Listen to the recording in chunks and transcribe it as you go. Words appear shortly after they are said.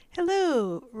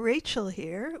Hello, Rachel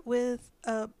here with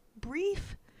a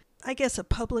brief, a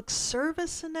public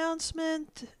service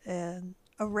announcement and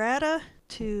errata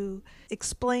to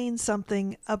explain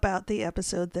something about the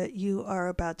episode that you are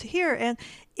about to hear. And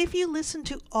if you listen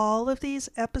to all of these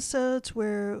episodes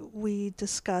where we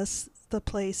discuss the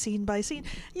play scene by scene,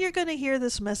 you're going to hear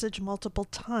this message multiple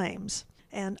times.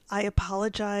 And I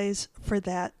apologize for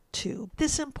that too.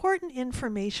 This important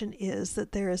information is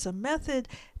that there is a method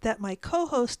that my co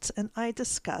hosts and I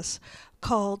discuss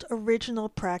called Original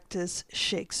Practice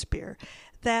Shakespeare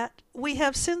that we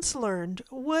have since learned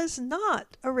was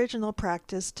not original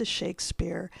practice to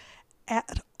Shakespeare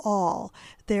at all.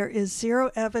 There is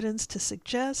zero evidence to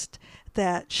suggest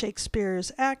that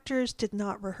Shakespeare's actors did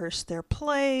not rehearse their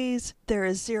plays. There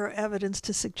is zero evidence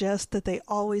to suggest that they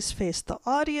always faced the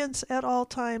audience at all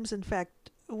times. In fact,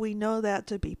 we know that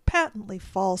to be patently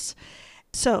false.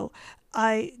 So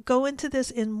I go into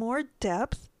this in more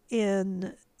depth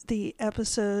in the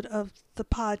episode of the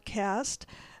podcast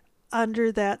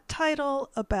under that title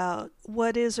about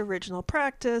what is original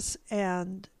practice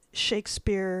and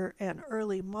Shakespeare and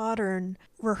early modern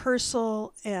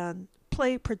rehearsal and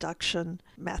play production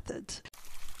methods.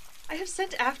 I have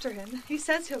sent after him. He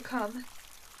says he'll come.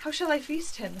 How shall I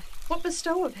feast him? What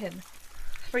bestow of him?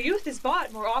 For youth is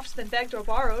bought more oft than begged or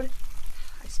borrowed.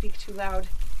 I speak too loud.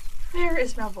 Where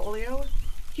is Malvolio?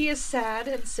 He is sad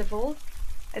and civil,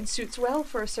 and suits well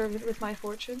for a servant with my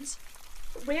fortunes.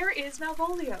 Where is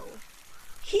Malvolio?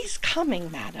 He's coming,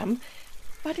 madam,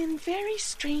 but in very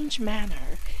strange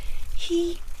manner.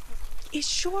 He is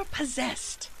sure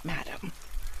possessed, madam.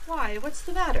 Why, what's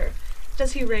the matter?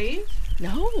 Does he rave?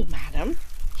 No, madam.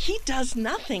 He does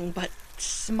nothing but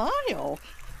smile.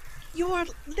 Your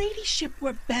ladyship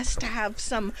were best to have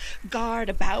some guard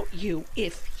about you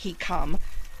if he come.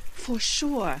 For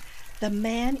sure, the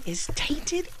man is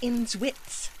tainted in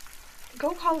wits. Go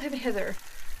call him hither.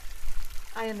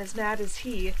 I am as mad as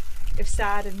he, if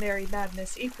sad and merry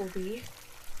madness equal be.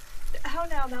 How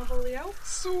now, Malvolio?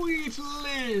 Sweet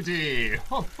lady!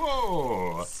 Ho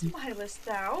ho! Smilest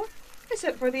thou? I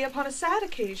sent for thee upon a sad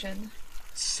occasion.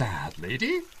 Sad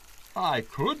lady? I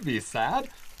could be sad.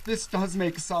 This does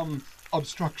make some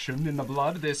obstruction in the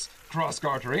blood, this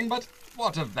cross-gartering, but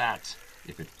what of that?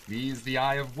 If it please the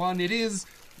eye of one, it is,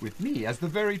 with me, as the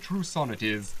very true sonnet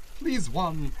is, please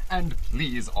one and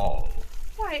please all.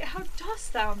 Why, how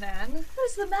dost thou, man? What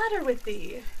is the matter with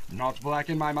thee? Not black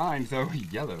in my mind, though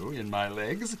yellow in my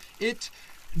legs. It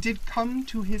did come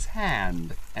to his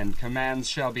hand, and commands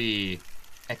shall be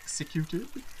executed.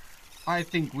 I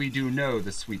think we do know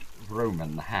the sweet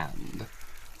Roman hand.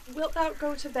 Wilt thou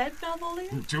go to bed,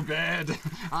 Malvolio? To bed!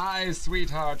 Aye,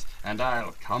 sweetheart, and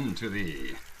I'll come to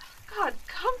thee. God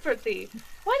comfort thee!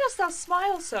 Why dost thou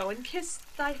smile so, and kiss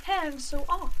thy hand so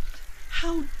oft?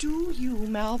 How do you,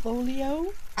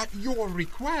 Malvolio? At your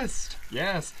request.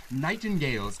 Yes,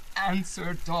 nightingales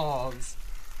answer daws.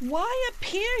 Why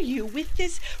appear you with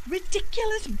this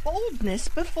ridiculous boldness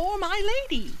before my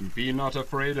lady? Be not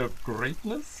afraid of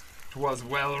greatness. 'Twas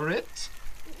well writ.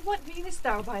 What meanest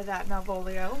thou by that,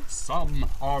 Malvolio? Some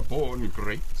are born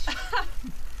great.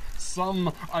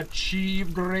 Some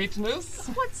achieve greatness.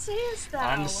 What sayest thou?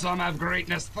 And some have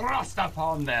greatness thrust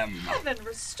upon them. Heaven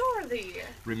restore thee!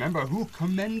 Remember who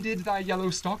commended thy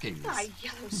yellow stockings. Thy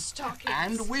yellow stockings!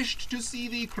 And wished to see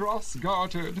thee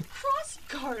cross-gartered.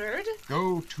 Cross-gartered?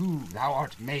 Go to, thou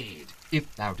art made,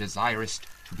 if thou desirest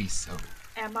to be so.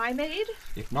 Am I maid?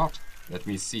 If not, let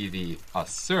me see thee a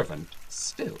servant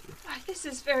still. Why, this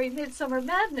is very midsummer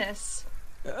madness.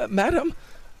 Madam,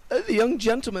 the young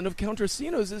gentleman of Count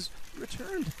Orsino's is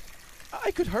returned.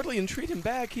 I could hardly entreat him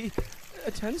back. He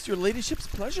attends your ladyship's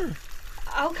pleasure.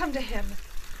 I'll come to him.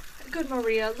 Good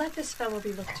Maria, let this fellow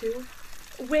be looked to.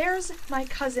 Where's my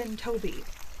cousin Toby?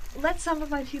 Let some of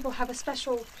my people have a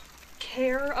special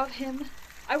care of him.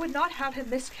 I would not have him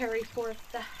miscarry for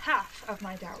the half of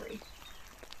my dowry.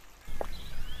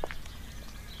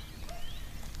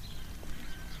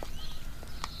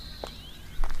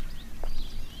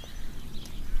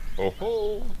 Ho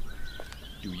ho!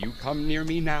 Do you come near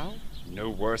me now?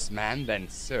 No worse man than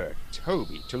Sir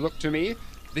Toby to look to me.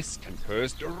 This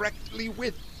concurs directly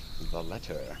with the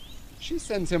letter. She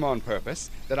sends him on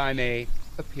purpose that I may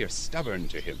appear stubborn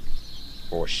to him,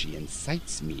 for she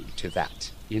incites me to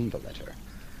that in the letter.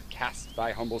 Cast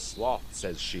thy humble sloth,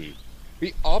 says she.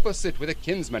 Be opposite with a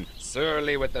kinsman,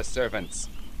 surly with the servants.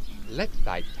 Let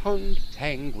thy tongue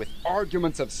tang with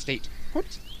arguments of state.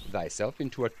 Put thyself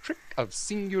into a trick of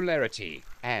singularity,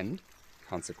 and,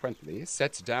 consequently,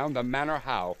 sets down the manner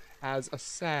how, as a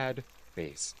sad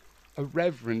face, a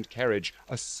reverend carriage,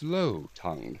 a slow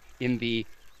tongue, in the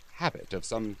habit of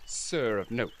some sir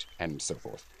of note, and so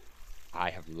forth.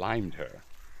 I have limed her,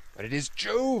 but it is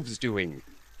Jove's doing,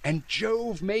 and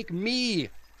Jove make me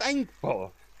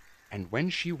thankful. And when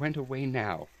she went away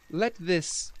now, let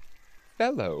this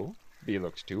fellow be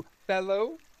looked to.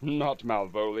 Fellow, not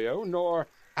Malvolio, nor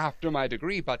after my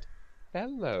degree, but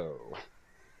fellow.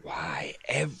 Why,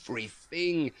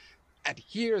 everything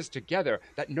adheres together,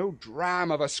 that no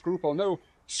dram of a scruple, no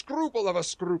scruple of a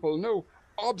scruple, no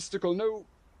obstacle, no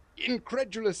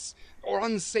incredulous or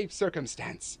unsafe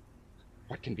circumstance.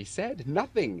 What can be said?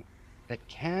 Nothing that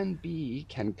can be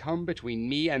can come between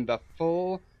me and the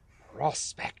full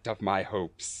prospect of my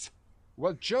hopes.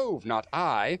 Well, Jove, not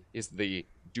I, is the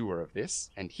doer of this,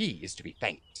 and he is to be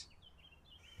thanked.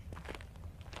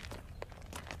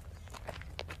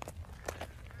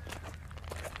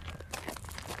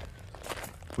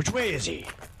 Which way is he?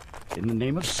 In the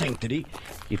name of sanctity,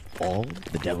 if all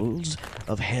the devils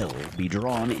of hell be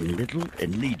drawn in little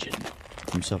and legion,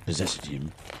 himself possesseth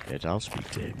him, yet I'll speak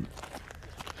to him.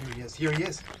 Here he is, here he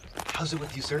is. How's it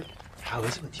with you, sir? How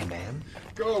is it with you, ma'am?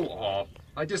 Go off.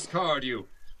 I discard you.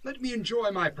 Let me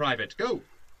enjoy my private. Go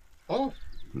off.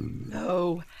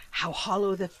 Oh, how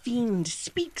hollow the fiend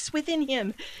speaks within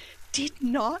him. Did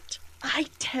not I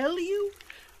tell you?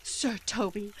 Sir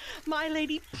Toby, my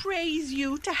lady prays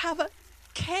you to have a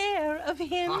care of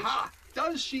him. Aha!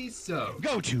 Does she so?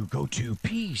 Go to,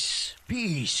 peace,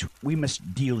 peace. We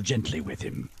must deal gently with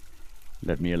him.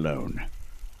 Let me alone.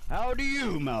 How do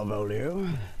you,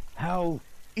 Malvolio? How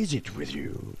is it with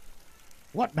you?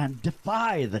 What man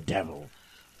defy the devil?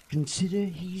 Consider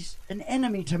he's an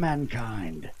enemy to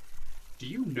mankind. Do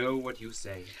you know what you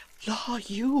say? Law,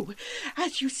 you,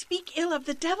 as you speak ill of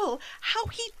the devil, how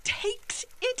he takes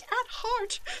it at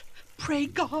heart. Pray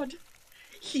God,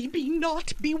 he be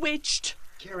not bewitched.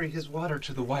 Carry his water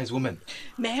to the wise woman.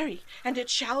 Mary, and it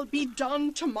shall be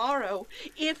done tomorrow.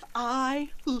 If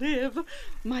I live,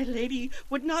 my lady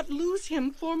would not lose him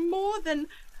for more than,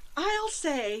 I'll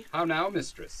say. How now,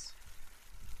 mistress?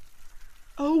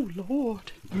 Oh,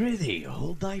 Lord. Prithee,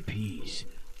 hold thy peace.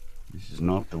 This is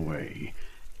not the way.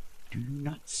 Do you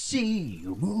not see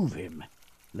you move him?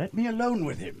 Let me alone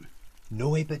with him. No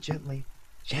way but gently.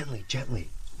 Gently, gently.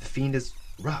 The fiend is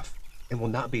rough, and will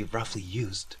not be roughly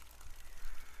used.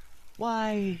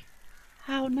 Why,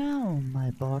 how now,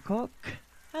 my barcock?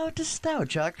 How dost thou,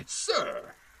 Chuck?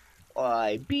 Sir!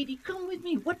 Why, Beatty, come with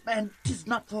me. What man, 'tis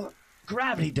not for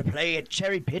gravity to play at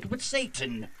cherry pit with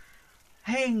Satan.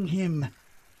 Hang him,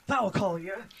 foul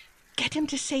collier. Get him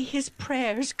to say his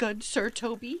prayers, good Sir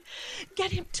Toby.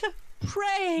 Get him to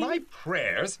pray. My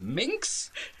prayers,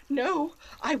 minx? No,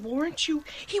 I warrant you,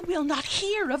 he will not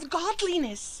hear of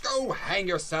godliness. Go hang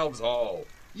yourselves all.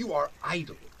 You are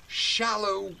idle,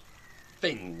 shallow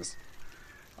things.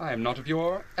 I am not of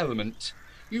your element.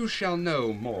 You shall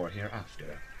know more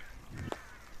hereafter.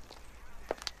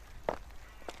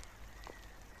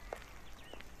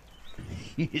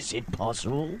 Is it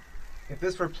possible? If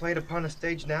this were played upon a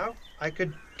stage now, I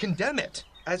could condemn it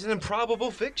as an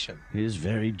improbable fiction. His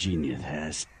very genius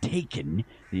has taken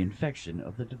the infection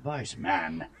of the device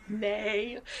man.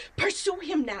 Nay, pursue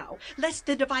him now, lest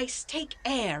the device take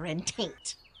air and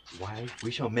taint. Why, we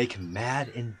shall make him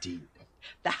mad indeed.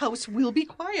 The house will be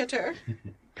quieter.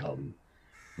 Come,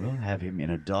 we'll have him in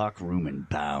a dark room and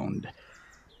bound.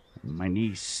 My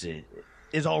niece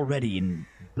is already in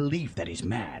belief that he's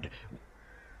mad.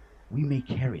 We may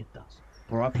carry it thus,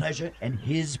 for our pleasure and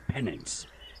his penance,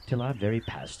 till our very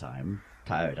pastime,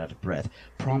 tired out of breath,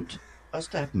 prompt us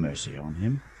to have mercy on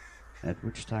him, at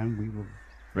which time we will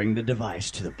bring the device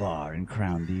to the bar and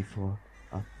crown thee for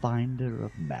a finder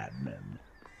of madmen.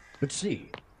 But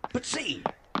see!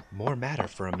 More matter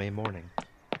for a May morning.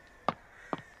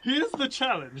 Here's the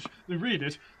challenge. Read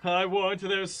it. I warrant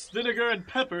there's vinegar and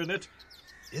pepper in it.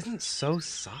 Isn't so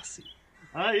saucy.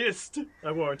 Aye, ist,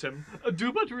 I warrant him.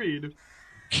 Do but read.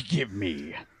 Give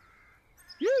me.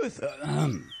 Youth,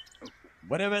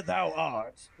 whatever thou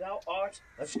art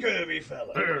a scurvy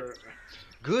fellow. Brr.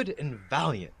 Good and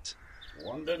valiant.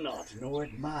 Wonder not, nor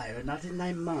admire, not in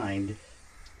thy mind.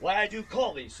 Why I do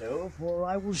call thee so, for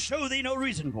I will show thee no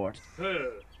reason for it.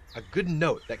 A good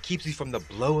note that keeps thee from the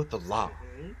blow of the law.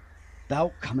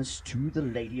 Thou comest to the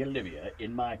Lady Olivia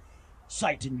in my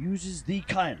sight and uses thee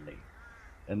kindly,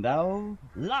 and thou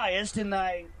liest in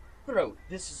thy throat.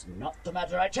 This is not the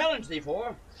matter I challenge thee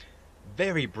for.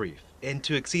 Very brief, and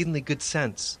to exceedingly good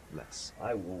sense, less.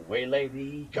 I will waylay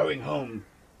thee going home,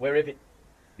 where if it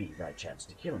be thy chance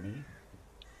to kill me,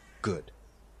 Good.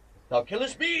 thou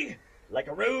killest me like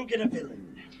a rogue and a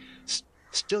villain.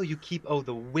 Still you keep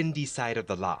the windy side of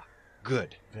the law.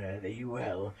 Good. Fare thee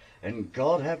well, and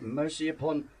God have mercy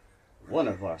upon one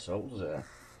of our souls.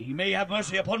 He may have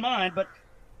mercy upon mine, but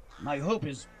my hope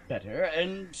is better,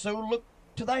 and so look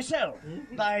to thyself,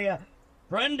 thy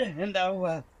friend, and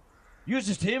thou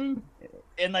usest him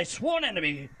in thy sworn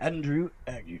enemy, Andrew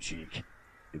Aguecheek.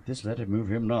 If this letter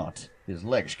move him not, his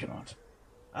legs cannot.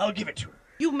 I'll give it to him.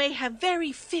 You may have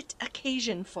very fit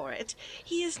occasion for it.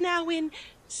 He is now in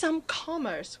some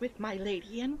commerce with my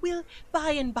lady, and will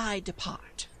by and by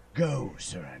depart. Go,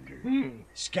 Sir Andrew.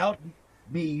 Scout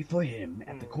me for him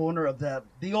at the corner of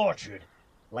the orchard,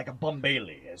 like a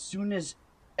bumbailey. As soon as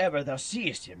ever thou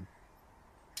seest him,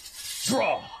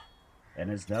 draw.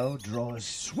 And as thou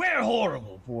drawest, swear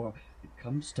horrible, for it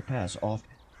comes to pass oft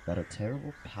that a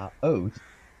terrible oath,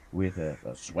 with a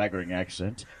swaggering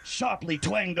accent, sharply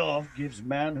twanged off, gives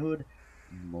manhood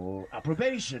more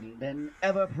approbation than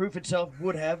ever proof itself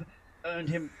would have earned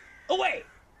him. Away!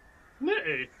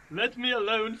 Nay, let me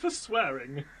alone for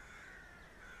swearing.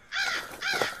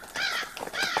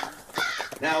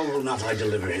 Now will not I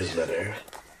deliver his letter,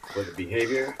 for the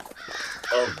behavior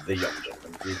of the young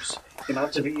gentleman gives him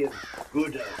out to be of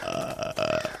good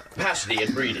capacity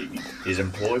and breeding. His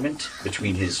employment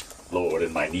between his lord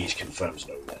and my niece confirms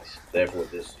no less. Therefore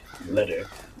this letter,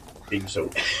 being so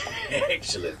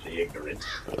excellently ignorant,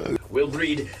 will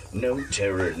breed no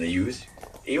terror in the youth.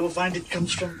 He will find it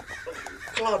comes from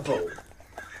Clodpole.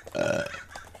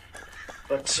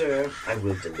 But, sir, I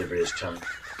will deliver his tongue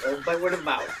by word of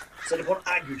mouth. Set upon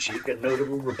Aguecheek a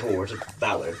notable report of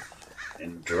valor,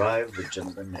 and drive the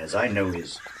gentleman, as I know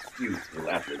his youth will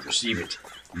aptly receive it,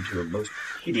 into a most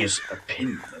hideous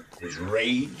opinion of his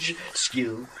rage,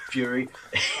 skill, fury,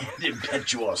 and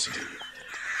impetuosity.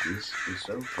 This will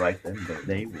so fright them that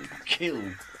they will kill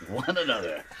one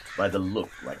another by the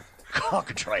look like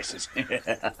cockatrices.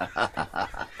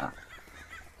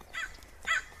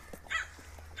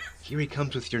 Here he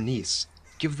comes with your niece.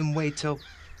 Give them way till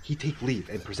he take leave,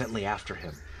 and presently after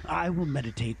him. I will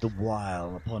meditate the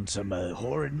while upon some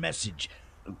horrid message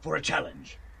for a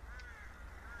challenge.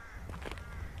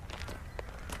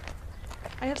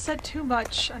 I have said too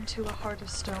much unto a heart of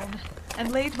stone,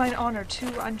 and laid mine honor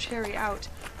too unchary out.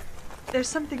 There's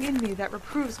something in me that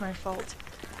reproves my fault,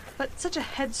 but such a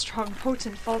headstrong,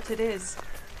 potent fault it is,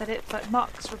 that it but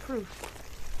mocks reproof.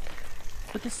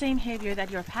 But the same behavior that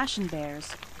your passion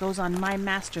bears goes on my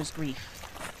master's grief.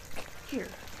 Here,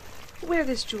 wear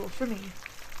this jewel for me.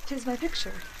 'Tis my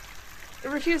picture.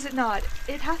 Refuse it not,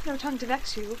 it hath no tongue to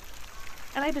vex you.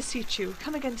 And I beseech you,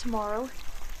 come again tomorrow.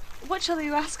 What shall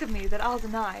you ask of me that I'll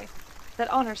deny, that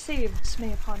honor saved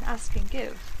may upon asking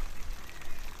give?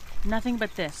 Nothing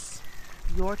but this,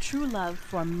 your true love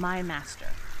for my master.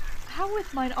 How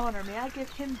with mine honor may I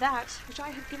give him that which I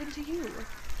have given to you?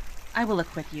 I will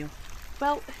acquit you.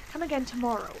 Well, come again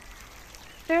tomorrow.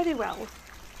 Fare thee well.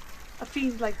 A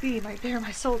fiend like thee might bear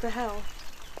my soul to hell.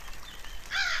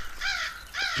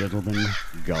 Gentlemen,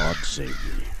 God save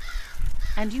thee.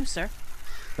 And you, sir?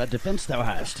 That defense thou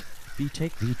hast,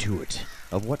 betake thee to it.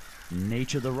 Of what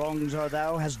nature the wrongs are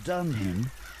thou hast done him,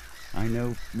 I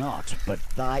know not, but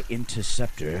thy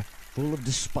interceptor, full of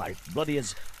despite, bloody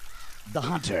as the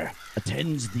hunter,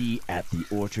 attends thee at the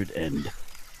orchard end.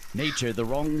 Nature, the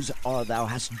wrongs are thou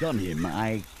hast done him,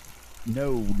 I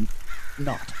know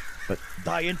not, but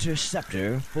thy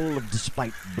interceptor, full of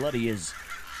despite, bloody as...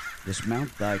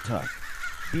 Dismount thy tuck.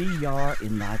 Be yar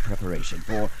in thy preparation,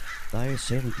 for thy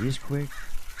assailant is quick,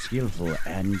 skillful,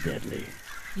 and deadly.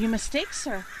 You mistake,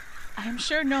 sir. I am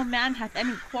sure no man hath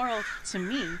any quarrel to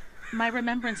me. My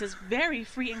remembrance is very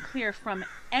free and clear from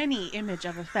any image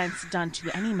of offense done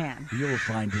to any man. You'll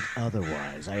find it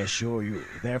otherwise, I assure you.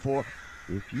 Therefore,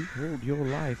 if you hold your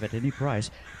life at any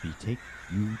price, betake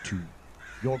you to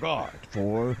your guard,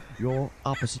 for your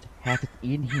opposite hath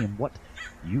in him what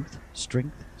youth,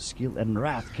 strength, skill, and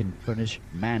wrath can furnish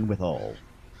man withal.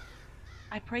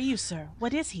 I pray you, sir,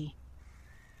 what is he?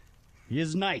 He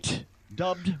is knight,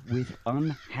 dubbed with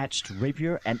unhatched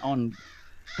rapier and on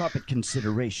carpet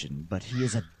consideration, but he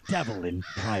is a devil in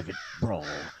private brawl.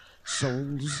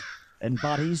 Souls and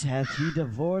bodies hath he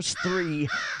divorced 3,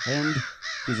 and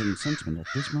his incensement at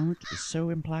this moment is so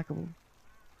implacable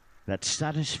that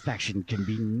satisfaction can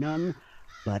be none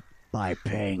but by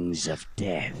pangs of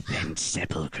death and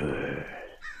sepulchre.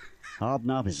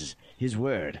 Hobnob is his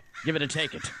word. Give it and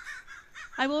take it.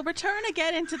 I will return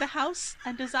again into the house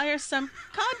and desire some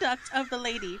conduct of the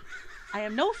lady. I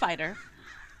am no fighter.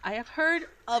 I have heard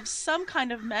of some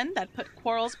kind of men that put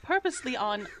quarrels purposely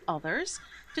on others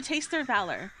to taste their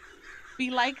valor.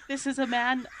 Belike this is a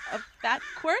man of that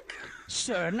quirk?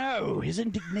 Sir, no. His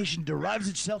indignation derives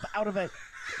itself out of a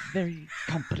very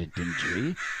competent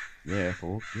injury.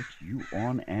 Therefore, get you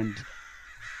on and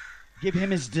give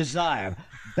him his desire.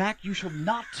 Back you shall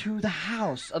not to the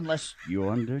house, unless you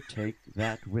undertake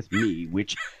that with me,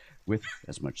 which, with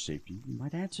as much safety, you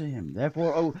might answer him.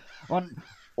 Therefore,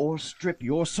 or strip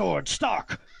your sword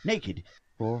stark, naked,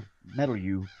 for meddle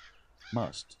you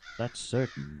must, that's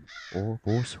certain, or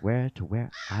forswear to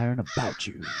wear iron about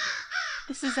you.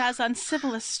 This is as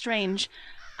uncivil as strange.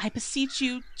 I beseech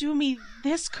you, do me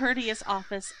this courteous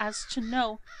office as to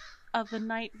know of the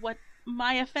knight what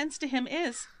my offense to him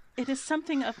is. It is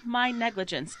something of my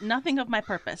negligence, nothing of my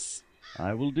purpose.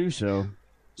 I will do so.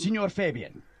 Signor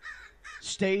Fabian,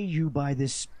 stay you by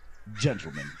this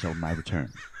gentleman till my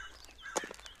return.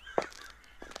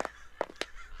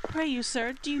 Pray you,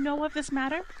 sir, do you know of this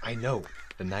matter? I know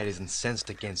the knight is incensed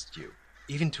against you,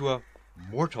 even to a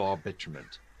mortal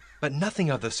arbitrament, but nothing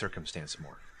of the circumstance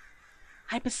more.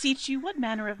 I beseech you, what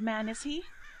manner of man is he?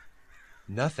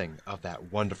 Nothing of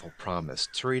that wonderful promise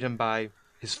to read him by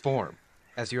his form,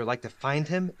 as you are like to find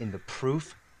him in the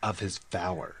proof of his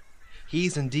valor. He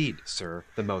is indeed, sir,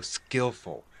 the most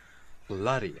skillful,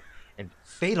 bloody, and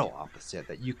fatal opposite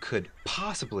that you could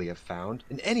possibly have found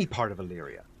in any part of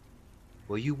Illyria.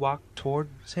 Will you walk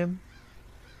towards him?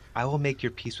 I will make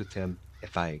your peace with him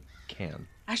if I can.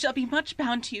 I shall be much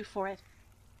bound to you for it.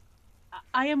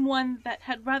 I am one that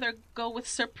had rather go with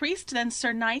Sir Priest than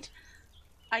Sir Knight.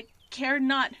 I care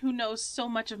not who knows so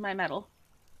much of my mettle.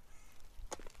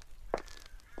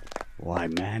 Why,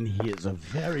 man, he is a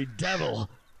very devil.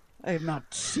 I have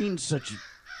not seen such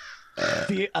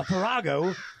a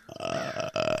farrago.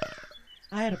 I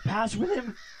had a pass with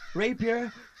him,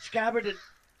 rapier, scabbard, and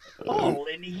all,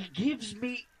 and he gives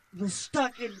me the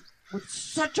stuck in with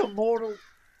such a mortal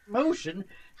motion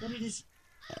that it is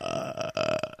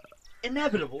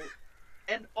inevitable.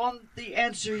 And on the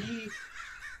answer, he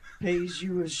pays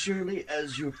you as surely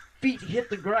as your feet hit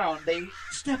the ground they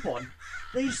step on.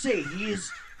 They say he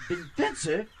has been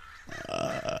fencer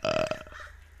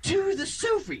to the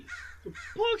Sophie.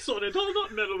 Pox on it, I'll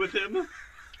not meddle with him.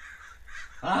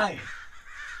 Aye,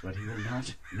 but he will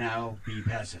not now be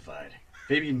pacified.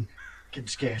 Fabian can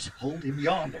scarce hold him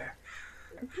yonder.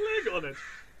 Plague on it.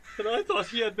 And I thought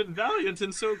he had been valiant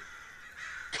and so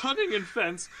cunning in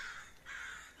fence.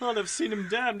 I'll have seen him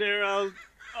damned ere I'll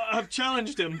have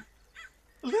challenged him.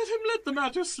 Let him let the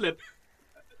matter slip,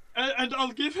 and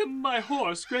I'll give him my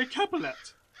horse, Grey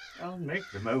Capulet. I'll make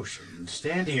the motion.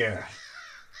 Stand here.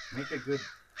 Make a good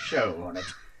show on it.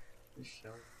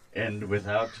 And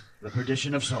without the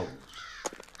perdition of souls.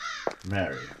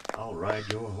 Marry, I'll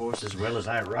ride your horse as well as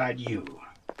I ride you.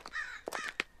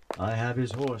 I have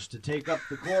his horse to take up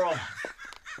the quarrel.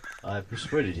 I've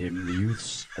persuaded him the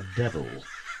youth's a devil.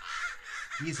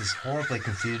 He is as horribly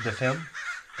conceited of him,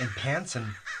 and pants and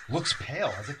looks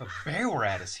pale, as if a bear were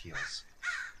at his heels.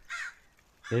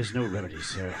 There's no remedy,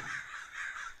 sir.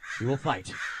 He will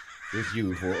fight with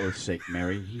you for oath's sake,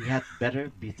 Mary. He hath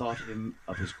better bethought him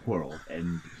of his quarrel,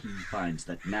 and he finds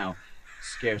that now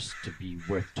scarce to be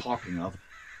worth talking of.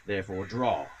 Therefore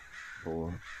draw,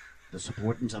 for the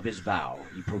supportance of his vow.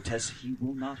 He protests he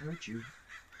will not hurt you.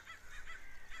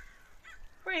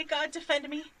 Pray God defend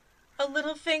me. A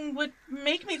little thing would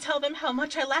make me tell them how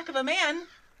much I lack of a man.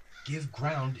 Give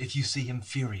ground if you see him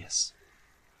furious.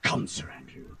 Come, Sir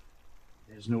Andrew.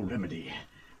 There's no remedy.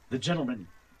 The gentleman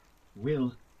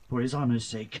will, for his honor's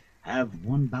sake, have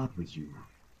one bout with you.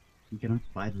 He cannot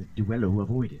by the duello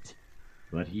avoid it.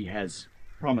 But he has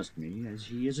promised me, as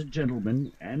he is a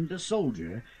gentleman and a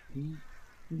soldier, he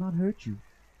will not hurt you.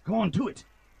 Go on to it.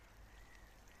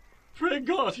 Pray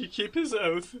God he keep his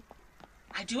oath.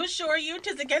 I do assure you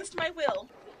 'tis against my will.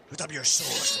 Put up your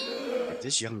sword. If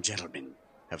this young gentleman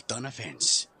have done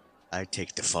offense, I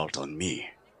take the fault on me.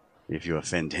 If you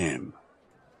offend him,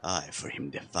 I for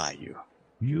him defy you.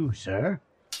 You, sir?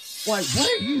 Why, what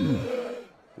are you?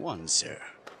 One, sir,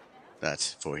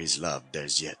 that for his love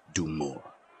does yet do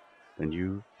more. When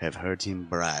you have heard him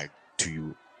brag to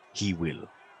you, he will.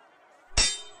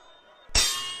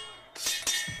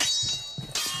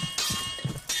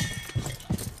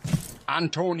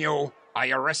 Antonio,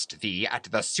 I arrest thee at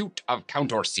the suit of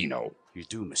Count Orsino. You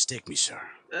do mistake me, sir.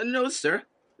 No, sir.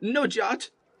 No jot.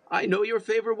 I know your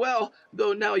favor well,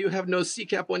 though now you have no sea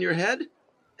cap on your head.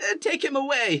 Take him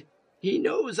away. He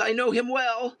knows I know him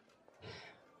well.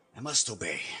 I must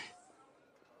obey.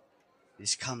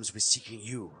 This comes with seeking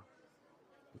you.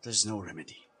 But there's no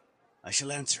remedy. I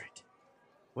shall answer it.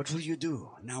 What will you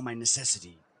do now my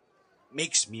necessity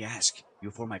makes me ask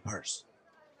you for my purse?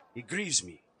 It grieves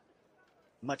me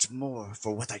much more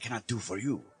for what I cannot do for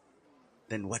you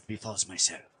than what befalls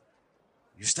myself.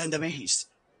 You stand amazed,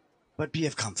 but be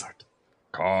of comfort.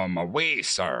 Come away,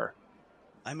 sir.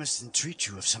 I must entreat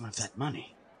you of some of that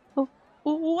money. Oh,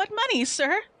 What money,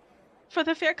 sir? For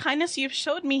the fair kindness you've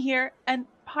showed me here, and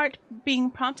part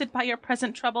being prompted by your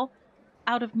present trouble,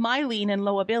 out of my lean and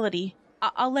low ability,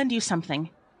 I'll lend you something.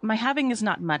 My having is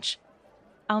not much.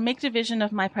 I'll make division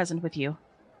of my present with you.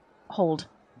 Hold,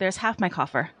 there's half my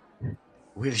coffer.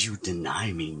 Will you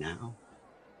deny me now?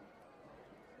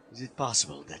 Is it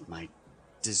possible that my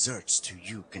deserts to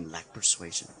you can lack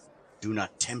persuasion? Do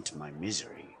not tempt my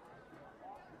misery,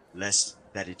 lest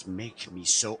that it make me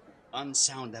so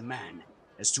unsound a man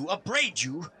as to upbraid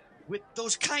you with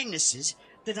those kindnesses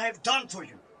that I have done for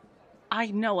you. I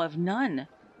know of none,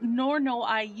 nor know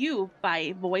I you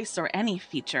by voice or any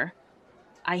feature.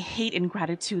 I hate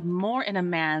ingratitude more in a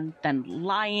man than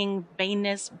lying,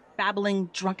 vainness, babbling,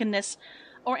 drunkenness,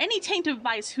 or any taint of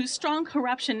vice whose strong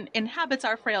corruption inhabits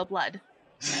our frail blood.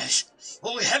 Yes,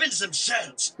 oh heavens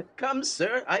themselves! Come,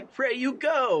 sir, I pray you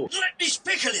go. Let me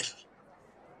speak a little.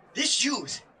 This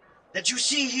youth that you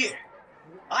see here,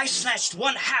 I snatched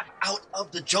one half out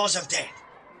of the jaws of death,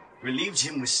 relieved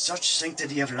him with such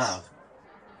sanctity of love,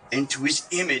 and to his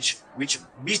image, which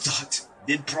methought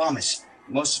did promise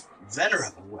most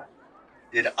venerable one,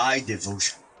 did I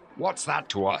devotion. What's that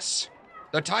to us?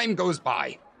 The time goes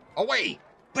by. Away!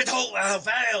 But oh, how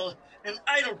vile and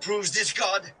idle proves this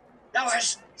god! Thou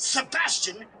hast,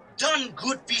 Sebastian, done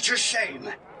good feature shame.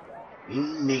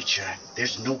 In nature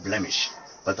there's no blemish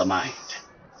but the mind.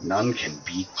 None can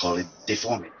be called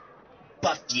deformity,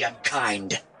 but the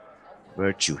unkind.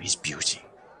 Virtue is beauty,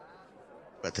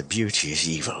 but the beauty is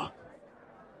evil.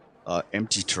 Our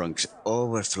empty trunks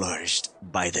overflourished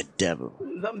by the devil.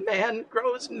 The man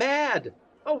grows mad.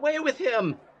 Away with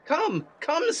him. Come,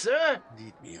 sir.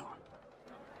 Lead me on.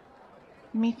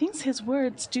 Methinks his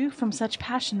words do from such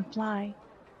passion fly,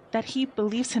 that he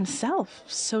believes himself,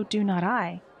 so do not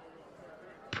I.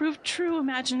 Prove true,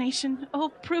 imagination, oh,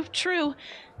 prove true,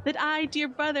 that I, dear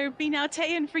brother, be now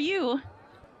ta'en for you.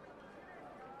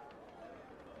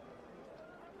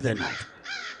 Then,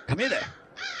 come hither.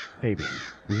 Fabian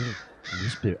will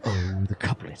whisper the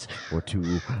couplet or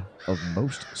two of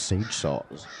most sage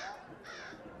saws.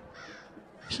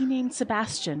 He named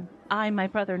Sebastian, I my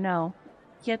brother know,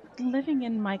 yet living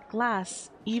in my glass,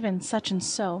 even such and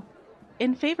so.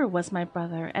 In favor was my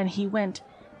brother, and he went,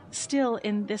 still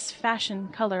in this fashion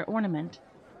color ornament.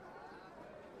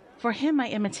 For him I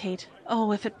imitate,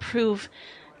 oh, if it prove,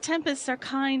 tempests are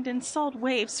kind and salt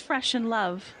waves fresh in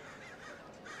love.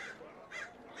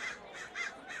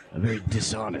 A very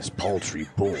dishonest, paltry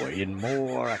boy, and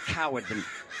more a coward than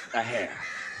a hare.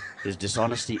 His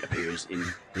dishonesty appears in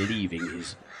leaving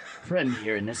his friend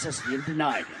here in necessity of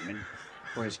denying him, and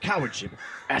for his cowardship,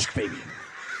 ask Fabian.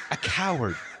 A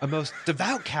coward, a most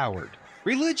devout coward,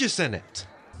 religious in it.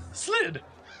 Slid,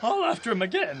 I'll after him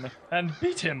again, and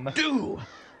beat him. Do!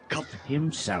 Cuff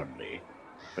him soundly,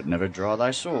 but never draw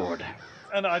thy sword.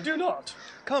 And I do not.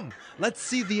 Come, let's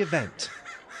see the event.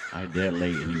 I dare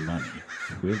lay any money.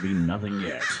 Will be nothing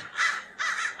yet.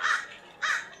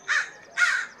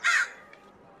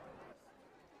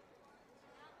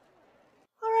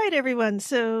 All right, everyone.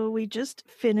 So we just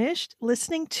finished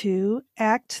listening to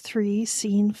Act 3,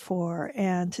 Scene 4.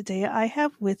 And today I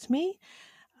have with me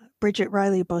Bridget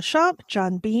Riley Beauchamp,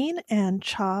 John Bean, and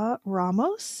Cha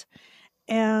Ramos.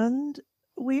 And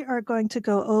we are going to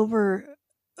go over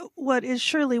what is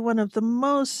surely one of the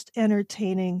most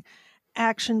entertaining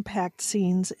action-packed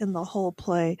scenes in the whole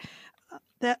play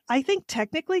that I think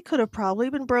technically could have probably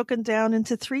been broken down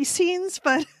into 3 scenes,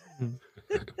 but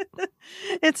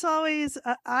it's always,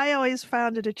 I always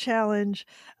found it a challenge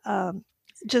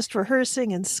just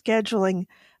rehearsing and scheduling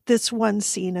this one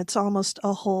scene. It's almost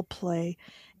a whole play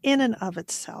in and of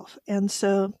itself. And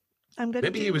so I'm going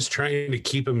to... Maybe he was trying to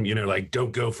keep him, like,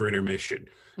 don't go for intermission.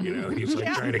 He's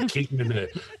like trying to keep him in the,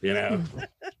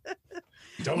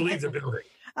 don't leave the building.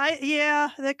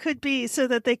 That could be, so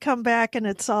that they come back and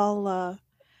it's all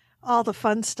the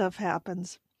fun stuff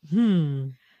happens.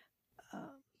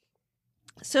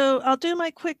 So I'll do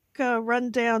my quick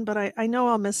rundown, but I know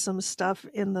I'll miss some stuff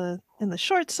in the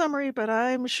short summary, but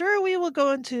I'm sure we will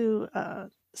go into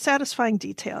satisfying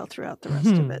detail throughout the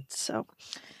rest of it. So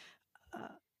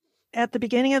at the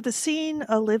beginning of the scene,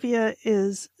 Olivia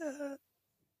is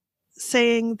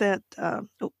saying that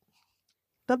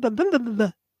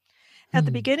at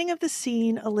the beginning of the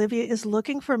scene, Olivia is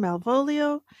looking for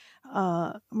Malvolio.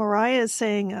 Mariah is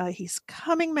saying he's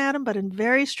coming, madam, but in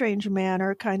very strange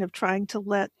manner, kind of trying to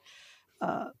let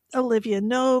Olivia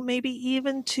know, maybe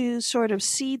even to sort of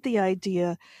seed the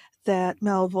idea that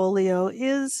Malvolio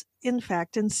is, in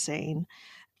fact, insane.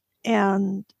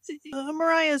 And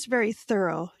Mariah is very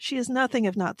thorough. She is nothing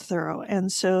if not thorough.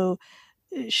 And so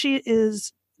she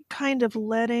is kind of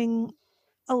letting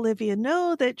Olivia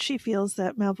know that she feels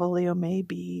that Malvolio may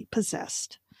be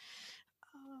possessed.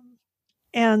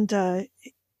 And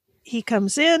he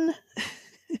comes in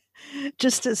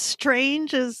just as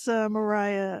strange as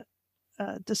Mariah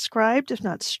described, if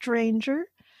not stranger.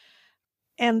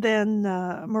 And then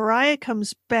Mariah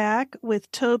comes back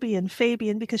with Toby and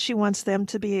Fabian because she wants them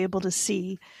to be able to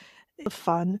see the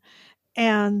fun.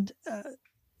 And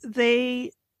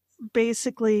they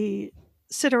basically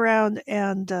sit around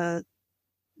and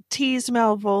tease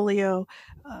Malvolio,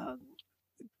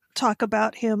 talk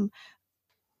about him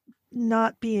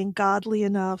not being godly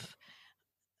enough.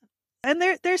 And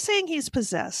they're saying he's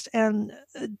possessed, and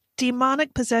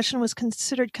demonic possession was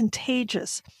considered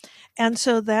contagious. And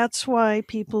so that's why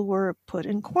people were put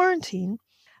in quarantine.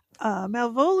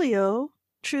 Malvolio,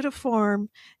 true to form,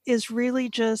 is really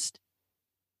just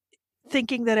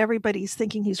thinking that everybody's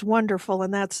thinking he's wonderful,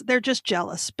 and they're just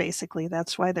jealous, basically.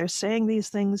 That's why they're saying these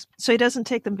things. So he doesn't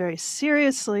take them very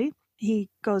seriously. He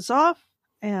goes off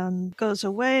and goes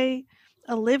away.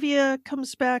 Olivia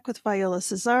comes back with Viola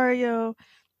Cesario.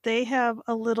 They have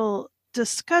a little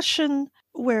discussion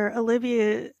where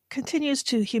Olivia continues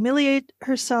to humiliate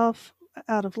herself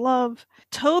out of love.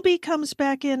 Toby comes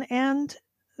back in and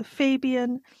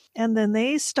Fabian, and then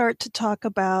they start to talk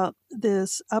about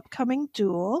this upcoming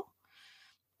duel,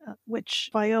 which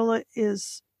Viola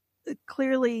is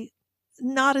clearly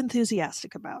not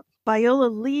enthusiastic about. Viola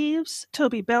leaves.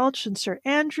 Toby Belch and Sir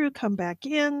Andrew come back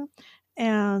in,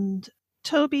 and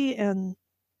Toby and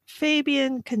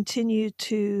Fabian continue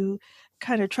to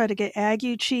kind of try to get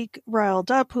Aguecheek riled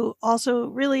up, who also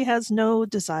really has no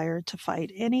desire to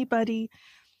fight anybody.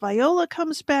 Viola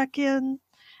comes back in,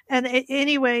 and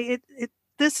anyway,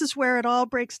 this is where it all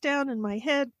breaks down in my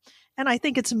head, and I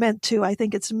think it's meant to. I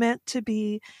think it's meant to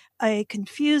be a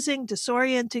confusing,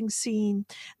 disorienting scene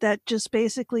that just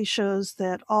basically shows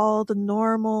that all the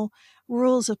normal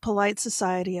rules of polite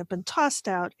society have been tossed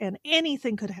out, and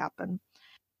anything could happen.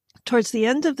 Towards the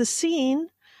end of the scene,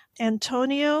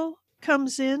 Antonio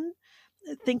comes in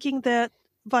thinking that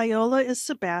Viola is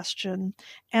Sebastian,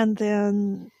 and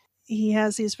then he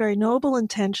has these very noble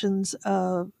intentions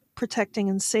of protecting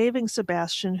and saving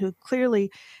Sebastian, who clearly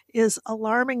is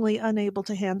alarmingly unable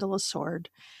to handle a sword.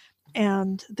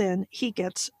 And then he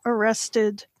gets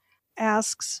arrested,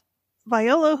 asks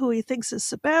Viola, who he thinks is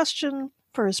Sebastian,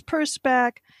 for his purse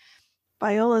back.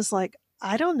 Viola's like,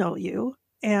 I don't know you.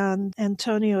 And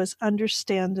Antonio is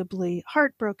understandably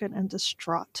heartbroken and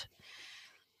distraught.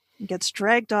 He gets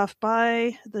dragged off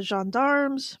by the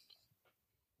gendarmes.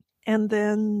 And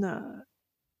then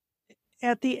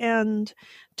at the end,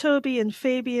 Toby and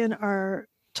Fabian are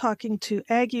talking to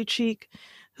Aguecheek,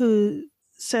 who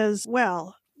says,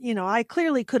 well, I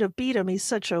clearly could have beat him. He's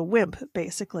such a wimp,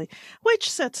 basically, which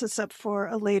sets us up for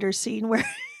a later scene where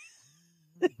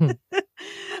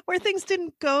where things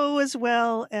didn't go as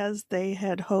well as they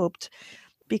had hoped,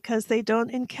 because they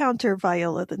don't encounter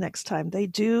Viola the next time. They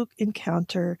do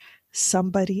encounter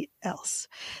somebody else.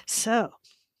 So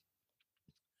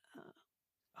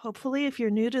hopefully, if you're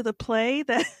new to the play,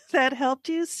 that helped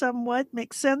you somewhat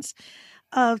make sense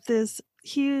of this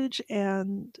huge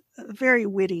and very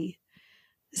witty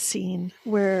scene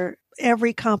where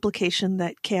every complication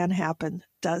that can happen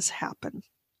does happen.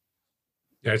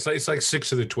 Yeah, it's like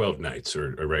 6 of the 12 nights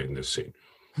are right in this scene.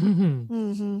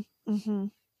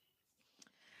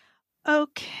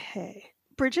 Okay.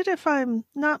 Bridget, if I'm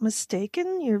not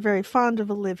mistaken, you're very fond of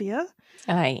Olivia.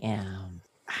 I am.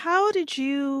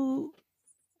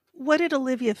 What did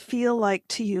Olivia feel like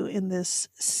to you in this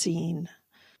scene?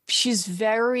 She's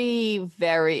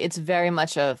it's very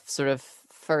much a sort of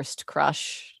first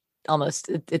crush.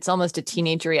 It's almost a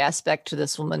teenagery aspect to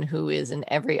this woman who is in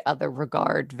every other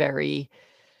regard very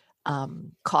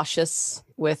cautious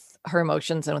with her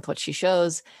emotions and with what she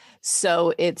shows.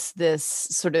 So it's this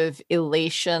sort of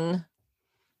elation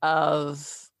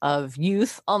of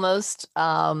youth almost.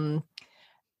 And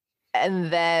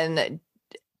then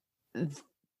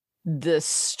the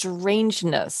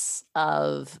strangeness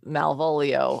of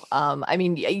Malvolio. I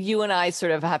mean, you and I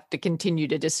sort of have to continue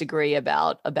to disagree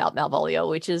about Malvolio,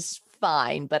 which is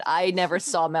fine, but I never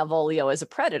saw Malvolio as a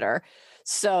predator.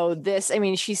 So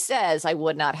she says, I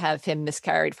would not have him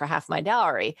miscarried for half my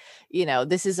dowry.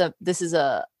 This is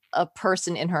a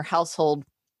person in her household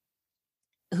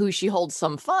who she holds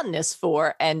some fondness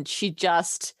for, and she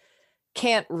just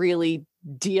can't really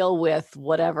deal with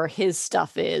whatever his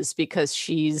stuff is because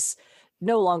she's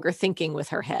no longer thinking with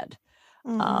her head.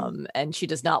 And she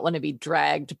does not want to be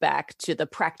dragged back to the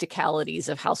practicalities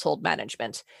of household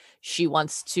management. She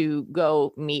wants to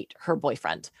go meet her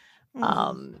boyfriend.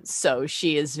 So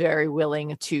she is very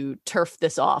willing to turf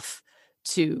this off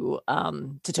to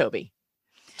Toby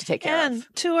to take care And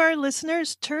of. to our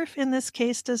listeners, TERF in this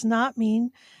case does not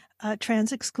mean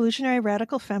trans exclusionary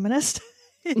radical feminist.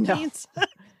 It No. means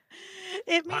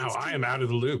it means Wow, I am out of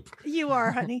the loop. you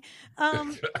are, honey.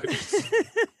 And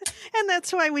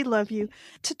that's why we love you.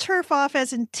 To turf off,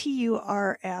 as in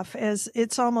TURF, as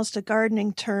it's almost a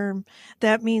gardening term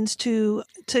that means to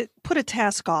put a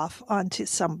task off onto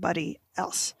somebody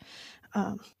else.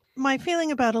 My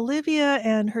feeling about Olivia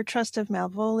and her trust of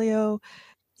Malvolio,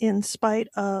 in spite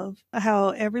of how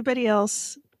everybody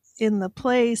else in the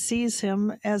play sees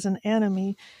him as an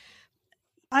enemy,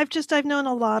 I've known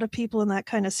a lot of people in that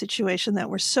kind of situation that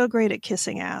were so great at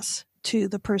kissing ass to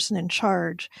the person in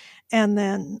charge and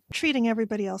then treating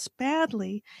everybody else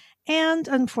badly. And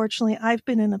unfortunately, I've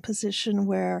been in a position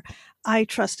where I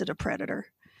trusted a predator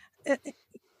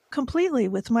completely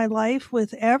with my life,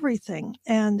 with everything.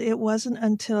 And it wasn't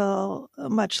until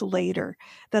much later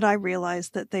that I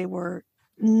realized that they were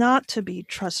not to be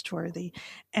trustworthy.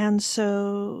 And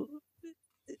so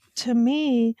to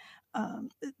me,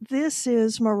 this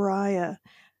is Mariah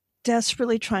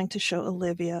desperately trying to show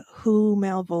Olivia who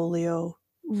Malvolio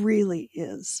really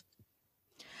is.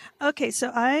 Okay,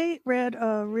 so I read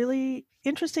a really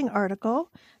interesting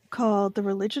article called The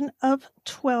Religion of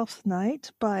Twelfth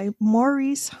Night by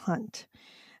Maurice Hunt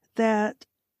that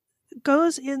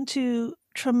goes into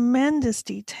tremendous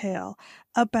detail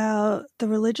about the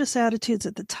religious attitudes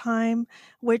at the time,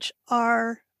 which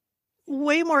are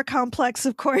way more complex,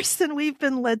 of course, than we've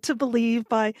been led to believe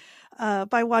by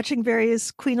watching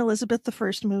various Queen Elizabeth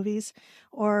I movies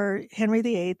or Henry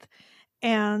VIII.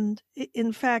 And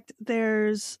in fact,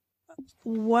 there's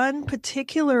one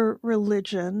particular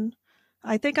religion,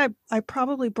 I think I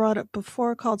probably brought it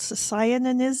before, called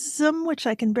Socinianism, which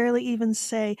I can barely even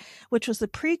say, which was the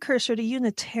precursor to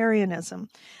Unitarianism,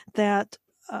 that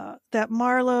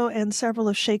Marlowe and several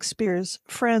of Shakespeare's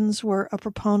friends were a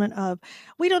proponent of.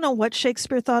 We don't know what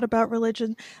Shakespeare thought about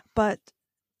religion, but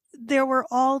there were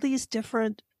all these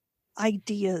different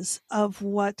ideas of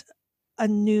what a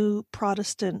new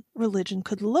Protestant religion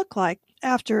could look like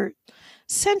after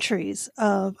centuries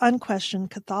of unquestioned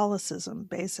Catholicism,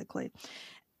 basically.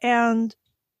 And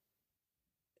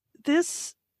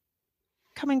this,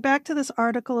 coming back to this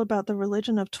article about the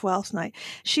religion of Twelfth Night,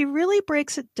 she really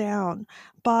breaks it down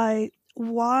by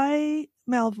why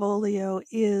Malvolio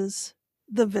is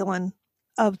the villain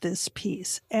of this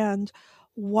piece and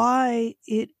why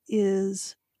it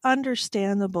is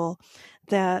understandable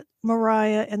that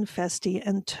Mariah and Feste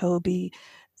and Toby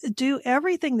do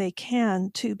everything they can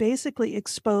to basically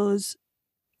expose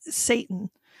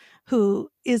Satan, who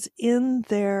is in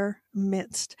their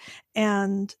midst.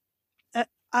 And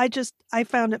I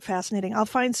found it fascinating. I'll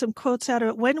find some quotes out of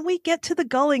it when we get to the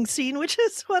gulling scene, which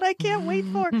is what I can't wait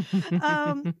for.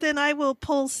 Then I will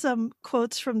pull some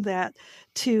quotes from that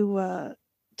to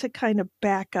kind of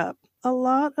back up a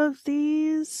lot of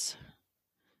these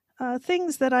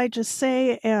things that I just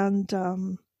say and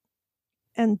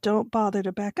don't bother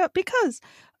to back up because,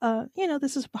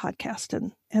 this is a podcast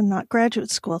and not graduate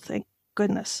school, thank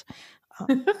goodness.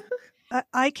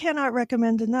 I cannot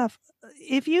recommend enough.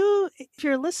 If you're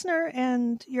a listener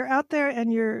and you're out there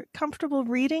and you're comfortable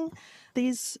reading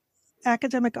these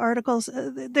academic articles,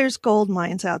 there's gold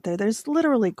mines out there. There's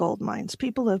literally gold mines.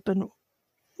 People have been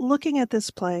looking at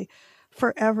this play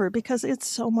forever because it's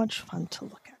so much fun to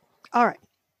look at. All right.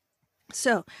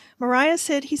 So Mariah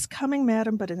said, "He's coming,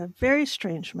 madam, but in a very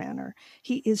strange manner.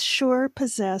 He is sure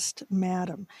possessed,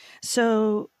 madam."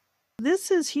 So this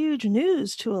is huge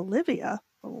news to Olivia.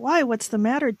 Why? What's the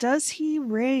matter? Does he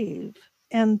rave?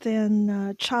 And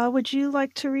then, Cha, would you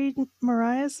like to read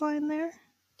Mariah's line there?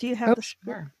 Do you have the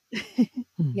sure.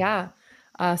 Yeah.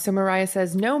 So Mariah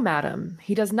says, "No, madam,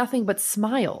 he does nothing but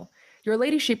smile. Your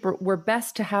ladyship were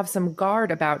best to have some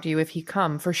guard about you if he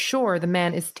come. For sure the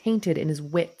man is tainted in his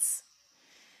wits."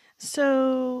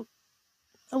 So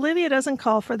Olivia doesn't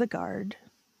call for the guard.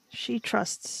 She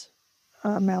trusts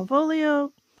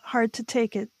Malvolio. Hard to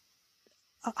take it.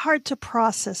 Hard to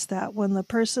process that when the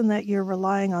person that you're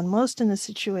relying on most in a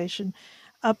situation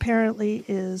apparently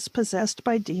is possessed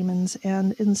by demons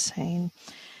and insane.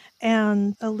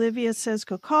 And Olivia says,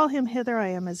 "Go call him hither. I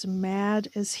am as mad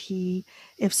as he.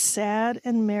 If sad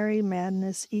and merry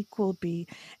madness equal be."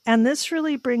 And this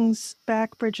really brings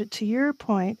back, Bridget, to your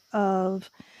point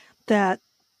of that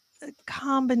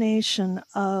combination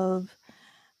of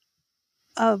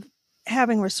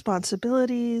having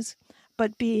responsibilities,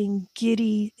 but being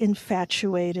giddy,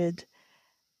 infatuated,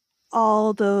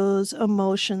 all those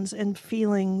emotions and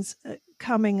feelings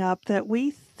coming up that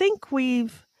we think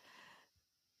we've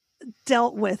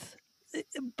dealt with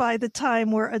by the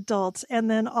time we're adults, and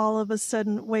then all of a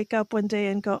sudden wake up one day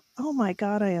and go, oh my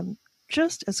God, I am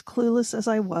just as clueless as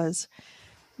I was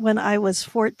when I was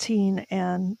 14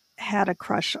 and had a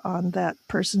crush on that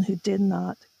person who did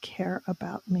not care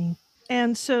about me.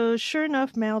 And so sure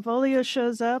enough, Malvolio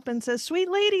shows up and says, sweet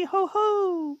lady, ho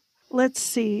ho. Let's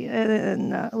see.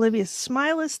 And Olivia,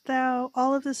 smilest thou?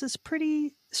 All of this is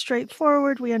pretty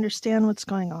straightforward. We understand what's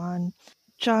going on.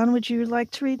 John, would you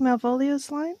like to read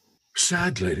Malvolio's line?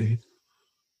 Sad lady.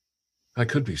 I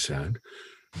could be sad.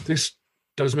 This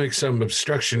does make some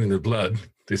obstruction in the blood,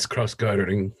 this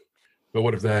cross-gartering. But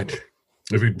what of that?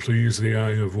 If it please the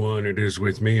eye of one, it is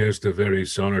with me as the very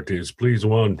sonnet is. Please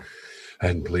one,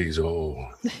 and please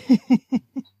all.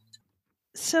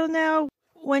 So now,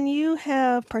 when you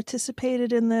have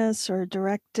participated in this or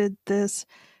directed this,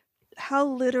 how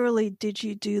literally did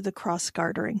you do the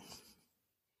cross-gartering?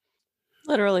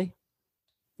 Literally.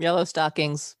 Yellow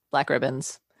stockings, black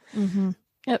ribbons. Mm-hmm.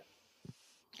 Yep.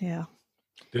 Yeah.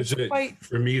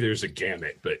 For me, there's a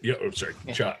gamut, but yeah, I'm sorry,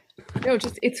 Chop. No,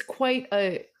 it's quite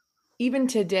a, even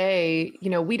today,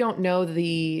 we don't know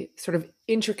the sort of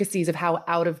intricacies of how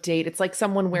out of date. It's like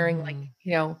someone wearing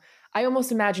I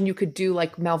almost imagine you could do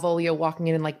like Malvolio walking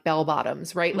in like bell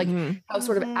bottoms, right? Like how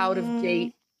sort of out of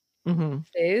date it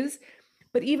is.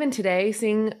 But even today,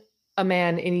 seeing a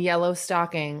man in yellow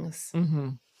stockings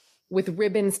with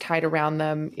ribbons tied around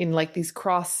them in like these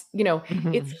cross,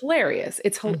 it's hilarious.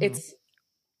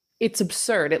 It's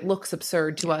absurd. It looks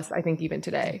absurd to us, I think, even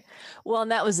today. Well,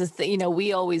 and that was the thing,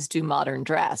 we always do modern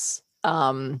dress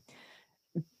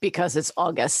because it's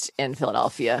August in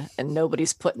Philadelphia and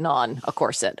nobody's putting on a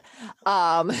corset.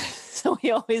 So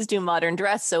we always do modern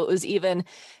dress. So it was even,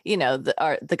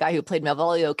 the guy who played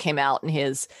Malvolio came out in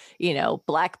his,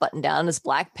 black button down, his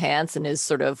black pants and his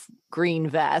sort of green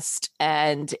vest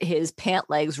and his pant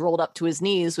legs rolled up to his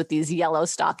knees with these yellow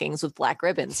stockings with black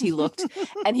ribbons. He looked,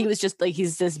 and he was just like,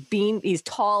 he's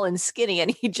tall and skinny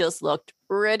and he just looked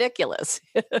ridiculous.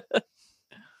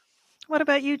 What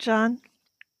about you, John?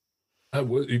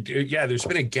 There's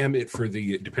been a gamut for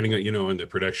depending on, on the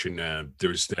production.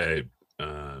 There's the,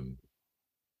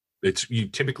 you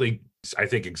typically, I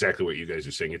think exactly what you guys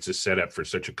are saying. It's a setup for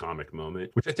such a comic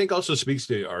moment, which I think also speaks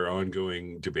to our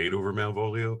ongoing debate over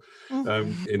Malvolio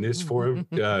in this forum.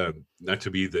 Not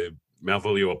to be the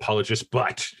Malvolio apologist,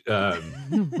 but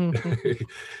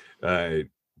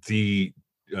the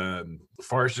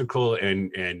farcical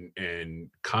and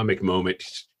comic moment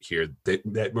here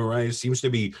that Mariah seems to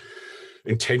be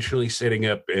intentionally setting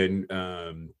up and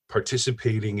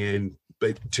participating in,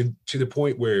 but to the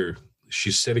point where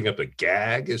she's setting up a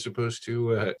gag as opposed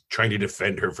to trying to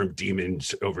defend her from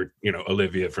demons over,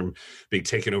 Olivia from being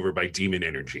taken over by demon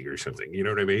energy or something. You know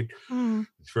what I mean?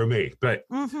 For me. But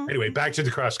anyway, back to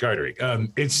the cross-gartering.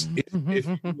 It's if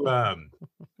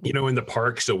you, in the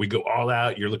park, so we go all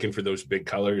out. You're looking for those big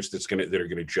colors that are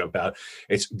gonna jump out.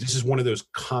 This is one of those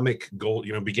comic gold.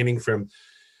 Beginning from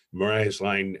Mariah's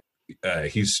line,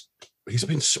 he's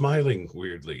been smiling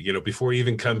weirdly. Before he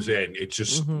even comes in, it's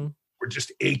just. We're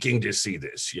just aching to see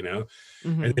this,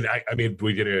 And then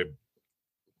we did an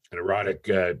erotic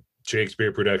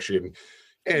Shakespeare production,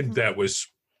 and that was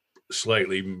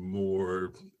slightly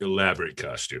more elaborate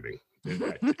costuming.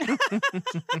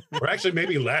 Or actually,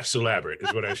 maybe less elaborate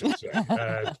is what I should say.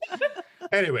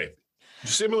 Anyway,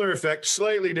 similar effect,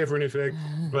 slightly different effect,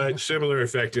 but similar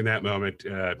effect in that moment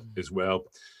as well.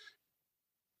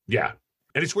 Yeah,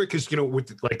 and it's weird because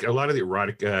with like a lot of the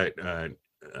erotic,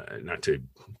 not to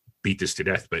beat this to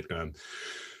death, but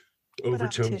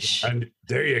overtones. And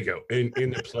there you go. In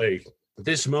the play,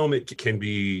 this moment can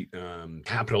be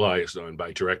capitalized on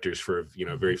by directors for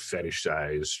very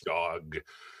fetish-sized dog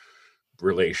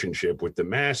relationship with the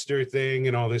master thing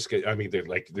and all this. I mean,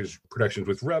 there's productions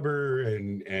with rubber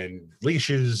and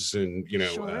leashes and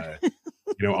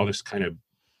all this kind of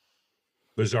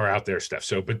bizarre out there stuff.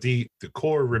 So, but the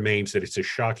core remains that it's a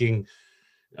shocking.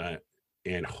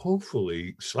 And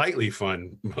hopefully slightly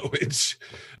fun moments,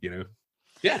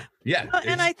 Yeah.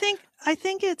 And I think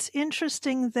it's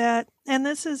interesting that, and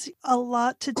this is a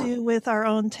lot to do with our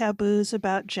own taboos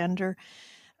about gender,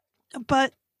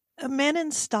 but Men in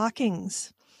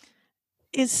Stockings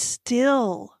is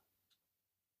still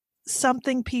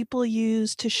something people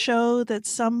use to show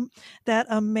that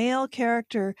a male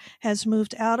character has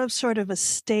moved out of sort of a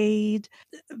staid,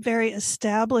 very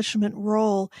establishment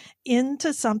role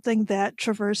into something that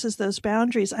traverses those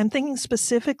boundaries. I'm thinking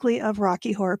specifically of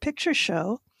Rocky Horror Picture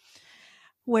Show,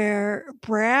 where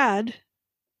Brad,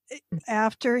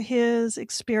 after his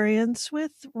experience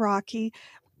with Rocky,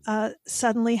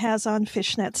 suddenly has on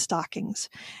fishnet stockings.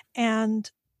 And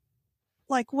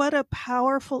like what a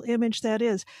powerful image that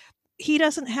is. He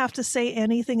doesn't have to say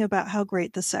anything about how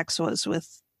great the sex was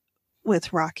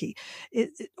with Rocky,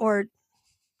 or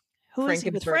who is he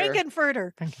with?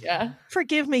 Frankenfurter. Yeah.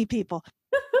 Forgive me, people.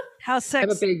 How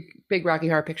sex? I'm a big Rocky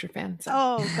Horror Picture fan. So.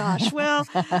 Oh gosh, well,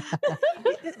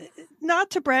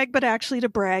 not to brag, but actually to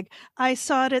brag. I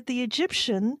saw it at the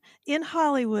Egyptian in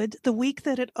Hollywood the week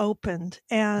that it opened,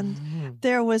 and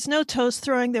there was no toast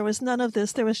throwing. There was none of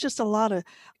this. There was just a lot of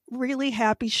really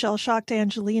happy, shell-shocked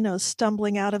Angelinos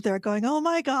stumbling out of there going, oh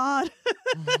my God,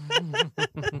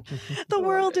 the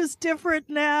world is different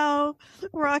now.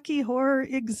 Rocky Horror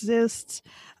exists.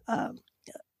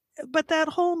 But that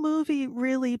whole movie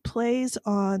really plays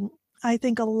on, I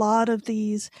think, a lot of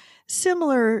these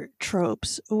similar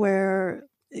tropes where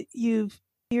you're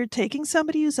taking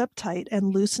somebody who's uptight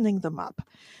and loosening them up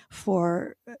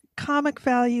for comic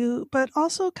value, but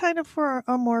also kind of for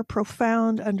a more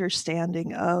profound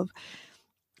understanding of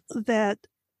that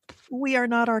we are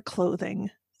not our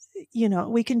clothing. You know,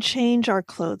 we can change our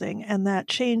clothing, and that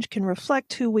change can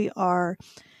reflect who we are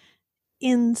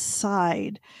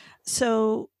inside.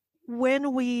 So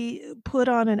when we put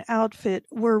on an outfit,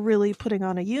 we're really putting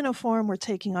on a uniform, we're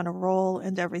taking on a role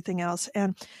and everything else.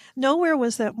 And nowhere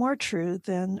was that more true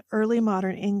than early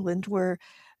modern England, where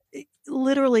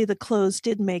literally the clothes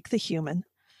did make the human.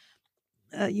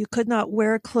 You could not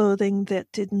wear clothing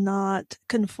that did not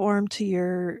conform to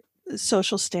your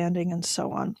social standing and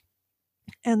so on.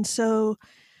 And so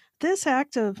this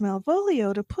act of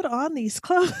Malvolio to put on these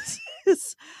clothes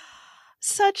is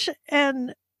such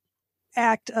an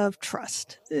act of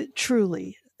trust,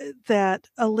 truly, that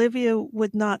Olivia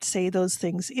would not say those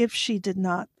things if she did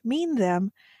not mean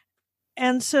them.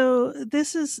 And so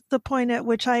this is the point at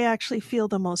which I actually feel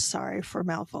the most sorry for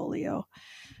Malvolio,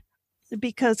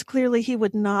 because clearly he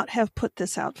would not have put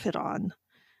this outfit on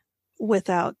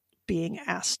without being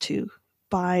asked to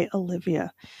by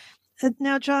Olivia.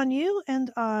 Now, John, you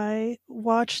and I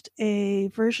watched a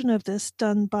version of this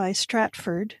done by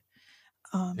Stratford.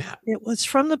 It was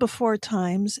from the Before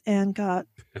Times and got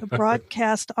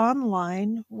broadcast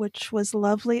online, which was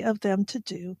lovely of them to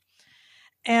do.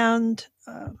 And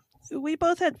we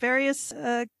both had various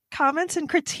comments and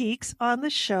critiques on the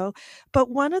show, but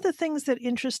one of the things that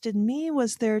interested me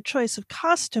was their choice of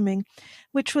costuming,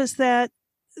 which was that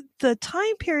the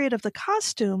time period of the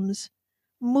costumes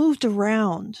moved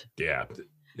around. Yeah,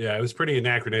 it was pretty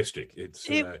anachronistic. It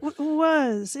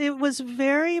was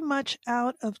very much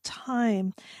out of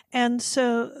time. And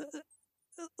so,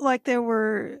 like, there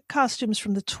were costumes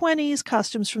from the 20s,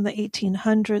 costumes from the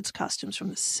 1800s, costumes from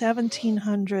the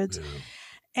 1700s. Yeah.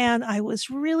 And I was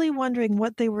really wondering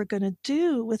what they were going to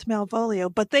do with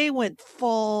Malvolio, but they went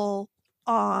full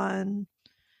on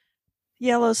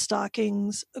yellow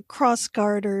stockings, cross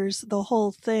garters, the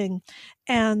whole thing.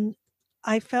 And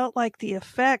I felt like the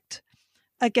effect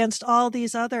against all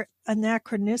these other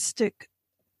anachronistic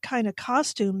kind of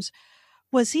costumes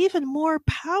was even more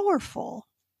powerful.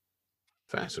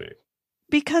 Fascinating.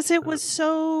 Because it was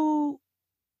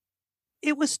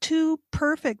too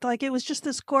perfect. Like, it was just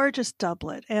this gorgeous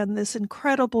doublet and this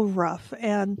incredible ruff,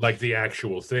 and like the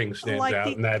actual thing stands out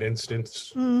in that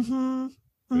instance.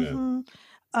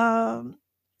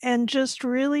 And just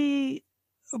really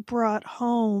brought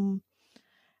home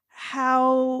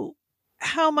how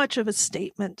much of a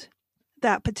statement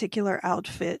that particular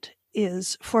outfit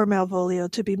is for Malvolio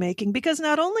to be making, because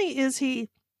not only is he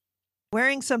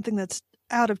wearing something that's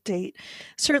out of date,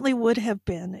 certainly would have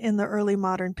been in the early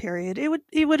modern period.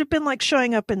 It would have been like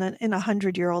showing up in a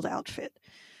 100-year-old outfit,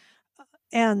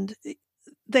 and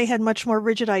they had much more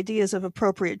rigid ideas of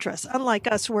appropriate dress,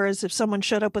 unlike us. Whereas if someone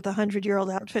showed up with a 100-year-old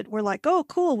outfit, we're like, "Oh,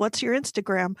 cool! What's your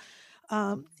Instagram?"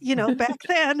 Back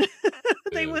then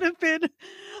they would have been.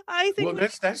 I think. Well,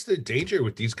 that's the danger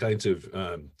with these kinds of,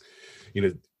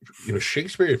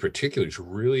 Shakespeare in particular is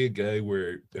really a guy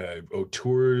where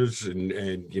auteurs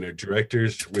and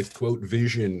directors with quote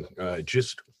vision,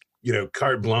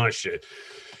 carte blanche to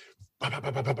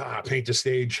paint the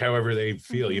stage however they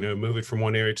feel, move it from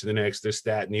one area to the next, this,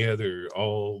 that, and the other.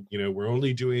 All, we're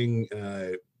only doing.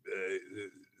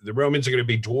 The Romans are going to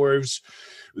be dwarves.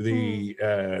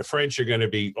 The French are going to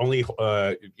be only,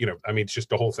 it's just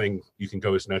the whole thing. You can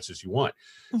go as nuts as you want.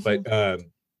 But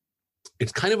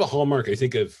it's kind of a hallmark, I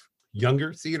think, of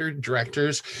younger theater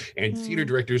directors and theater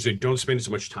directors that don't spend as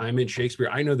much time in Shakespeare.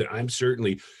 I know that I'm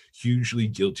certainly hugely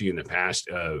guilty in the past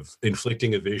of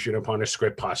inflicting a vision upon a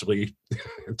script, possibly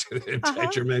to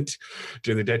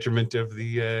the detriment of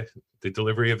the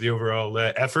delivery of the overall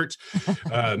effort.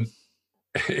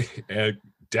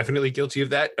 Definitely guilty of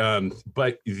that.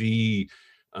 But the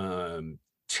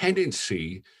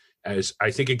tendency as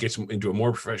I think it gets into a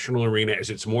more professional arena, as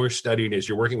it's more studied, as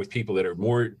you're working with people that are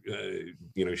more,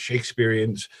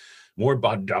 Shakespeareans, more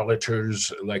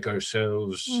baudolaters like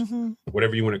ourselves,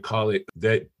 whatever you want to call it,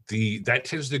 that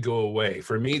tends to go away.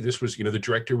 For me, this was, the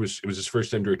director it was his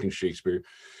first time directing Shakespeare,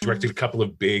 directed a couple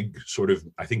of big sort of,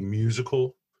 I think,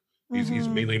 musical. He's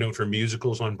mainly known for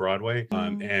musicals on Broadway.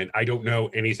 And I don't know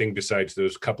anything besides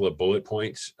those couple of bullet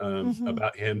points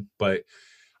about him, but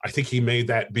I think he made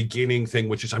that beginning thing,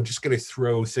 which is I'm just going to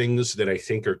throw things that I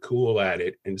think are cool at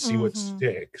it and see what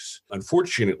sticks.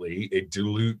 Unfortunately, it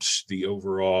dilutes the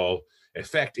overall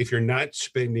effect if you're not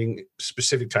spending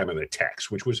specific time on the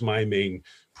text, which was my main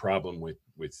problem with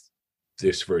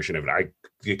this version of it.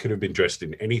 It could have been dressed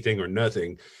in anything or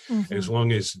nothing, as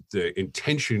long as the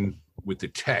intention with the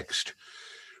text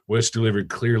was delivered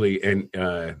clearly and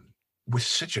with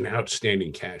such an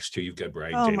outstanding cast too. You've got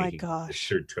Brian Denny, my gosh,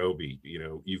 Sir Toby.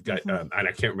 You've got and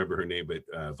I can't remember her name,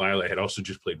 but Violet had also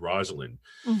just played Rosalind.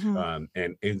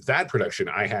 And in that production,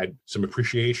 I had some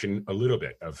appreciation a little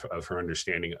bit of her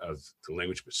understanding of the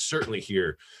language, but certainly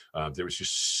here there was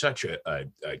just such a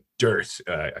dearth,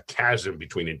 a chasm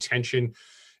between intention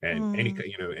and any,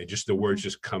 and just the words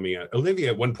just coming out. Olivia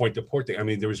at one point, the poor thing. I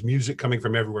mean, there was music coming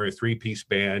from everywhere, a 3-piece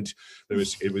band.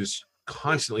 It was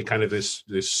constantly kind of this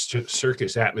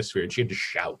circus atmosphere, and she had to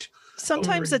shout.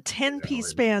 Sometimes a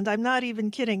 10-piece band. I'm not even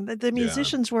kidding. The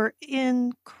musicians were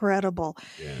incredible.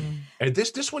 Yeah. And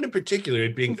this one in particular,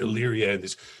 it being Illyria and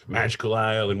this magical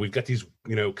isle, and we've got these,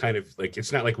 kind of like,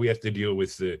 it's not like we have to deal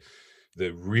with the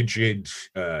rigid,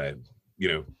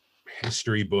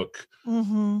 history book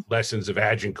lessons of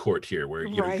Agincourt here, where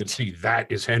you can see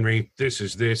that is Henry, this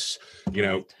is this,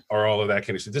 or all of that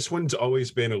kind of stuff. This one's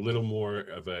always been a little more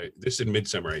of this in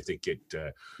Midsummer, I think get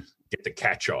the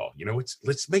catch-all.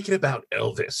 Let's make it about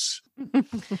Elvis.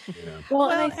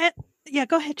 Well,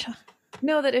 go ahead, Cha.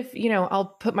 Know that if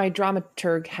I'll put my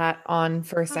dramaturg hat on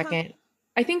for a second.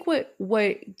 I think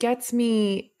what gets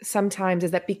me sometimes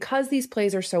is that because these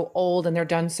plays are so old and they're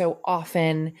done so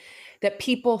often, that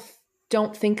people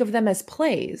don't think of them as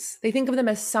plays. They think of them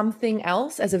as something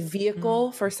else, as a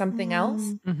vehicle for something else.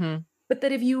 But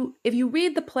that if you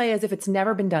read the play as if it's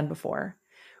never been done before,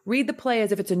 read the play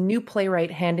as if it's a new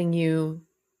playwright handing you,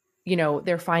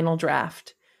 their final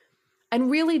draft,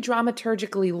 and really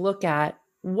dramaturgically look at,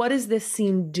 what is this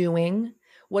scene doing?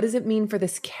 What does it mean for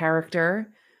this character?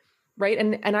 Right.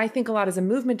 And I think a lot as a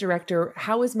movement director,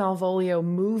 how is Malvolio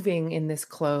moving in this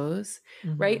close?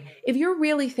 Right. If you're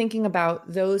really thinking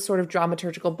about those sort of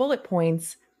dramaturgical bullet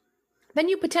points, then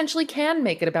you potentially can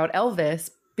make it about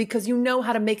Elvis, because you know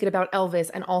how to make it about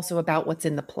Elvis and also about what's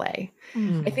in the play.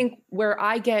 I think where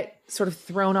I get sort of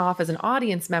thrown off as an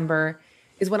audience member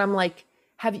is when I'm like,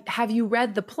 have you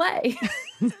read the play?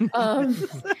 Because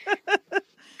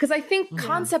I think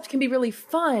concept can be really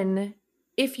fun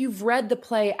if you've read the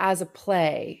play as a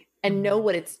play and know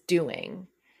what it's doing,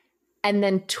 and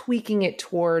then tweaking it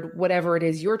toward whatever it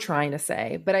is you're trying to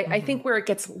say. But I think where it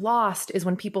gets lost is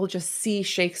when people just see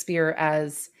Shakespeare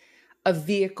as a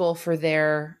vehicle for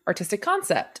their artistic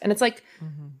concept. And it's like,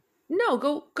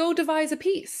 no, go devise a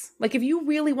piece. Like, if you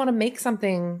really want to make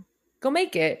something, go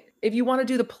make it. If you want to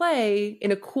do the play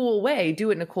in a cool way,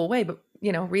 do it in a cool way, but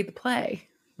read the play.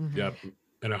 Yep.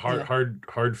 And a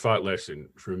hard fought lesson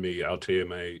for me. I'll tell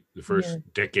you, the first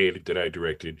decade that I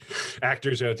directed,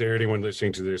 actors out there, anyone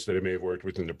listening to this that I may have worked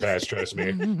with in the past, trust me,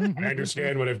 I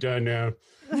understand what I've done now.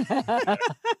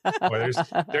 Well,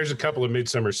 there's a couple of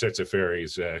Midsummer sets of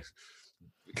fairies. I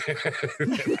see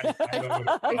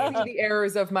the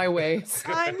errors of my ways.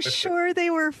 I'm sure they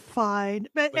were fine,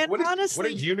 but honestly,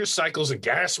 what are unicycles and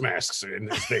gas masks in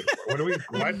this thing?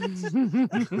 What?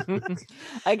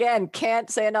 Again, can't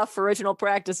say enough for original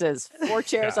practices. 4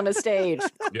 chairs on a stage.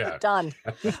 Done.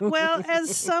 Well,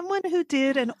 as someone who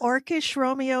did an orcish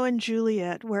Romeo and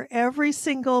Juliet, where every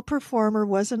single performer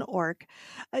was an orc,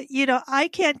 I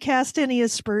can't cast any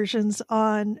aspersions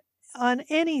on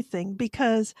anything,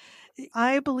 because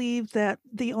I believe that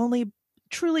the only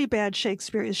truly bad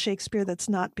Shakespeare is Shakespeare that's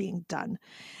not being done.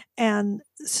 And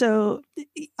so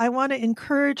I want to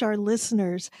encourage our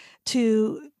listeners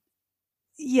to,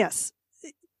 yes.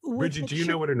 Bridget, do you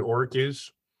know what an orc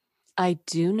is? I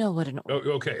do know what an orc.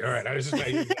 Oh, okay, all right. I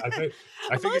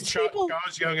think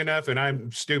Shaw's young enough, and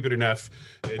I'm stupid enough,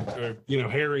 or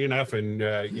hairy enough, and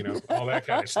all that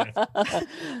kind of stuff.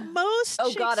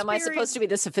 Oh God, am I supposed to be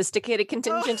the sophisticated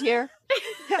contingent here?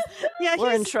 Yeah,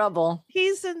 we're in trouble.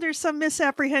 He's under some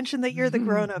misapprehension that you're the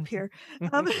grown-up here.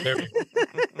 Well,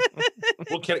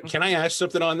 can I ask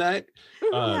something on that?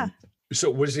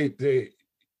 So was it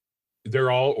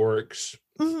they're all orcs,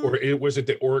 or was it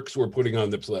the orcs were putting on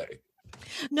the play?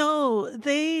 No,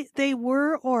 they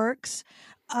were orcs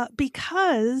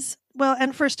because, well,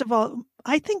 and first of all,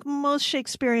 I think most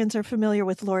Shakespeareans are familiar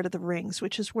with Lord of the Rings,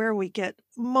 which is where we get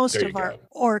most There you of our go.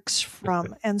 orcs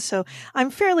from. And so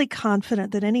I'm fairly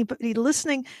confident that anybody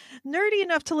listening, nerdy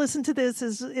enough to listen to this,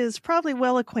 is probably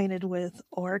well acquainted with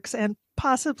orcs and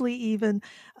possibly even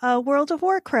World of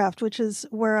Warcraft, which is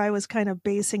where I was kind of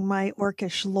basing my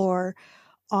orcish lore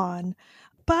on.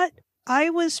 But I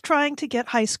was trying to get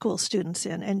high school students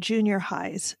in and junior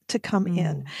highs to come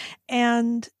in.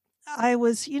 And I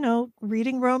was,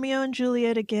 reading Romeo and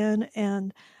Juliet again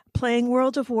and playing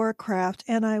World of Warcraft.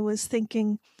 And I was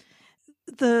thinking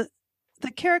the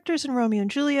characters in Romeo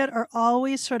and Juliet are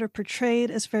always sort of portrayed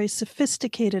as very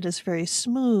sophisticated, as very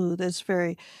smooth, as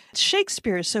very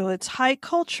Shakespeare. So it's high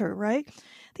culture, right?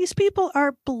 These people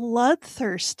are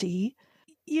bloodthirsty,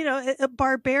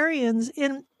 barbarians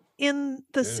in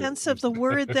the sense of the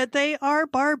word that they are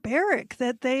barbaric,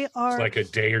 that they are It's like a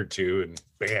day or two and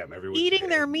bam, everyone's eating dead.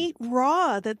 their meat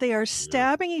raw, that they are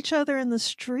stabbing each other in the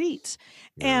streets.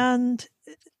 And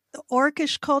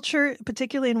orcish culture,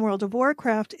 particularly in World of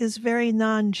Warcraft, is very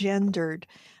non-gendered.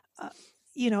 So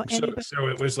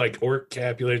it was like orc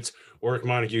Capulets, orc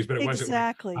Montagues, but it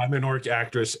Exactly. wasn't like, I'm an orc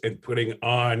actress and putting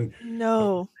on No.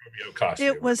 a Romeo costume.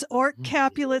 It was orc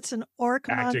Capulets and orc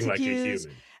Acting like a Montagues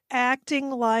human.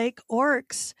 acting like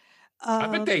orcs. I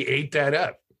bet they ate that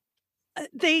up.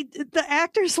 The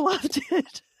actors loved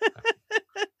it.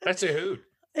 That's a hoot.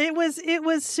 It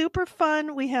was super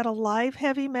fun. We had a live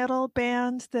heavy metal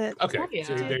band that Okay.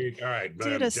 So there you, all right.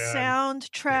 did a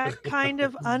soundtrack kind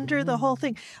of under the whole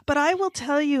thing. But I will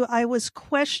tell you, I was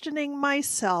questioning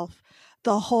myself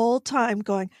the whole time,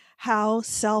 going, how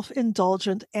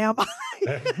self-indulgent am I?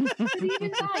 But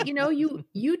even that,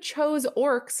 you chose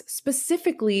orcs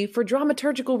specifically for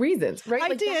dramaturgical reasons, right?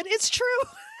 I did. It's true.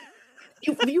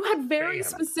 You had very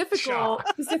specific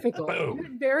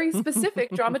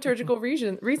dramaturgical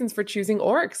reasons for choosing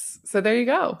orcs. So there you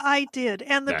go. I did.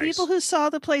 And the people who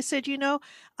saw the play said,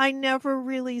 I never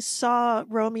really saw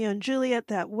Romeo and Juliet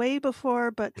that way before,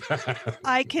 but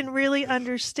I can really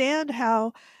understand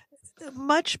how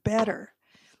much better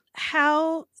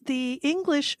how the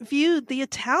English viewed the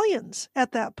Italians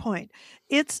at that point.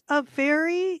 It's a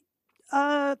very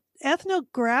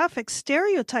ethnographic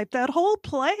stereotype. That whole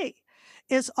play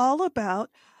is all about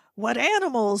what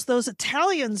animals those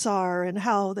Italians are and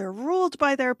how they're ruled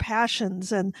by their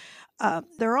passions, and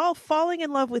they're all falling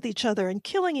in love with each other and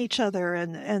killing each other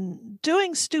and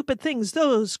doing stupid things,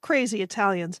 those crazy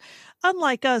Italians,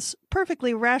 unlike us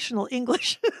perfectly rational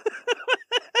English.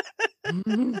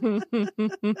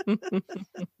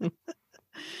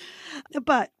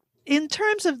 But in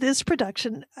terms of this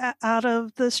production out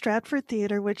of the Stratford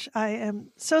Theatre, which I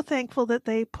am so thankful that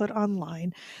they put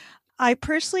online, I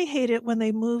personally hate it when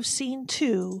they move scene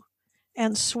 2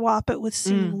 and swap it with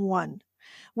scene 1,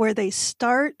 where they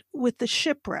start with the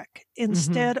shipwreck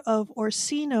instead of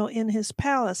Orsino in his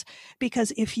palace.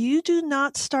 Because if you do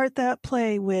not start that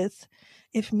play with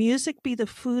 "If Music Be the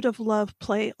Food of Love,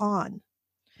 Play On,"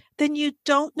 then you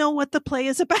don't know what the play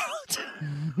is about.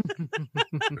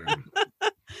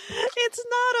 It's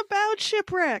not about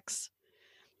shipwrecks.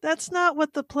 That's not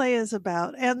what the play is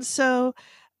about. And so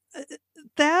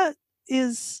that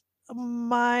is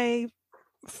my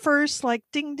first, like,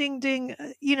 ding, ding, ding.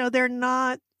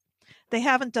 They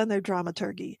haven't done their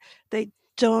dramaturgy. They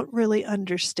don't really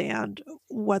understand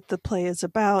what the play is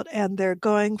about. And they're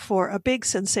going for a big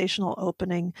sensational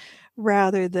opening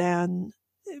rather than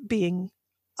being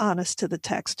honest to the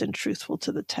text and truthful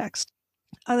to the text.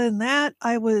 Other than that,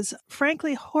 I was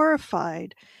frankly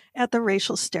horrified at the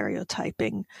racial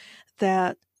stereotyping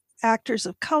that actors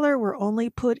of color were only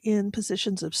put in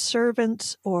positions of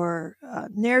servants or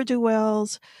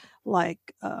ne'er-do-wells, like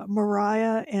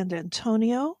Mariah and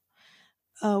Antonio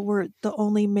were the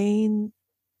only main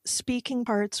speaking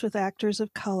parts with actors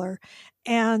of color.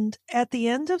 And at the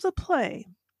end of the play,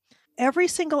 every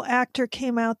single actor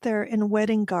came out there in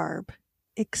wedding garb,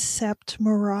 except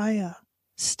Mariah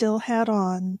still had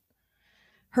on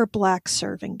her black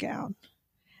serving gown.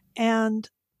 And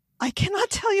I cannot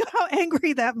tell you how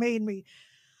angry that made me.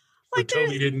 Like,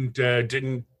 Toby didn't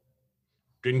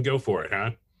go for it,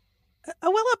 huh?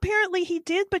 Well, apparently he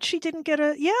did, but she didn't get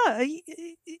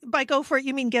by go for it,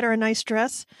 you mean get her a nice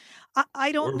dress?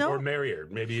 I don't know. Or marry her.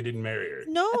 Maybe he didn't marry her.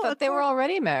 No, I thought they were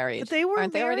already married.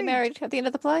 Aren't they already married at the end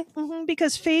of the play? Mm-hmm,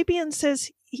 because Fabian says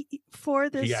for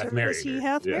this service he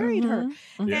hath married her.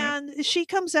 And she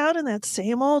comes out in that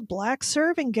same old black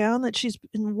serving gown that she's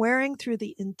been wearing through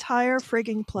the entire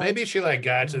frigging play. Maybe she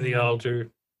got to the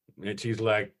altar and she's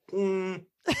like,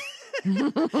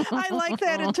 I like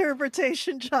that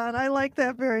interpretation, John. I like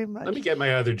that very much. Let me get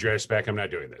my other dress back. I'm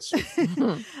not doing this.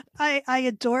 I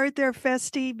adored their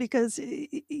Festi because,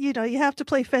 you have to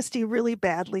play Festi really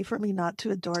badly for me not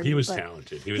to adore him. He was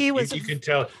talented. He was. You could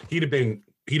tell he'd have been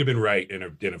right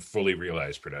in a fully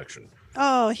realized production.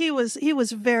 Oh, he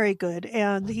was very good,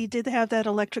 and he did have that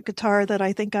electric guitar that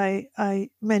I think I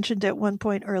mentioned at one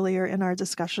point earlier in our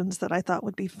discussions that I thought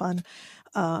would be fun.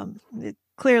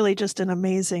 Clearly, just an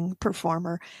amazing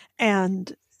performer,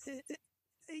 and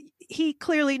he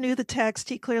clearly knew the text.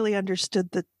 He clearly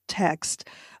understood the text.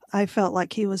 I felt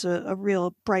like he was a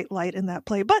real bright light in that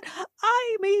play, but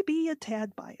I may be a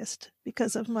tad biased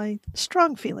because of my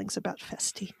strong feelings about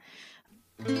Festi.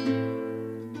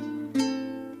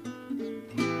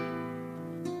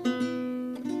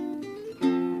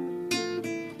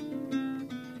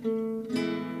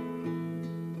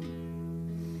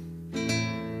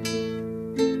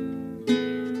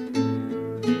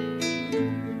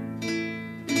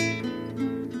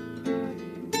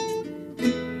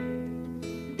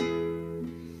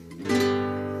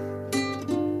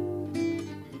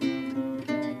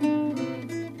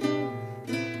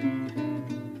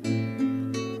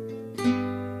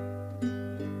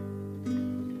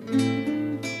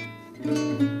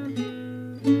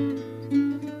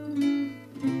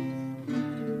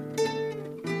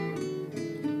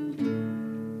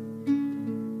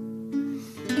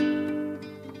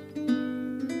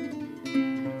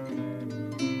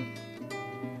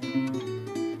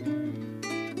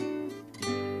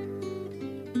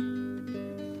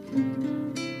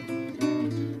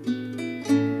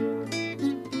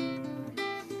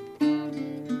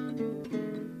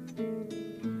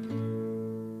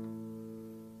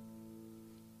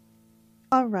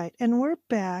 All right, and we're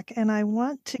back, and I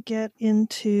want to get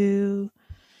into,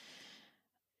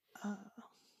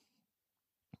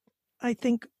 I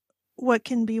think, what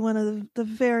can be one of the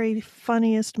very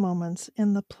funniest moments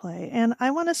in the play. And I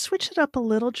want to switch it up a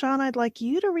little, John. I'd like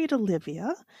you to read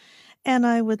Olivia, and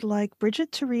I would like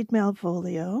Bridget to read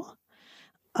Malvolio.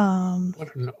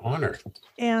 What an honor.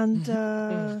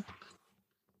 And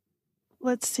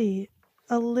let's see,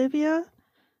 Olivia,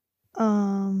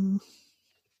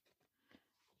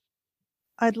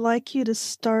 I'd like you to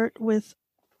start with,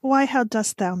 Why, How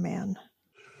Dost Thou, Man?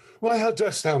 Why, how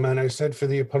dost thou, man? I said for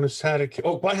thee upon a sad.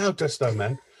 Oh, why, how dost thou,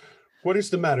 man? What is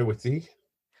the matter with thee?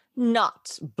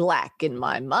 Not black in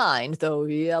my mind, though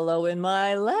yellow in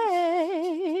my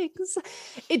legs.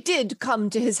 It did come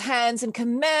to his hands, and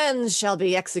commands shall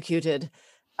be executed.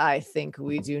 I think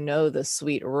we do know the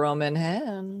sweet Roman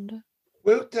hand.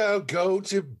 Wilt thou go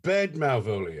to bed,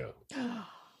 Malvolio?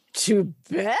 To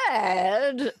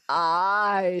bed?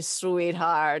 Aye,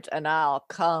 sweetheart, and I'll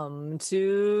come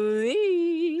to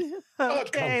thee.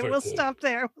 Okay, we'll stop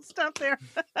there.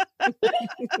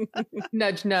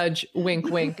 Nudge, nudge, wink,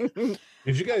 wink. Did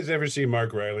you guys ever see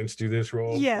Mark Rylance do this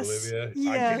role, Yes. Olivia?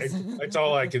 Yes. That's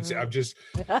all I can say. I'm just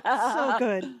So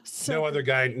good. no other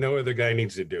guy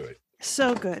needs to do it.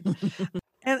 So good.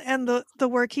 And the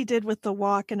work he did with the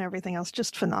walk and everything else,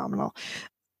 just phenomenal.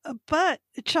 But,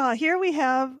 Cha, here we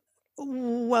have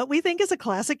what we think is a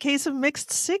classic case of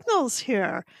mixed signals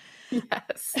here.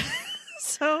 Yes.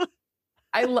 So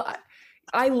I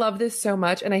love this so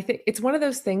much. And I think it's one of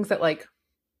those things that, like,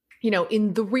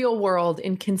 in the real world,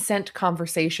 in consent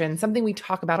conversation, something we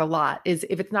talk about a lot is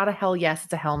if it's not a hell yes,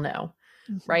 it's a hell no,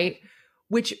 right?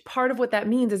 Which part of what that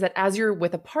means is that as you're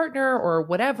with a partner or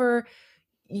whatever,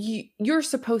 you're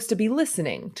supposed to be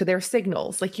listening to their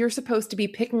signals. Like, you're supposed to be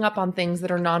picking up on things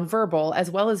that are nonverbal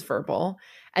as well as verbal,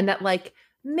 and that, like,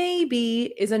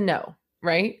 maybe is a no,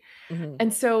 right? Mm-hmm.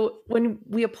 And so when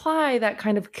we apply that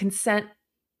kind of consent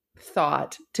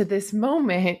thought to this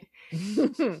moment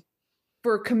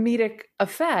for comedic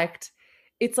effect,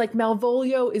 it's like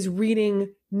Malvolio is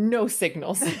reading no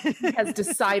signals. He has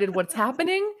decided what's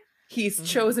happening. He's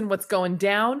chosen what's going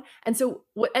down. And so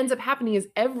what ends up happening is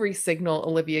every signal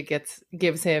Olivia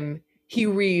gives him, he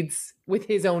reads with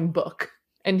his own book.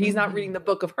 And he's not reading the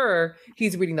book of her,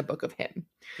 he's reading the book of him.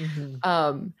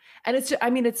 And it's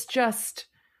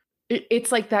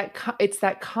like that, it's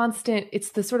that constant,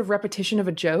 it's the sort of repetition of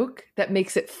a joke that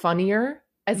makes it funnier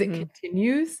as it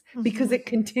continues, because it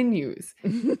continues.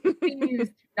 It continues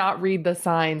to not read the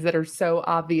signs that are so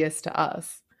obvious to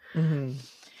us.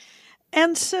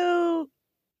 And so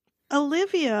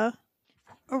Olivia,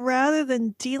 rather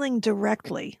than dealing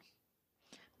directly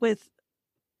with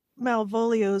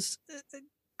Malvolio's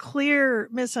clear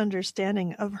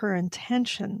misunderstanding of her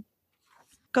intention,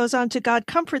 goes on to, God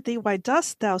comfort thee, why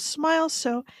dost thou smile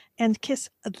so, and kiss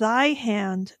thy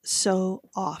hand so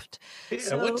oft?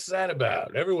 Yeah, what's that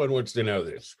about? Everyone wants to know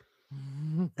this.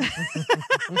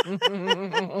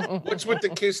 What's with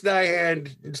the kiss thy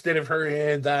hand instead of her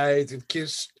hand thy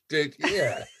kiss?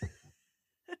 Yeah.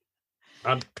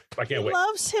 I can't wait.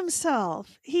 Loves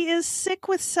himself. He is sick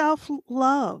with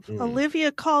self-love. Mm.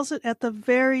 Olivia calls it at the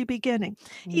very beginning.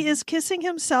 He is kissing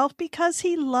himself because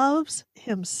he loves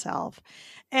himself.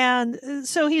 And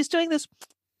so he's doing this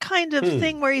kind of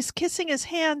thing where he's kissing his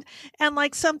hand, and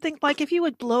like something like if you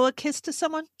would blow a kiss to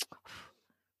someone,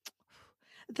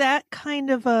 that kind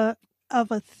of a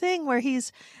thing where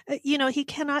he's, he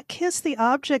cannot kiss the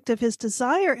object of his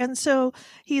desire. And so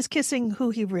he's kissing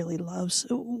who he really loves,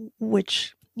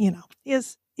 which,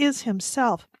 is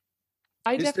himself.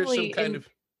 I Is there definitely, some kind of...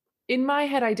 in my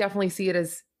head, I definitely see it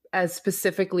as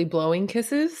specifically blowing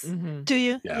kisses. Do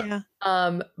you? Yeah.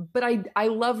 But I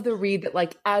love the read that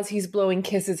like as he's blowing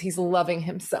kisses, he's loving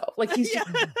himself. Like he's just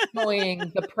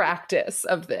enjoying the practice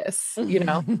of this,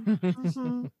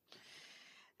 Mm-hmm.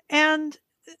 And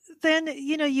then,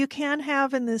 you can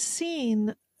have in this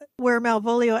scene where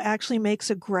Malvolio actually makes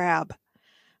a grab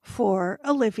for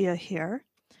Olivia here.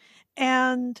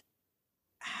 And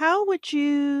how would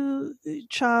you,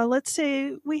 Cha, let's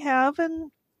say we have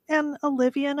an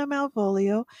Olivia and a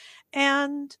Malvolio,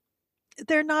 and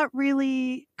they're not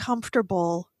really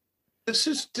comfortable. This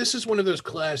is one of those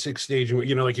classic stages where,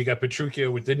 like you got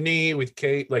Petruchio with the knee, with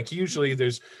Kate. Like usually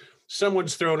there's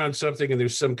someone's thrown on something and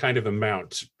there's some kind of a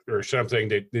mount or something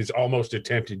that is almost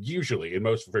attempted, usually in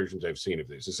most versions I've seen of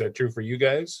this. Is that true for you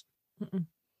guys?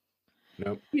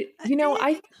 No.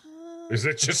 Is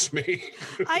it just me?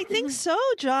 I think so,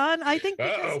 John. I think.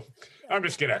 I'm gonna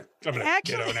get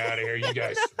on out of here. You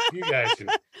guys can.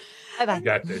 Bye-bye. You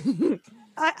got this.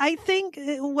 I think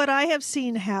what I have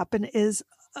seen happen is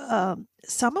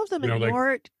some of them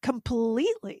ignore it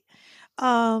completely.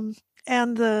 And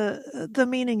the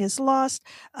meaning is lost.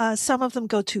 Some of them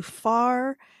go too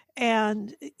far,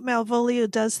 and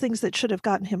Malvolio does things that should have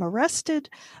gotten him arrested.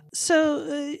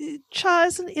 So, Cha,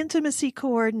 as an intimacy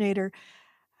coordinator,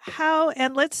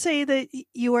 and let's say that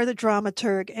you are the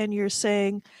dramaturg and you're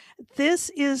saying, this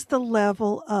is the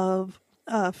level of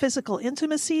physical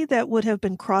intimacy that would have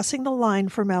been crossing the line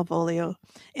for Malvolio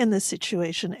in this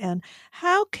situation. And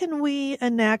how can we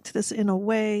enact this in a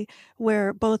way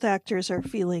where both actors are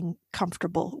feeling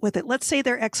comfortable with it? Let's say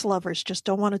they're ex-lovers, just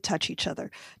don't want to touch each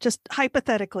other, just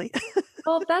hypothetically.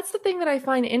 Well, that's the thing that I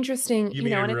find interesting, You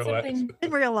mean and in it's real life? something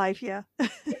In real life, yeah.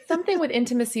 it's something with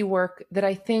intimacy work that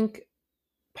I think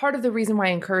part of the reason why I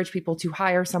encourage people to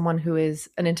hire someone who is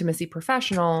an intimacy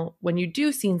professional when you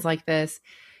do scenes like this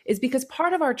is because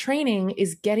part of our training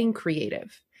is getting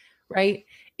creative, right?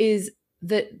 Is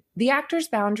that the actor's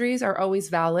boundaries are always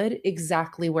valid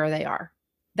exactly where they are.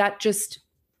 That just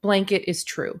blanket is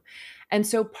true. And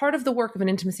so part of the work of an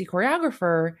intimacy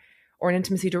choreographer or an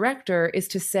intimacy director is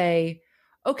to say,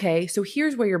 okay, so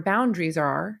here's where your boundaries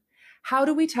are. How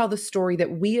do we tell the story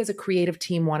that we as a creative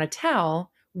team want to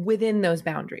tell within those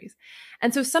boundaries?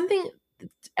 And so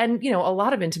a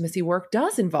lot of intimacy work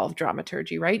does involve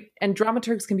dramaturgy, right? And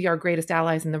dramaturgs can be our greatest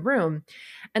allies in the room.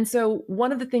 And so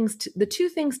one of the two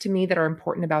things to me that are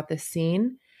important about this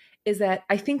scene is that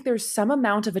I think there's some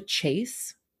amount of a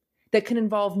chase that can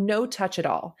involve no touch at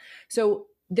all. So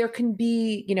there can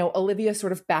be, Olivia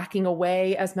sort of backing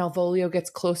away as Malvolio gets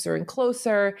closer and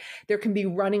closer. There can be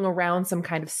running around some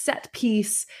kind of set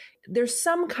piece. There's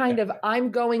some kind of, I'm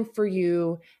going for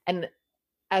you, and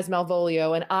as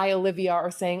Malvolio and I, Olivia, are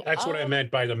saying, That's what I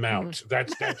meant by the mount.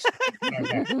 That's really,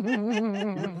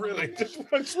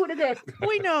 I swear to God.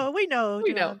 We know.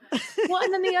 Well,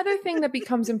 and then the other thing that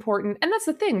becomes important, and that's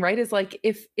the thing, right, is like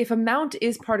if a mount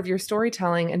is part of your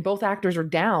storytelling and both actors are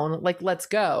down, like, let's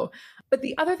go. But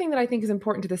the other thing that I think is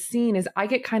important to the scene is I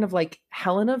get kind of like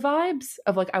Helena vibes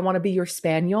of like, I want to be your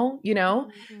spaniel,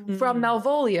 from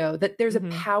Malvolio, that there's a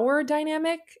power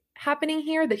dynamic happening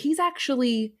here, that he's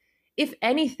actually, if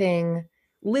anything,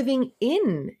 living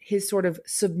in his sort of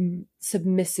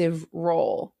submissive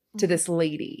role to this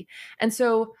lady. And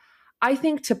so I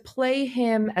think to play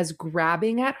him as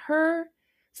grabbing at her,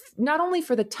 not only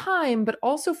for the time, but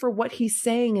also for what he's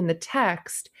saying in the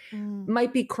text,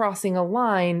 might be crossing a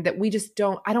line that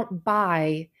I don't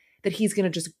buy that he's going to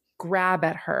just grab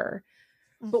at her.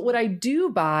 But what I do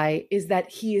buy is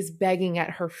that he is begging at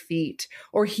her feet,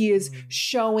 or he is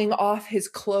showing off his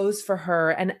clothes for her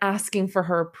and asking for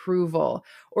her approval,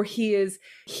 or he's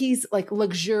like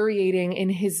luxuriating in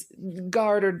his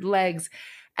gartered legs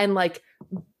and like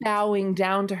bowing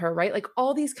down to her, right? Like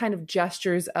all these kind of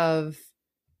gestures of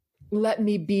let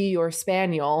me be your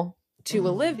spaniel to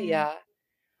Olivia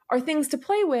are things to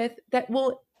play with that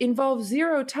will involve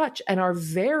zero touch and are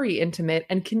very intimate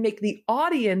and can make the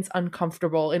audience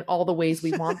uncomfortable in all the ways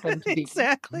we want them to be.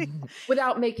 Exactly.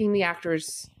 Without making the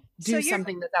actors do So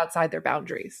something that's outside their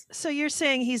boundaries. So you're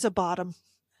saying he's a bottom?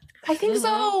 I think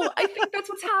so. I think that's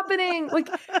what's happening. Like,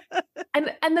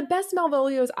 and the best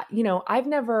Malvolios, you know, I've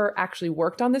never actually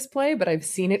worked on this play, but I've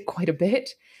seen it quite a bit.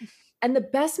 And the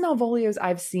best Malvolios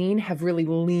I've seen have really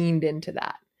leaned into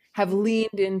that. Have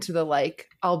leaned into the like,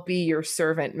 I'll be your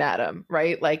servant, madam,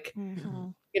 right? Like,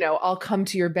 you know, I'll come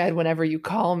to your bed whenever you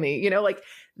call me. You know, like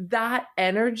that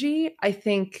energy, I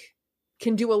think,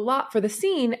 can do a lot for the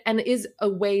scene and is a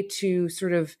way to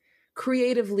sort of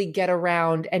creatively get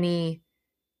around any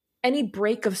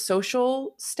break of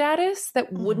social status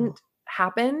that wouldn't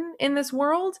happen in this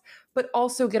world, but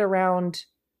also get around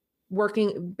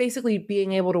working, basically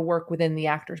being able to work within the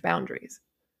actor's boundaries.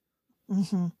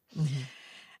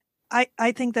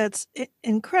 I think that's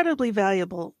incredibly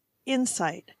valuable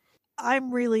insight.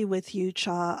 I'm really with you,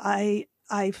 Cha.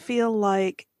 I feel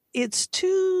like it's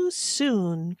too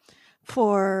soon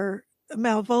for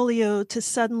Malvolio to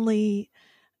suddenly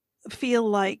feel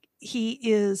like he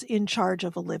is in charge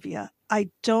of Olivia. I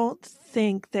don't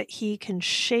think that he can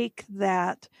shake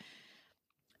that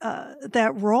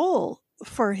role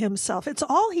for himself. It's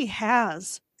all he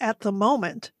has at the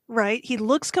moment, right? He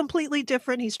looks completely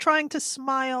different. He's trying to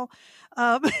smile.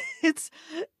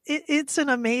 It's an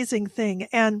amazing thing.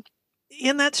 And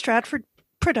in that Stratford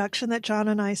production that John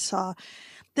and I saw,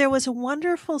 there was a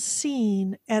wonderful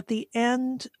scene at the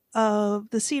end of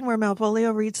the scene where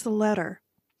Malvolio reads the letter,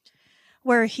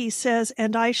 where he says,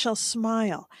 "And I shall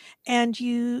smile." And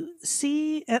you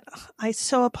see, and I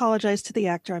so apologize to the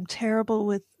actor. I'm terrible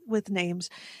with names.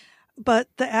 But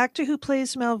the actor who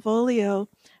plays Malvolio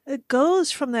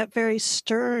goes from that very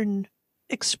stern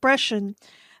expression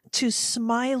to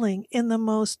smiling in the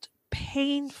most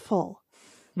painful,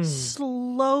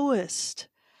 slowest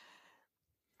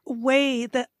way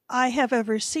that I have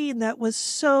ever seen, that was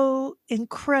so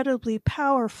incredibly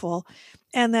powerful.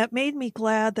 And that made me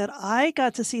glad that I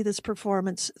got to see this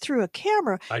performance through a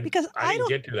camera, because I didn't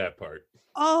get to that part.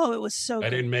 Oh, it was so good. I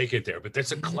didn't make it there, but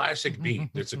that's a classic beat.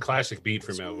 It's a classic beat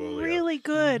for Malvolio. Really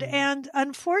good. And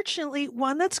unfortunately,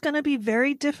 one that's going to be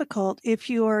very difficult if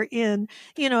you are in,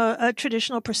 you know, a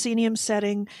traditional proscenium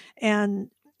setting and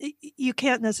you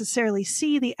can't necessarily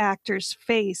see the actor's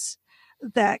face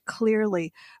that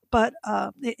clearly. But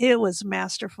it was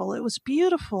masterful. It was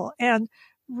beautiful and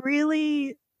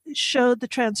really showed the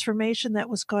transformation that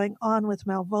was going on with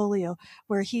Malvolio,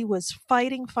 where he was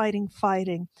fighting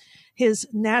his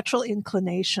natural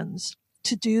inclinations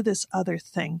to do this other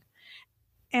thing.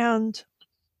 And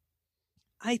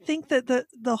I think that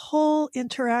the whole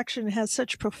interaction has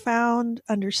such profound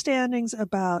understandings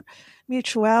about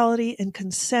mutuality and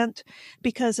consent,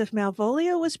 because if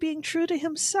Malvolio was being true to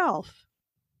himself,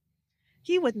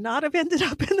 he would not have ended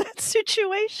up in that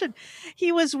situation.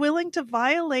 He was willing to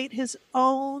violate his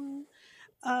own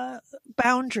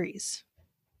boundaries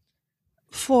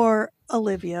for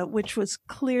Olivia, which was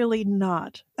clearly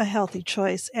not a healthy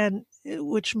choice, and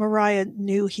which Mariah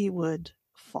knew he would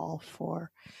fall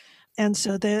for. And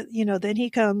so then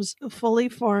he comes fully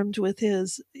formed with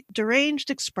his deranged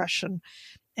expression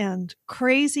and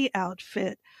crazy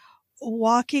outfit,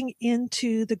 walking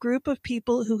into the group of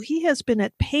people who he has been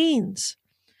at pains,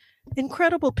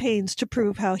 incredible pains, to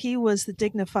prove how he was the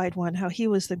dignified one, how he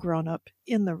was the grown-up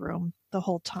in the room the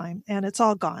whole time. And it's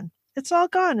all gone. It's all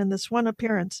gone in this one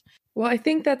appearance. Well, I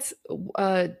think that's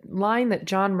a line that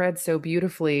John read so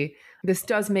beautifully. This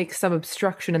does make some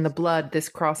obstruction in the blood, this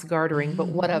cross-gartering, but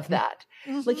what of that?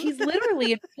 Like, he's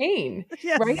literally in pain,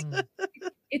 right?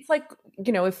 It's like,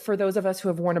 you know, if for those of us who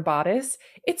have worn a bodice,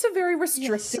 it's a very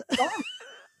restrictive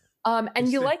garment. And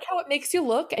you like how it makes you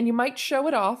look, and you might show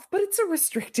it off, but it's a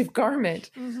restrictive garment.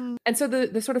 And so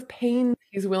the sort of pain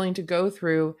he's willing to go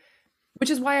through, which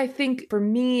is why I think for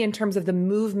me, in terms of the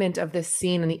movement of this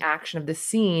scene and the action of this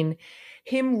scene,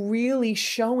 him really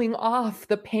showing off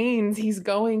the pains he's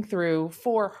going through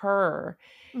for her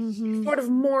is sort of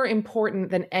more important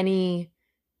than any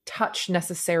touch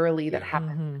necessarily that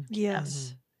happened.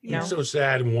 Yes. He's so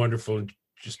sad and wonderful. And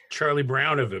just Charlie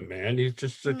Brown of him, man. He's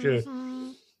just such the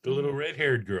little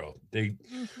red-haired girl.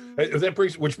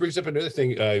 Which brings up another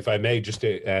thing, if I may, just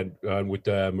to add on with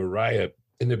Mariah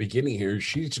in the beginning here.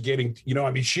 She's getting,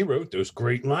 she wrote those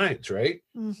great lines, right?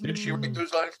 Did she write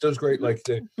those lines? Those great, like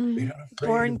the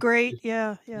Born Great,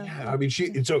 yeah. I mean, she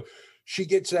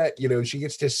gets that, she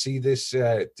gets to see this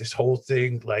this whole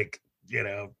thing, like,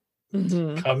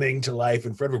 coming to life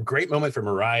in front of him. Great moment for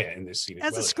Mariah in this scene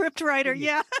as a script writer.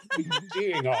 Yeah,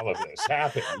 seeing all of this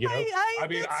happen. You know,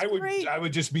 I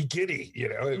would just be giddy. You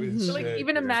know, it was, like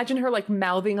even imagine her like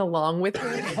mouthing along with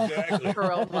her, exactly.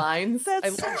 her own lines.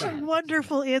 That's such a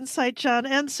wonderful insight, John.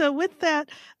 And so with that,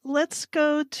 let's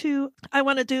go to. I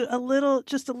want to do a little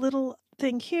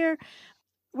thing here,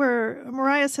 where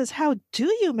Mariah says, "How do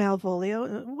you,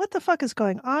 Malvolio? What the fuck is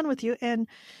going on with you?" And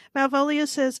Malvolio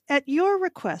says, "At your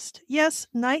request, yes,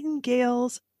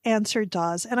 nightingales answer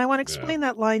Dawes." And I want to explain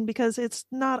that line because it's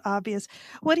not obvious.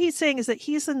 What he's saying is that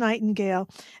he's the nightingale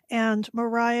and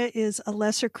Mariah is a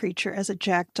lesser creature as a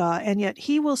jackdaw, and yet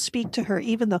he will speak to her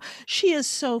even though she is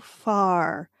so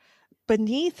far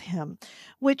beneath him,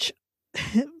 which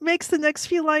makes the next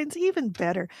few lines even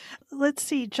better. Let's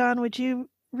see, John, would you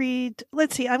read?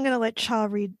 Let's see, I'm going to let Cha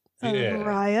read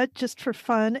Mariah just for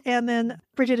fun. And then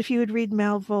Bridget, if you would read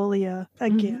Malvolia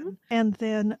again. And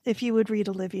then if you would read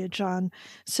Olivia, John.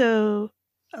 So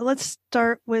let's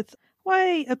start with,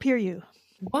 why appear you?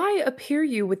 Why appear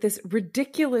you with this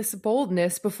ridiculous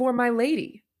boldness before my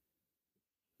lady?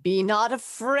 Be not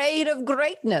afraid of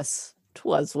greatness.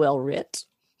 'Twas well writ.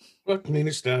 What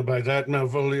meanest thou by that,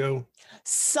 Malvolio?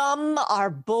 Some are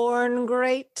born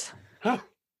great. Huh?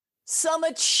 Some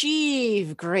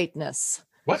achieve greatness.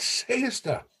 What sayest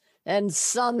thou? And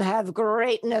some have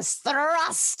greatness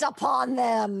thrust upon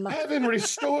them. Heaven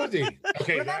restore thee.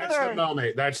 Okay, that's the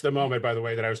moment. That's the moment, by the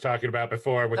way, that I was talking about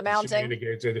before with the mounting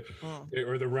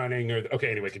or the running.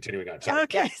 Okay, anyway, continuing on. Sorry.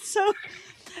 Okay,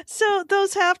 so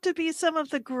those have to be some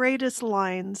of the greatest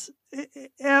lines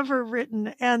ever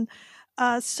written, and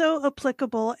so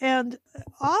applicable, and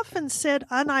often said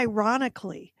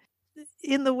unironically,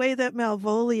 in the way that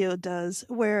Malvolio does,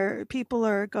 where people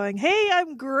are going, "Hey,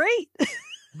 I'm great."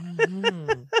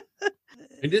 And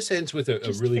this ends with a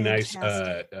really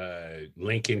fantastic. nice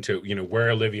link into,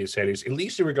 where Olivia's head is, at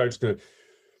least in regards to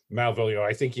Malvolio.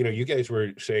 I think, you guys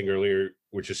were saying earlier,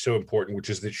 which is so important, which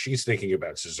is that she's thinking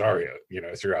about Cesario,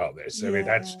 through all this. I mean,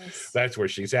 that's where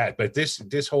she's at. But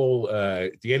this whole,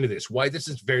 the end of this, why this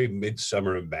is very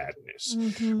Midsummer Madness,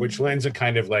 which lends a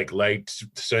kind of like light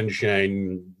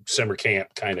sunshine, summer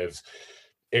camp kind of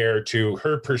air to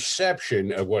her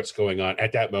perception of what's going on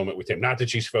at that moment with him. Not that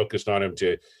she's focused on him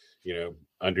to,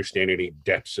 understand any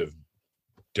depths of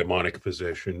demonic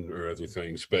possession or other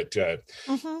things, but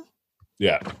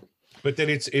yeah. But then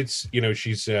it's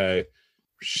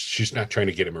she's not trying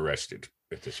to get him arrested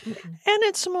at this point. And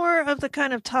it's more of the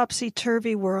kind of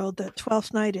topsy-turvy world that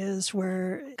Twelfth Night is,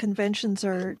 where conventions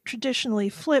are traditionally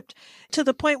flipped to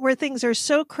the point where things are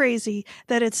so crazy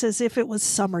that it's as if it was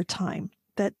summertime.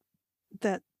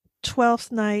 That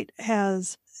Twelfth Night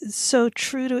has so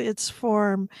true to its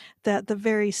form that the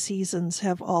very seasons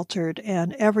have altered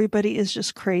and everybody is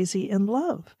just crazy in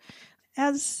love,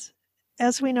 as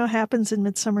we know happens in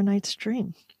Midsummer Night's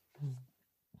Dream.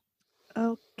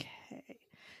 Okay.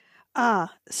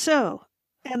 So,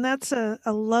 and that's a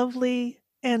lovely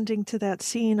ending to that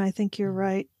scene. I think you're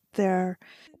right there.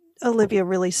 Olivia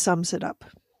really sums it up.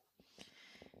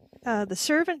 The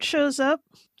servant shows up.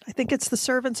 I think it's the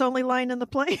servant's only line in the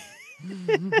play.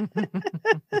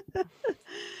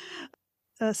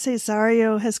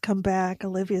 Cesario has come back.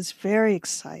 Olivia's very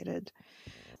excited.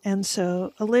 And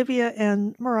so Olivia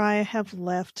and Mariah have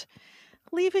left,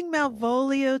 leaving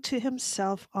Malvolio to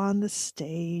himself on the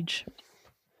stage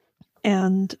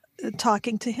and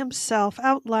talking to himself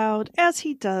out loud, as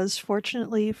he does,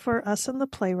 fortunately for us and the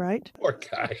playwright. Poor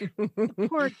guy.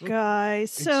 Poor guy.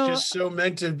 So it's just so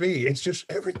meant to be. It's just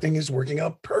everything is working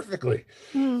out perfectly.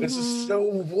 This is so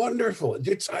wonderful.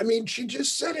 She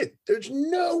just said it. There's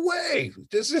no way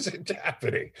this isn't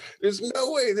happening. There's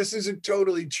no way this isn't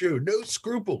totally true. No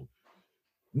scruple.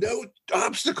 No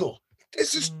obstacle.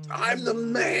 This is, I'm the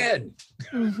man.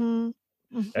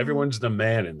 Everyone's the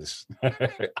man in this. I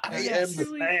am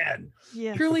the man.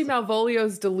 Yeah. Truly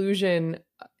Malvolio's delusion,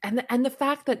 and the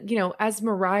fact that, as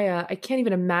Mariah, I can't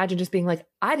even imagine just being like,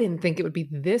 I didn't think it would be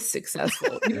this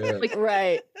successful. Like,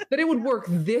 right. That it would work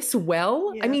this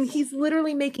well. Yes. I mean, he's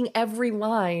literally making every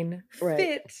line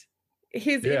fit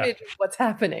his image of what's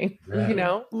happening.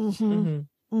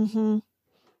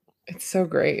 It's so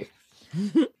great.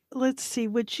 Let's see.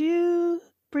 Would you,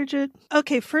 Bridget?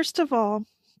 Okay, first of all,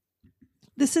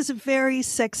 this is very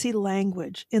sexy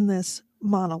language in this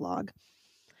monologue,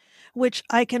 which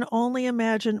I can only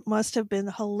imagine must have been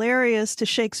hilarious to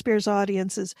Shakespeare's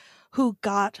audiences who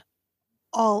got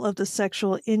all of the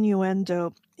sexual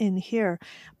innuendo in here.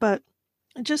 But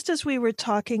just as we were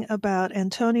talking about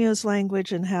Antonio's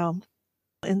language and how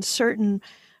in certain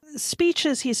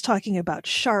speeches he's talking about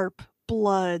sharp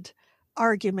blood,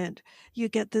 argument, you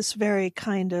get this very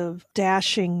kind of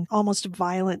dashing, almost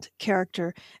violent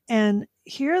character. And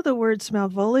here the words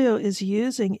Malvolio is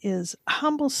using is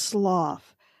humble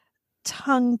sloth,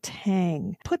 tongue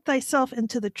tang, put thyself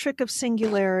into the trick of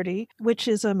singularity, which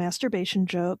is a masturbation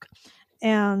joke,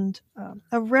 and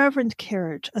a reverent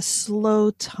carriage, a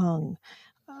slow tongue,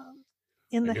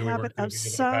 in the habit of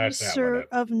some sort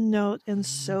of note, and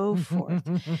so forth.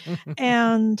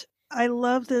 And I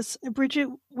love this. Bridget,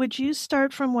 would you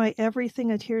start from why everything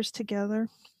adheres together?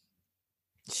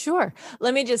 Sure.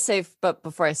 Let me just say, but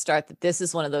before I start, that this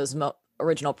is one of those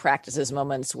original practices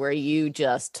moments where you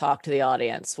just talk to the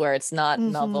audience, where it's not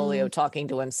Malvolio talking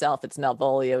to himself, it's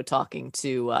Malvolio talking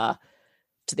to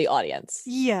the audience.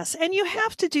 Yes, and you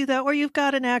have to do that, or you've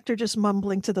got an actor just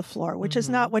mumbling to the floor, which is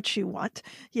not what you want.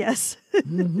 Yes.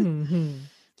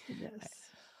 Yes.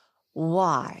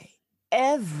 Why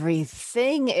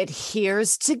everything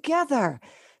adheres together,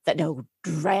 that no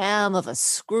dram of a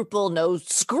scruple, no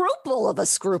scruple of a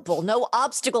scruple, no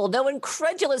obstacle, no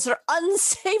incredulous or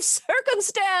unsafe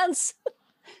circumstance.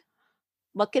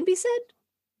 What can be said?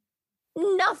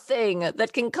 Nothing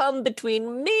that can come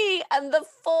between me and the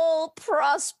full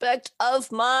prospect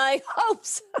of my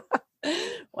hopes.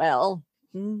 Well,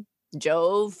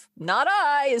 Jove, not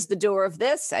I, is the doer of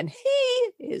this, and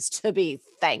he is to be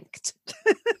thanked.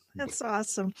 That's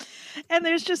awesome. And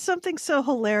there's just something so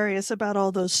hilarious about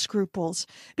all those scruples,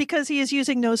 because he is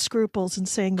using no scruples and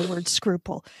saying the word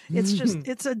scruple. It's just,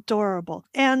 it's adorable.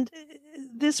 And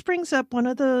this brings up one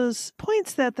of those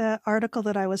points that the article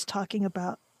that I was talking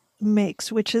about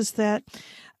makes, which is that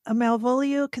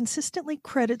Malvolio consistently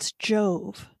credits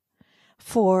Jove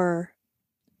for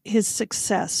his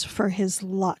success, for his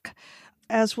luck.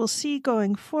 As we'll see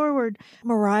going forward,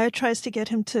 Mariah tries to get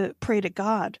him to pray to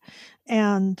God,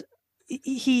 and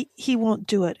he won't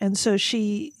do it. And so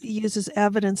she uses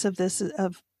evidence of this,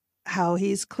 of how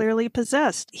he's clearly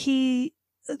possessed.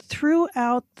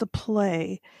 Throughout the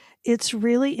play, it's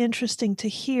really interesting to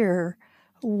hear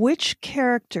which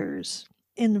characters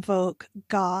invoke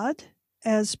God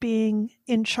as being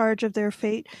in charge of their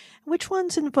fate, which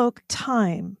ones invoke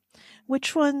time,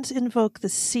 which ones invoke the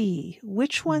sea,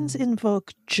 which ones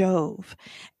invoke Jove.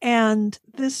 And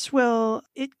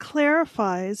it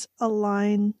clarifies a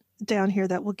line down here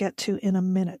that we'll get to in a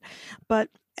minute. But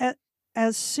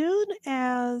as soon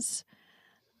as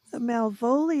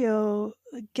Malvolio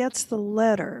gets the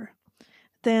letter,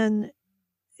 then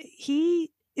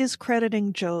he is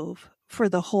crediting Jove for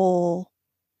the whole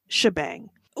shebang,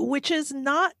 which is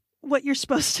not what you're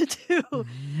supposed to do.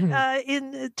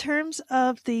 In terms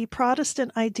of the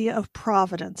Protestant idea of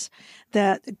providence,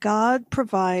 that God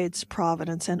provides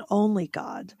providence and only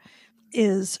God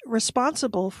is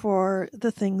responsible for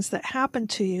the things that happen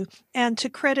to you, and to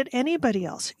credit anybody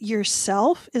else,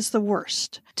 yourself, is the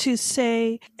worst. To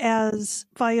say, as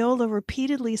Viola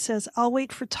repeatedly says, I'll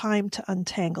wait for time to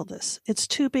untangle this. It's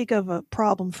too big of a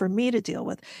problem for me to deal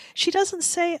with. She doesn't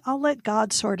say, I'll let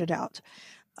God sort it out.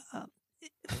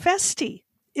 Festi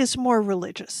is more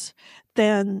religious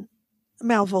than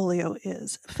Malvolio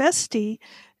is. Festi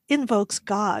invokes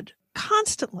God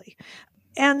constantly.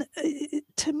 And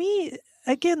to me,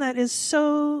 again, that is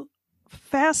so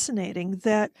fascinating,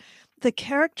 that the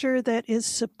character that is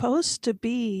supposed to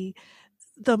be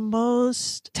the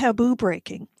most taboo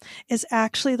breaking is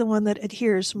actually the one that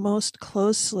adheres most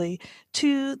closely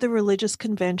to the religious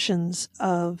conventions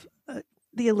of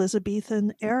the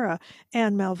Elizabethan era.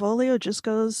 And Malvolio just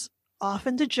goes off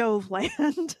into Jove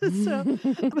land. So,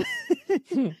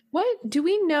 what do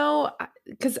we know?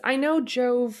 Because I know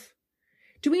Jove.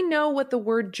 Do we know what the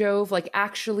word Jove, like,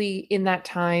 actually in that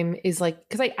time is like?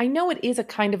 Because I know it is a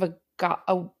kind of a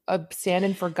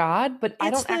stand-in for God, but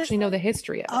I don't actually know the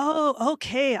history of it. Oh,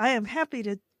 okay. I am happy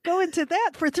to go into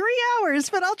that for 3 hours,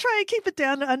 but I'll try and keep it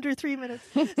down to under 3 minutes.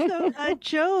 So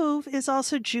Jove is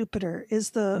also Jupiter,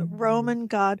 is the Roman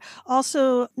god,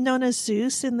 also known as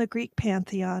Zeus in the Greek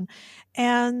pantheon.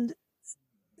 And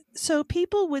so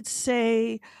people would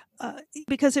say,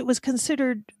 because it was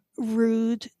considered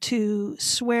rude to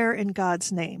swear in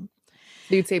God's name.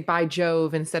 You'd say by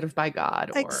Jove instead of by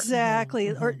God. Or, exactly.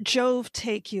 Or Jove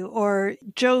take you, or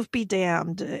Jove be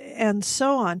damned, and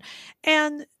so on.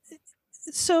 And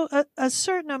so a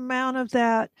certain amount of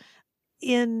that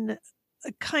in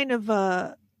a kind of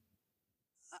a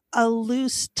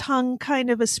loose tongue kind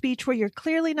of a speech where you're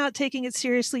clearly not taking it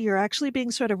seriously. You're actually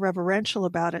being sort of reverential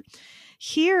about it.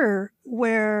 Here,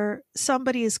 where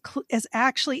somebody is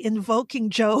actually invoking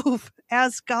Jove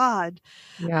as God,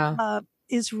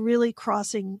 is really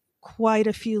crossing quite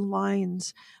a few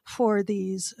lines for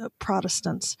these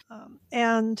Protestants.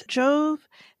 And Jove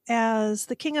as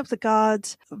the king of the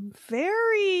gods,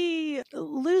 very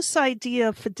loose idea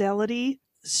of fidelity,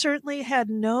 certainly had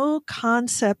no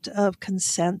concept of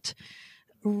consent.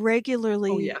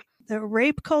 Regularly, the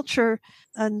rape culture,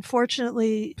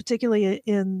 unfortunately, particularly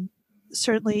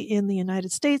certainly in the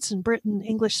United States and Britain,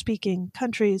 English-speaking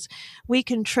countries, we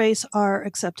can trace our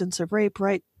acceptance of rape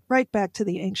right back to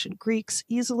the ancient Greeks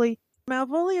easily.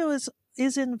 Malvolio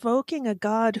is invoking a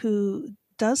god who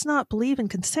does not believe in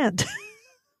consent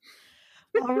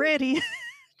already,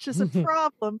 which is a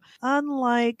problem.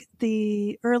 Unlike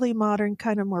the early modern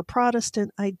kind of more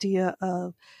Protestant idea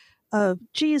of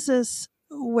Jesus,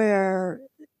 where,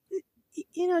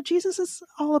 Jesus is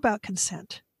all about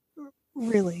consent,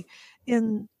 really,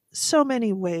 in so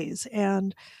many ways.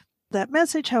 And that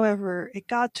message, however it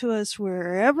got to us,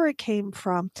 wherever it came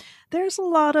from, there's a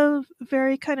lot of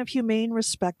very kind of humane,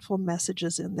 respectful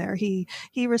messages in there. He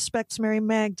respects Mary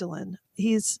Magdalene.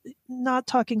 He's not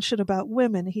talking shit about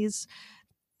women. He's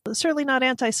certainly not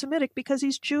anti-Semitic because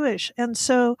he's Jewish. And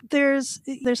so there's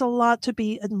a lot to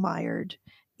be admired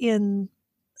in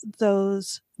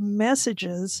those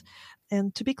messages.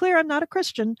 And to be clear, I'm not a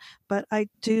Christian, but I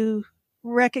do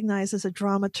recognize as a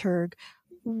dramaturg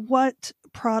what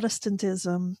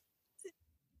Protestantism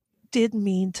did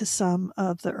mean to some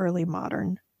of the early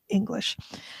modern English.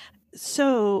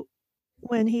 So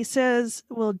when he says,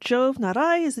 well, Jove, not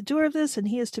I, is the doer of this, and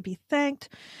he is to be thanked,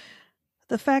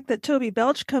 the fact that Toby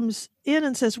Belch comes in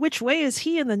and says, which way is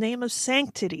he in the name of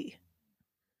sanctity,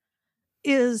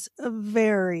 is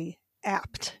very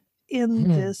apt in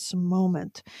this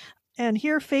moment. And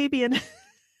here Fabian,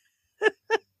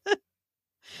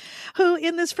 who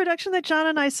in this production that John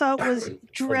and I saw was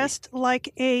dressed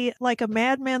like a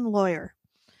Mad Men lawyer,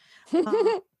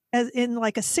 as in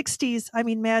like a 60s,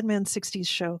 Mad Men 60s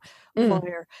show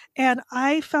lawyer. And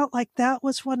I felt like that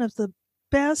was one of the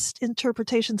best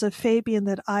interpretations of Fabian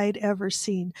that I'd ever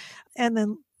seen. And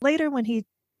then later when he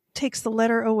takes the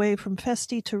letter away from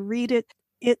Feste to read it,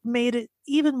 it made it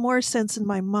even more sense in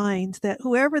my mind that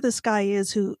whoever this guy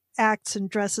is who acts and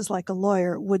dresses like a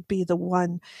lawyer would be the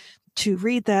one to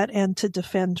read that and to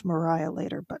defend Mariah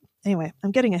later. But anyway,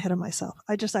 I'm getting ahead of myself.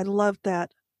 I love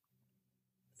that.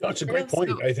 That's a great point.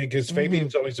 I think because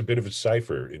Fabian's always a bit of a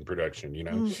cipher in production,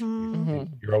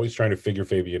 You're always trying to figure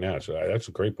Fabian out. So that's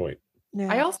a great point.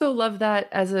 Yeah. I also love that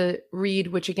as a read,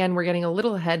 which again, we're getting a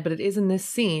little ahead, but it is in this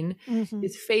scene,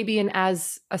 is Fabian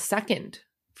as a second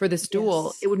for this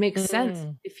duel. Yes. It would make sense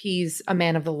if he's a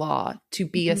man of the law to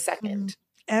be a second.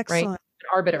 Excellent. Right? An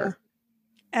arbiter.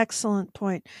 Excellent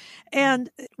point. And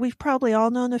we've probably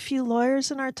all known a few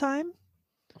lawyers in our time.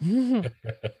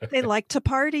 They like to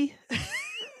party.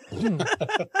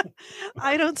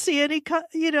 I don't see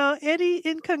any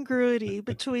incongruity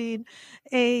between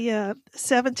a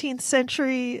 17th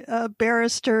century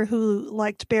barrister who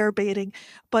liked bear baiting,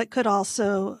 but could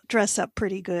also dress up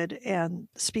pretty good and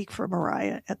speak for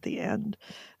Mariah at the end.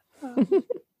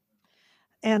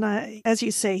 And as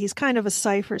you say, he's kind of a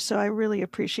cipher, so I really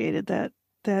appreciated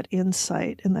that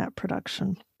insight in that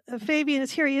production. Fabian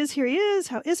is here. He is.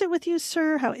 How is it with you,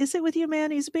 sir? How is it with you,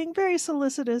 man? He's being very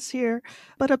solicitous here,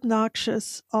 but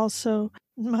obnoxious also.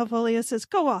 Malvolio says,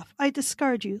 go off. I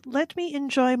discard you. Let me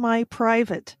enjoy my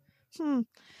private.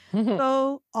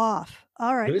 Go off.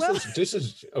 All right. This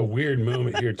is a weird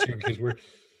moment here, too, because we're...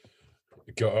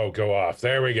 Go off.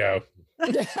 There we go.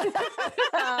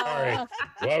 Sorry.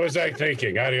 What was I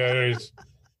thinking?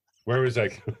 Where was I?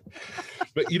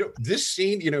 But, this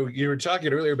scene, you were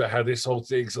talking earlier about how this whole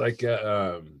thing's like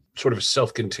sort of a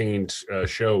self-contained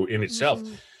show in itself.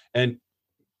 And,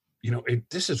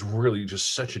 this is really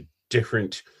just such a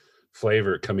different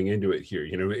flavor coming into it here.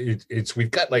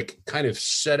 We've got like kind of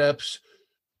setups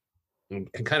and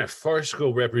kind of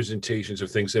farcical representations of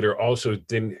things that are also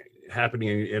then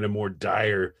happening in a more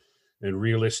dire and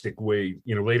realistic way.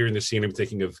 Later in the scene, I'm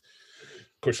thinking of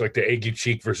course, like the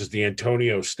Aguichic versus the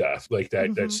Antonio stuff, like that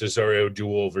Cesario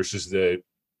duel versus the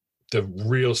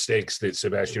real stakes that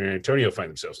Sebastian and Antonio find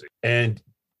themselves in. And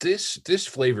this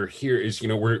flavor here is,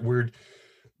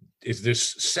 is this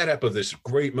setup of this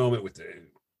great moment with the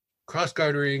cross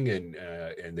gartering and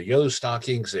the yellow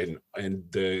stockings and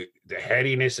the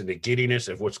headiness and the giddiness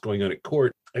of what's going on at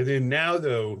court. And then now,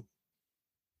 though,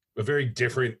 a very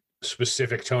different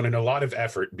specific tone and a lot of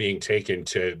effort being taken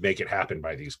to make it happen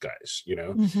by these guys.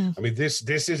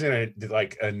 This isn't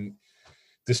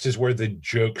this is where the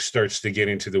joke starts to get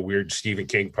into the weird Stephen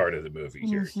King part of the movie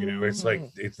here. It's like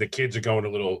the kids are going a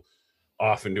little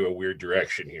off into a weird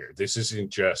direction here. This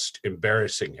isn't just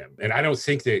embarrassing him, and I don't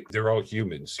think that they're all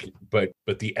humans, but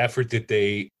the effort that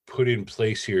they put in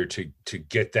place here to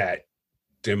get that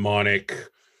demonic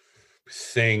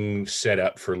thing set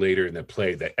up for later in the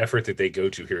play. The effort that they go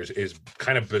to here is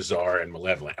kind of bizarre and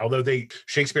malevolent. Although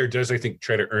Shakespeare does, I think,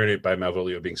 try to earn it by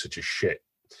Malvolio being such a shit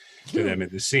to them in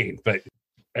the scene. But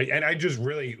I just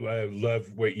really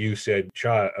love what you said,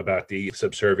 Cha, about the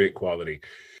subservient quality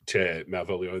to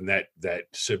Malvolio and that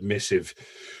submissive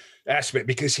aspect,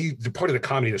 because the part of the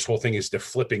comedy, this whole thing is the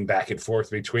flipping back and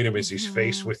forth between him as he's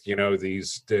faced with,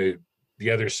 the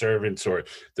other servants or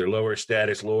their lower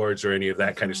status lords or any of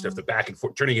that kind of stuff, the back and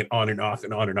forth, turning it on and off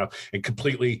and on and off, and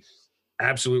completely,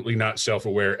 absolutely not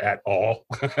self-aware at all.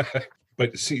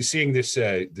 But seeing this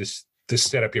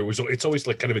setup here it's always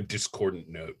like kind of a discordant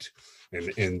note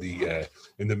in the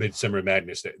Midsummer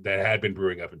Madness that had been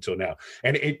brewing up until now.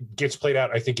 And it gets played out,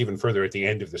 I think, even further at the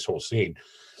end of this whole scene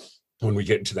when we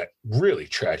get into that really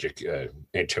tragic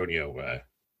Antonio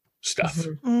stuff.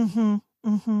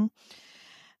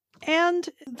 And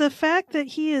the fact that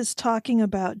he is talking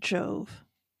about Jove,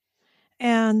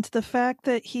 and the fact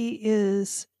that he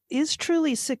is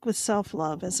truly sick with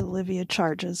self-love, as Olivia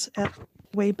charges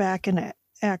way back in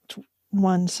Act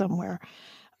 1 somewhere,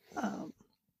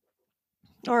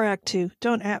 or Act 2.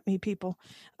 Don't at me, people.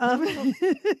 What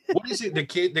is it? The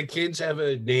kids have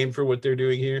a name for what they're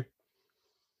doing here?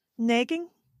 Nagging?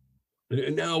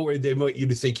 No, where they want you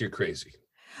to think you're crazy.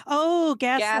 Oh,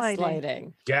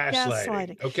 gaslighting.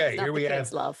 Gaslighting. Okay, here we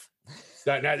have love.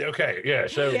 Okay, yeah.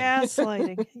 So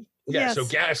gaslighting. Yeah, so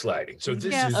gaslighting. So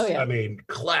this is, I mean,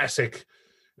 classic.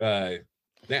 Well,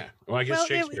 I guess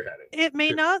Shakespeare had it. It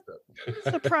may not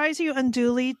surprise you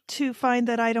unduly to find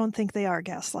that I don't think they are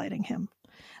gaslighting him.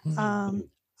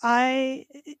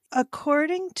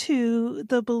 According to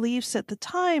the beliefs at the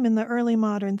time in the early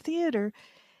modern theater,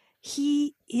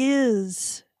 he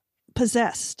is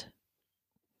possessed.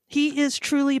 He is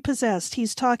truly possessed.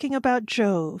 He's talking about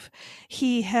Jove.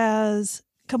 He has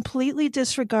completely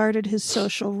disregarded his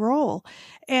social role.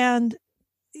 And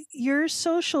your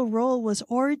social role was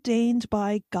ordained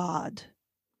by God.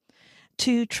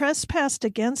 To trespass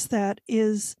against that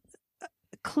is a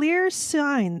clear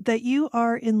sign that you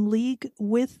are in league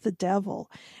with the devil.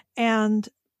 And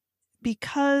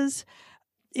because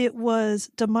it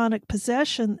was demonic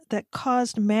possession that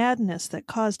caused madness, that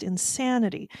caused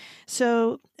insanity.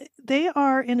 So they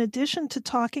are, in addition to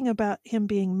talking about him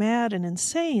being mad and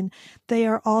insane, they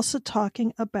are also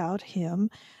talking about him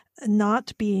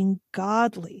not being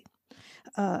godly.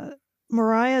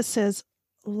 Mariah says,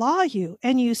 "Law you,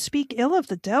 and you speak ill of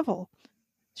the devil."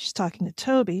 She's talking to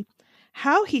Toby.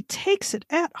 "How he takes it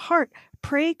at heart.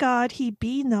 Pray God he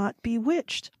be not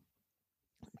bewitched."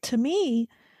 To me,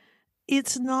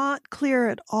 it's not clear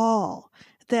at all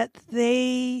that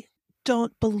they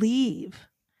don't believe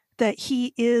that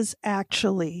he is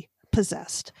actually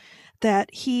possessed,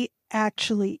 that he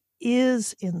actually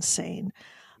is insane.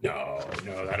 No,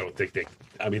 I don't think they.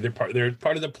 I mean, they're part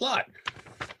of the plot.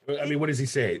 I mean, what does he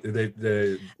say?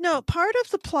 No, part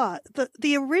of the plot.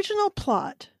 The original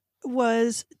plot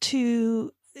was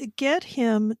to get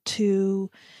him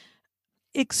to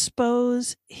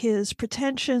expose his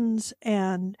pretensions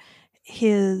and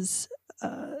his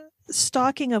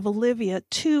stalking of Olivia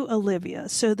to Olivia,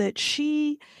 so that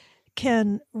she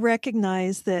can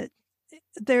recognize that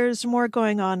there's more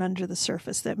going on under the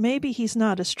surface, that maybe he's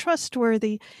not as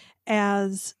trustworthy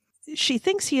as she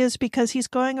thinks he is, because he's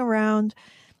going around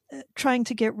trying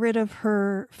to get rid of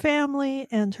her family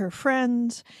and her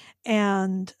friends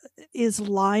and is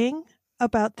lying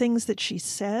about things that she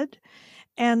said.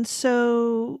 And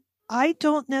so I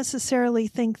don't necessarily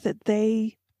think that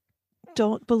they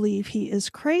don't believe he is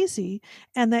crazy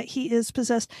and that he is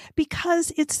possessed,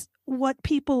 because it's what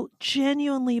people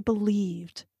genuinely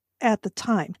believed at the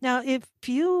time. Now, if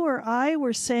you or I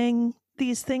were saying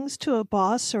these things to a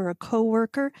boss or a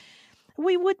coworker,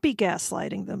 we would be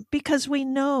gaslighting them, because we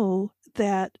know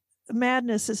that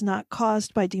madness is not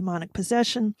caused by demonic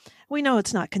possession. We know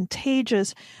it's not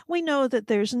contagious. We know that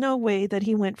there's no way that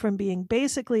he went from being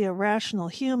basically a rational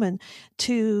human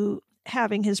to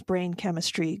having his brain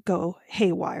chemistry go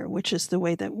haywire, which is the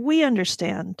way that we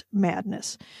understand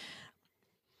madness.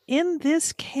 In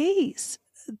this case,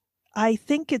 I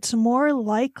think it's more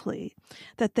likely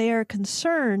that they are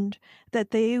concerned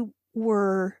that they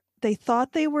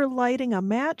thought they were lighting a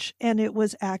match and it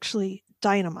was actually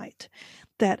dynamite,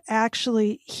 that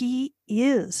actually he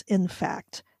is in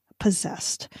fact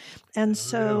possessed. And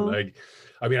so I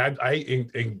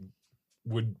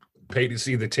would pay to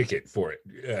see the ticket for it,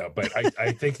 but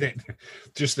I think that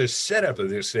just the setup of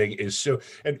this thing is so,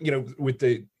 and with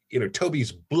the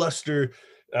Toby's bluster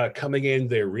coming in,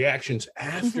 their reactions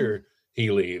after he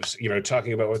leaves,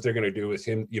 talking about what they're going to do with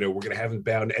him. We're going to have him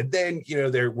bound, and then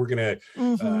we're going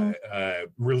to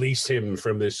release him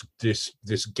from this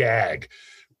gag.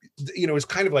 It's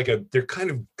kind of like they're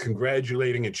kind of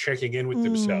congratulating and checking in with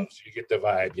themselves. You get the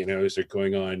vibe, as they're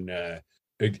going on,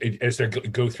 as they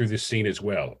go through this scene as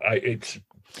well. It's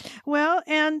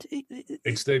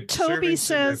the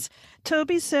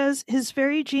Toby says his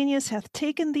very genius hath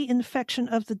taken the infection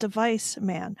of the device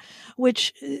man,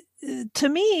 which to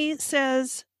me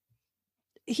says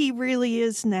he really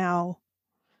is now.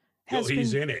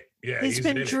 He's in it. Yeah, he's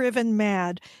been driven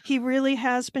mad. He really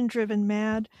has been driven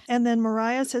mad. And then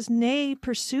Mariah says, "Nay,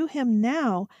 pursue him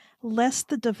now, lest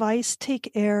the device take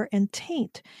air and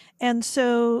taint." And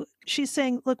so she's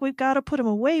saying, look, we've got to put him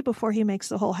away before he makes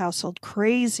the whole household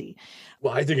crazy.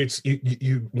 Well, I think it's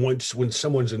you once when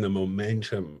someone's in the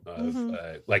momentum of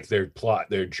like their plot,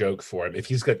 their joke for him, if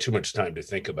he's got too much time to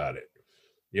think about it.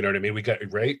 You know what I mean? We got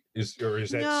right? Is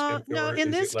that no?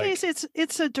 In this case,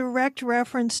 it's a direct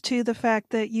reference to the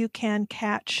fact that you can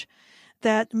catch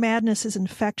that madness is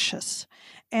infectious,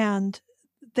 and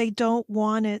they don't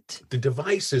want it. The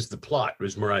device is the plot. It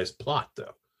was Mariah's plot,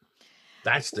 though.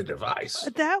 That's the device.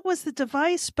 That was the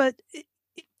device, but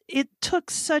it took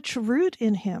such root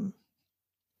in him.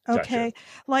 Okay, gotcha.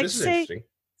 Like this is say,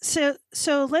 interesting.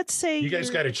 so let's say you guys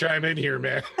got to chime in here,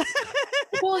 man.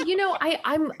 Well,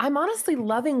 I'm honestly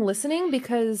loving listening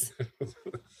because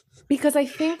I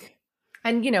think,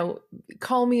 and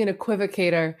call me an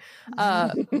equivocator,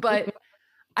 but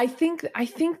I think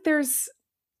that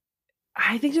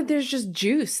there's just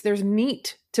juice, there's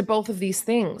meat to both of these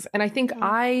things, and I think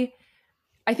I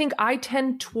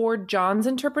tend toward John's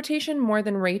interpretation more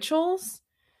than Rachel's.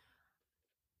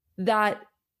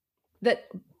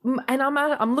 And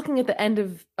I'm looking at the end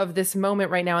of this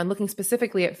moment right now and looking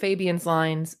specifically at Fabian's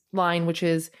line, which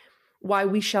is, "Why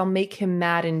we shall make him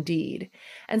mad indeed."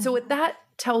 And so what that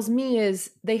tells me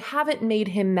is they haven't made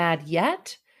him mad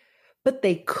yet, but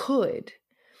they could.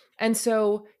 And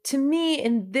so to me,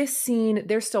 in this scene,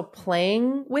 they're still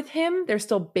playing with him. They're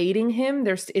still baiting him.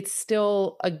 It's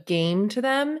still a game to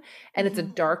them. And it's a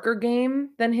darker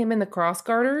game than him and the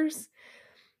Crossgarters.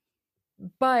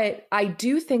 But I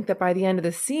do think that by the end of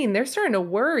the scene, they're starting to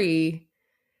worry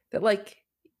that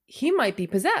he might be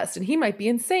possessed and he might be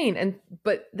insane,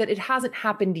 but that it hasn't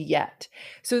happened yet.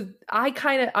 So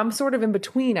I'm sort of in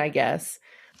between, I guess.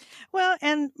 Well,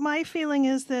 and my feeling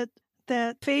is that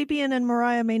Fabian and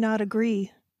Mariah may not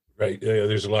agree. Right.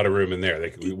 There's a lot of room in there.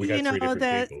 We got three different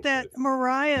people. That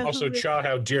Mariah. Also, Cha,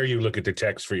 how dare you look at the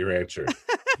text for your answer?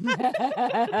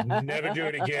 Never do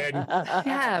it again.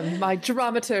 Yeah, my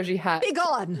dramaturgy hat. Be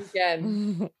gone.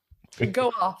 Again.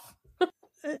 Go off.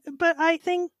 But I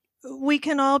think we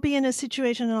can all be in a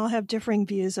situation and all have differing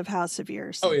views of how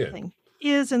severe something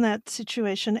is in that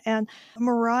situation. And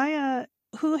Mariah,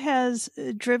 who has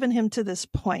driven him to this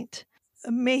point,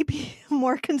 may be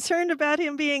more concerned about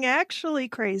him being actually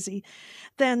crazy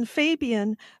than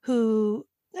Fabian, who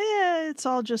it's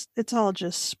all just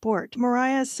sport.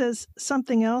 Mariah says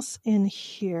something else in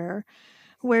here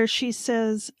where she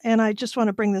says, and I just want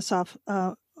to bring this off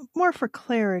more for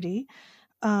clarity,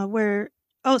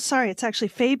 it's actually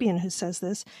Fabian who says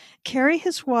this: "Carry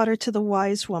his water to the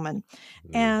wise woman."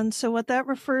 And so what that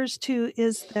refers to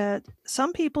is that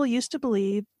some people used to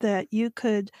believe that you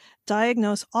could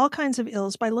diagnose all kinds of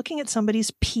ills by looking at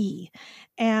somebody's pee.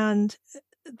 And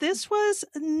this was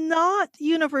not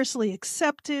universally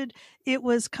accepted. It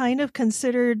was kind of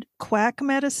considered quack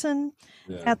medicine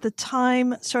at the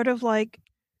time, sort of like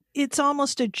it's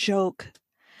almost a joke.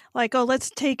 Like, oh, let's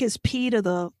take his pee to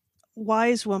the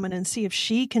wise woman and see if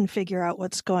she can figure out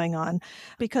what's going on,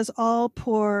 because all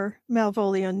poor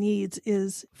Malvolio needs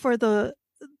is for the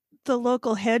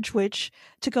local hedge witch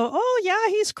to go, "Oh yeah,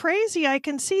 he's crazy, I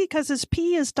can see, because his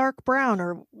pee is dark brown,"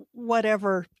 or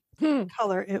whatever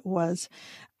color it was.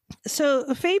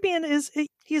 So Fabian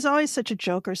he's always such a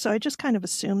joker, so I just kind of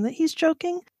assume that he's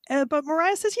joking. But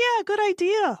Mariah says, "Yeah, good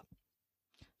idea.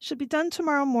 Should be done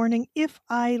tomorrow morning if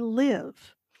I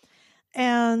live."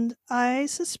 And I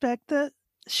suspect that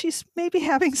she's maybe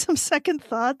having some second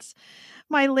thoughts.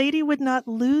 My lady would not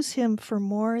lose him for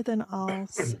more than I'll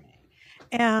say.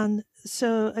 And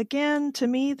so, again, to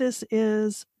me, this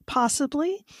is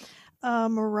possibly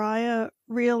Mariah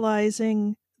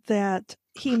realizing that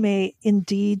he may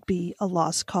indeed be a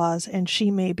lost cause and she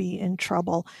may be in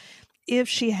trouble if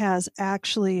she has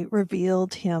actually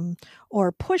revealed him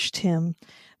or pushed him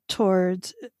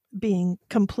towards being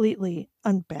completely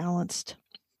unbalanced.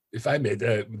 If I may,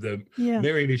 the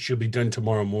marriage should be done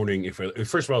tomorrow morning.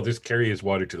 First of all, this carry his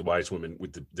water to the wise woman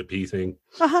with the pee thing.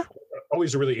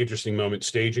 Always a really interesting moment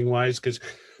staging wise, because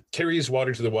carries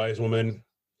water to the wise woman.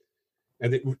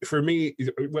 And for me,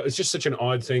 well, it's just such an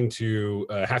odd thing to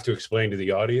have to explain to the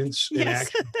audience in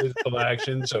action, physical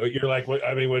action. So you're like, what?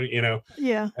 I mean, what, you know?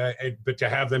 Yeah. But to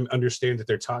have them understand that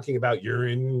they're talking about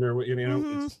urine, or you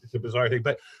know, it's a bizarre thing.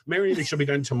 But married, it shall be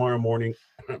done tomorrow morning.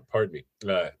 Pardon me.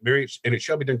 Married, and it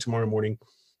shall be done tomorrow morning,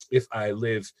 if I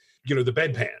live. You know, the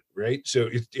bedpan, right?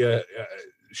 So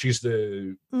she's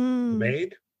the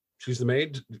maid. She's the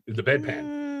maid. The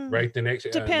bedpan, right? The next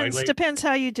depends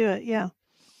how you do it. Yeah.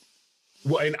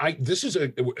 Well, and this is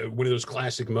one of those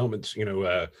classic moments, you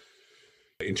know,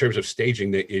 in terms of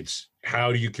staging, that it's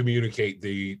how do you communicate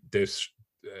this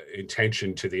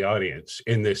intention to the audience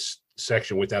in this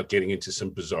section without getting into some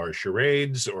bizarre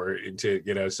charades or into,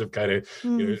 you know, some kind of,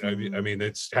 you know, I mean,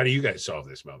 that's, how do you guys solve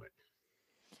this moment?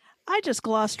 I just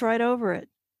glossed right over it.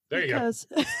 There you go.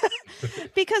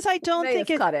 Because I don't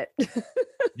think it cut it.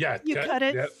 Yeah, you cut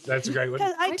it. Yeah, that's a great one.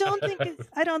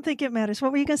 I don't think it matters.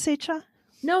 What were you going to say, Cha?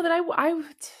 No, that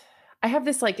I have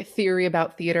this like theory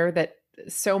about theater that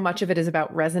so much of it is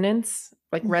about resonance,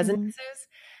 like resonances.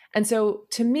 And so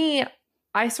to me,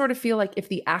 I sort of feel like if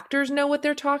the actors know what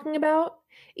they're talking about,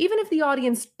 even if the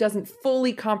audience doesn't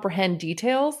fully comprehend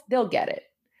details, they'll get it,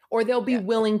 or they'll be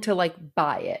willing to like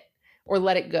buy it or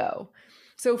let it go.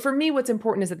 So for me, what's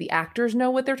important is that the actors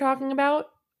know what they're talking about.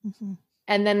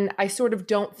 And then I sort of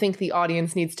don't think the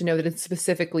audience needs to know that it's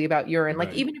specifically about urine.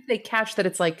 Like, even if they catch that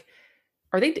it's like,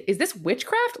 is this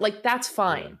witchcraft? Like, that's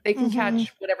fine. They can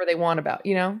catch whatever they want about,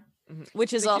 you know?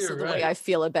 Which is also the way I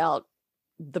feel about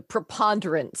the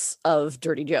preponderance of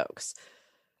dirty jokes.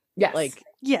 Yes. Like,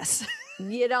 yes.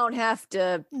 You don't have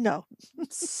to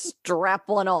strap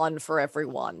one on for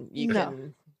everyone. You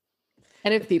can.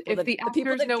 And if the people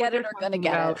that know get it are going to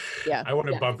get it. Yeah. I want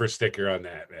a bumper sticker on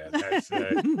that, man. That's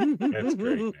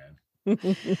great, man.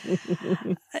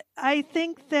 I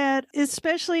think that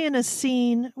especially in a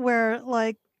scene where,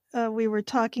 like, we were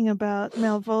talking about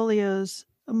Malvolio's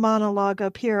monologue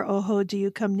up here, "Oh ho, do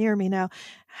you come near me now?"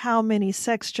 How many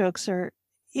sex jokes are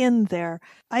in there?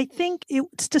 I think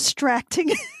it's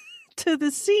distracting to the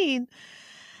scene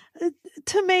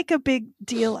to make a big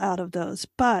deal out of those.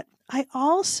 But I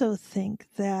also think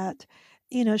that,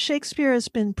 you know, Shakespeare has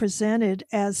been presented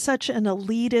as such an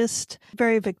elitist,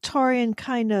 very Victorian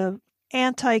kind of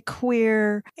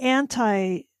anti-queer,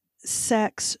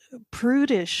 anti-sex,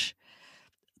 prudish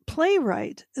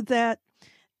playwright that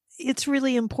it's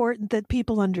really important that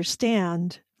people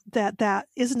understand that that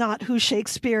is not who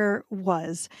Shakespeare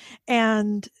was.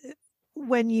 And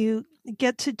when you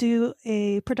get to do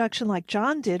a production like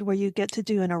John did, where you get to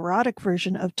do an erotic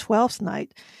version of Twelfth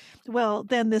Night, well,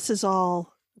 then this is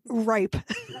all ripe.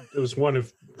 It was one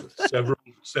of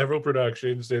several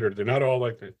productions that they're not all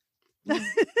like that.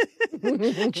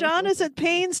 John is at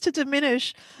pains to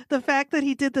diminish the fact that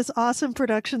he did this awesome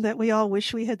production that we all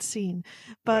wish we had seen.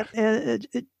 But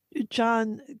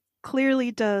John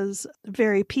clearly does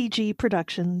very PG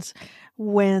productions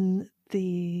when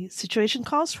the situation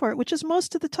calls for it, which is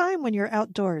most of the time when you're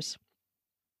outdoors.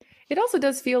 It also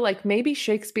does feel like maybe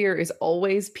Shakespeare is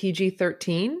always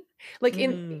PG-13. Like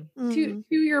to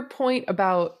your point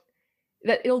about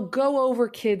that it'll go over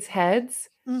kids' heads,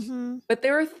 but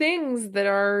there are things that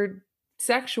are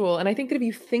sexual. And I think that if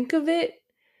you think of it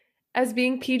as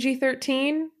being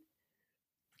PG-13,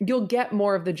 you'll get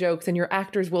more of the jokes and your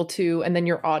actors will too. And then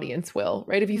your audience will,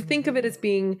 right? If you think of it as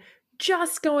being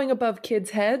just going above kids'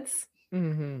 heads,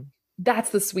 that's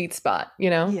the sweet spot,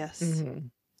 you know? Yes.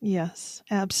 Yes,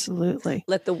 absolutely.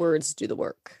 Let the words do the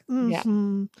work. Yeah.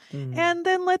 And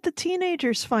then let the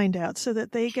teenagers find out so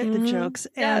that they get the jokes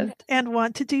and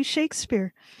want to do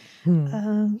Shakespeare.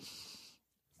 So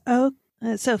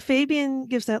Fabian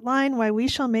gives that line, "Why, we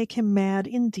shall make him mad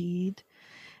indeed."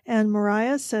 And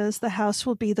Mariah says the house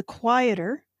will be the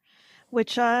quieter,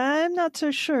 which I'm not so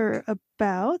sure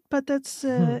about, but that's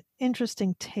an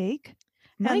interesting take.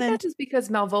 My guess is because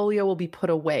Malvolio will be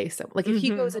put away. So, like, if he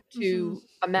goes into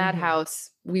a madhouse,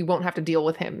 we won't have to deal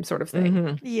with him, sort of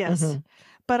thing. Yes.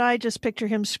 But I just picture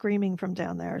him screaming from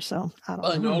down there. So I don't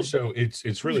know. And also,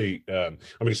 it's really, I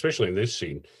mean, especially in this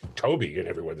scene, Toby and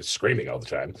everyone is screaming all the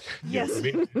time. Yes.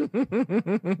 You know what I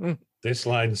mean? This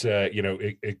line's, you know,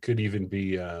 it could even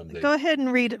be. Go ahead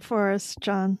and read it for us,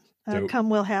 John.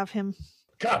 Come, we'll have him.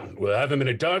 Come, we'll have him in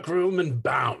a dark room and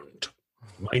bound.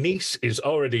 My niece is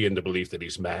already in the belief that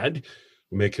he's mad.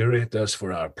 May curate us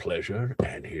for our pleasure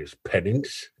and his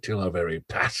penance, till our very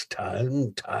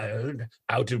pastime, tired,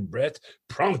 out of breath,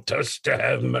 prompt us to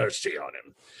have mercy on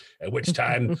him. At which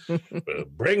time we'll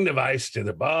bring the vice to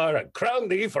the bar and crown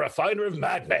thee for a finder of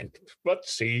madmen. But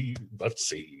see.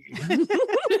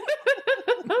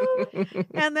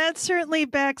 And that certainly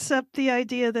backs up the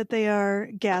idea that they are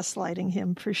gaslighting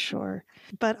him for sure.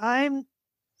 But I'm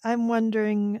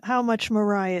wondering how much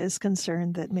Mariah is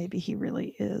concerned that maybe he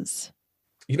really is.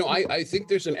 I think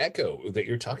there's an echo that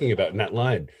you're talking about in that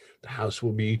line. The house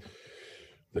will be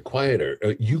the quieter.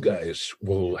 You guys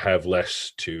will have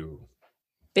less to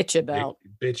bitch about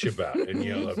and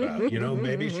yell about.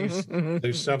 Maybe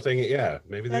there's something. Yeah,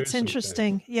 maybe that's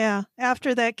interesting. Yeah,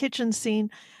 after that kitchen scene,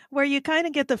 where you kind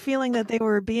of get the feeling that they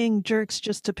were being jerks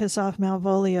just to piss off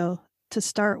Malvolio to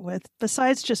start with,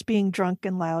 besides just being drunk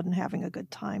and loud and having a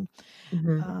good time.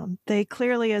 Mm-hmm. They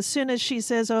clearly, as soon as she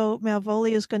says, "Oh,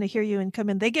 Malvolio is going to hear you and come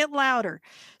in," they get louder.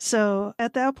 So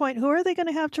at that point, who are they going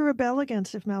to have to rebel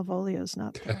against if Malvolio is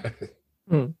not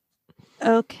there?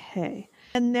 Okay.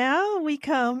 And now we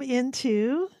come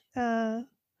into my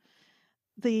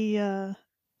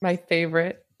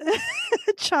favorite.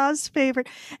 Cha's favorite.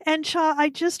 And Cha, I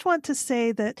just want to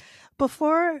say that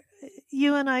before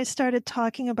you and I started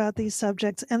talking about these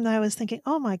subjects, and I was thinking,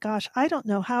 oh my gosh, I don't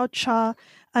know how Cha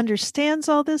understands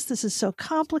all this. This is so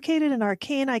complicated and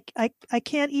arcane. I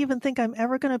can't even think I'm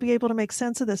ever going to be able to make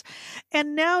sense of this.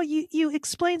 And now you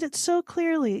explained it so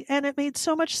clearly, and it made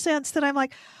so much sense that I'm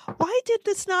like, why did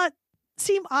this not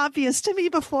seem obvious to me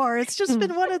before? It's just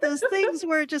been one of those things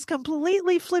where it just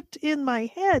completely flipped in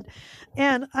my head,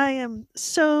 and I am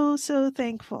so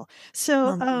thankful.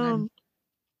 So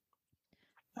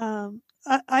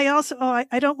I also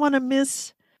I don't want to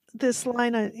miss this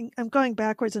line. I'm going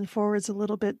backwards and forwards a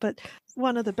little bit, but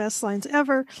one of the best lines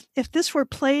ever: "If this were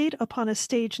played upon a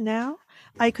stage now,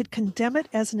 I could condemn it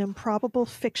as an improbable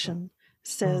fiction,"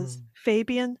 says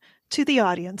Fabian to the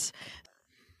audience.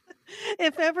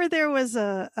 If ever there was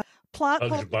a plot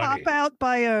hole pop out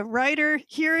by a writer,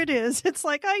 here it is. It's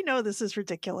like, I know this is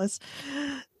ridiculous.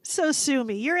 So sue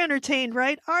me. You're entertained,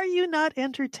 right? Are you not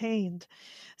entertained?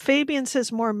 Fabian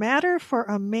says more matter for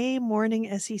a May morning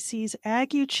as he sees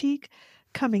Aguecheek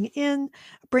coming in,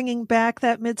 bringing back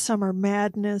that Midsummer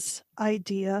Madness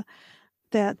idea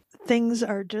that things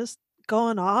are just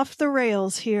going off the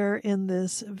rails here in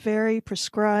this very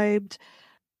prescribed,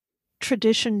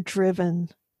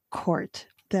 tradition-driven court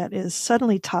that is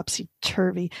suddenly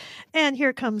topsy-turvy. And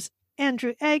here comes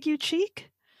Andrew Aguecheek.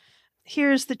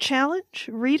 Here's the challenge.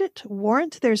 Read it.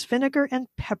 Warrant there's vinegar and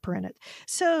pepper in it.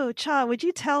 So, Cha, would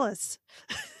you tell us?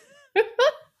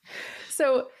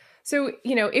 So,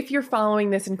 if you're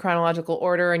following this in chronological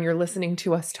order and you're listening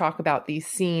to us talk about these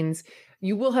scenes,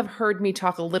 you will have heard me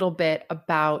talk a little bit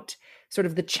about sort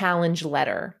of the challenge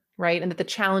letter, right? And that the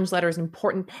challenge letter is an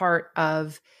important part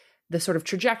of the sort of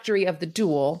trajectory of the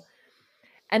duel.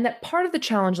 And that part of the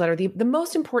challenge letter, the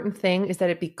most important thing is that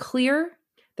it be clear,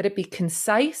 that it be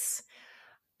concise,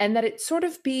 and that it sort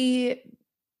of be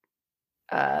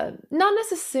not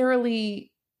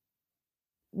necessarily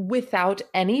without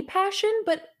any passion,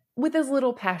 but with as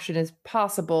little passion as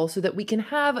possible so that we can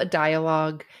have a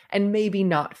dialogue and maybe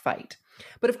not fight.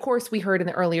 But of course, we heard in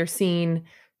the earlier scene,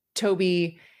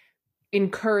 Toby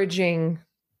encouraging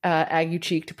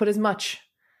Aguecheek to put as much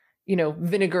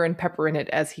vinegar and pepper in it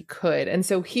as he could. And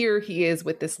so here he is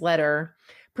with this letter,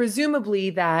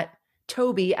 presumably that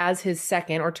Toby as his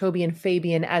second, or Toby and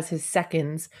Fabian as his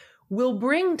seconds, will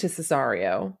bring to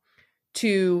Cesario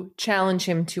to challenge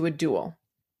him to a duel.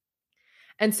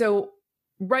 And so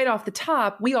right off the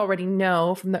top, we already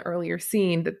know from the earlier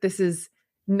scene that this is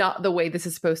not the way this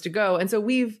is supposed to go. And so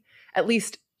we've, at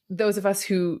least those of us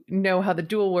who know how the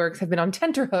duel works, have been on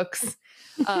tenterhooks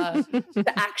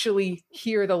to actually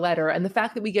hear the letter. And the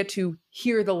fact that we get to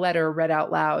hear the letter read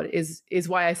out loud is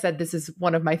why I said this is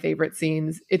one of my favorite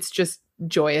scenes. It's just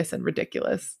joyous and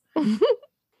ridiculous. How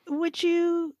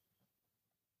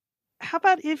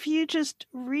about if you just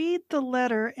read the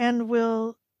letter, and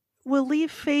we'll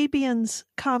leave Fabian's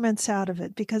comments out of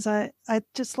it, because I'd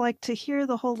just like to hear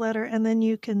the whole letter, and then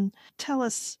you can tell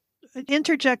us,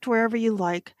 interject wherever you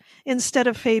like, instead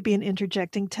of Fabian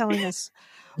interjecting, telling us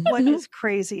what is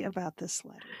crazy about this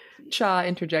letter. Cha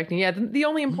interjecting. Yeah, the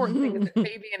only important thing is that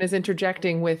Fabian is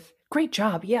interjecting with, "Great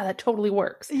job. Yeah, that totally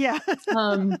works." Yeah.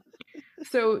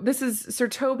 So this is, Sir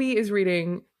Toby is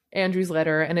reading Andrew's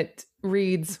letter, and it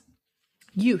reads,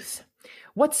 "Youth,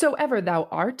 whatsoever thou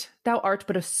art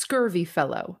but a scurvy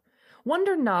fellow.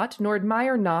 Wonder not, nor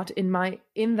admire not in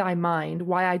thy mind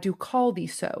why I do call thee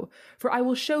so, for I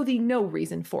will show thee no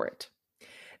reason for it.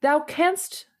 Thou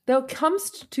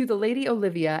comest to the Lady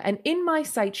Olivia, and in my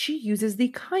sight she uses thee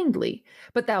kindly,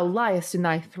 but thou liest in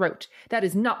thy throat. That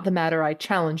is not the matter I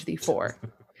challenge thee for.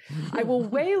 I will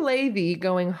waylay thee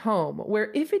going home,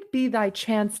 where if it be thy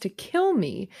chance to kill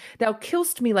me, thou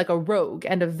kill'st me like a rogue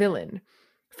and a villain.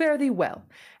 Fare thee well,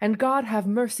 and God have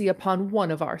mercy upon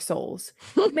one of our souls.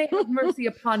 He may have mercy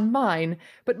upon mine,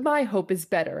 but my hope is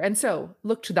better. And so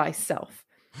look to thyself.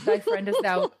 Thy friend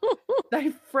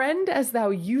as thou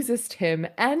usest him,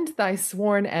 and thy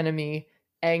sworn enemy,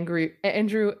 Andrew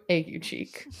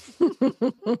Aguecheek.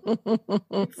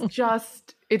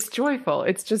 It's joyful.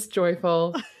 It's just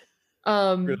joyful. It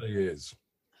really is.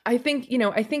 I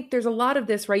think there's a lot of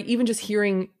this, right? Even just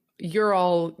hearing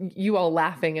you all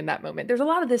laughing in that moment. There's a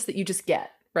lot of this that you just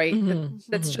get, right?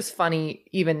 That's just funny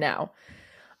even now.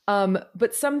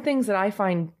 But some things that I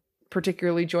find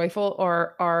particularly joyful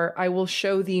are I will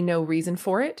show thee no reason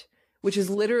for it, which is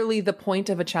literally the point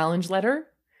of a challenge letter.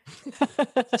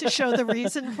 To show the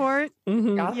reason for it.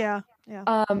 Yeah.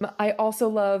 I also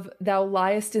love thou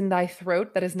liest in thy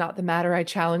throat. That is not the matter I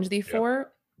challenge thee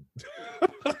for.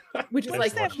 Which is what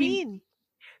like, does that mean?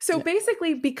 So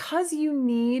basically, because you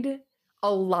need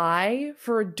a lie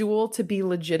for a duel to be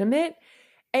legitimate,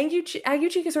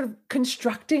 Aguecheek is sort of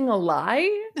constructing a lie.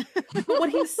 But what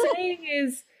he's saying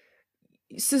is,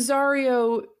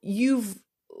 Cesario, you've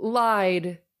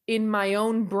lied in my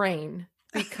own brain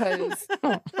because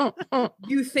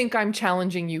you think I'm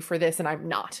challenging you for this and I'm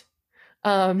not.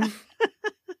 And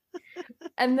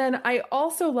then I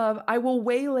also love, I will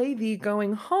waylay thee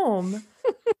going home,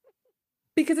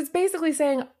 because it's basically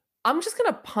saying, I'm just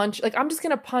going to punch you.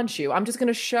 I'm just going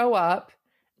to show up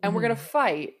and we're going to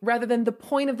fight, rather than the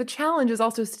point of the challenge is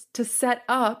also to set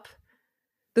up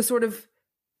the sort of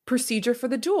procedure for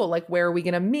the duel. Like, where are we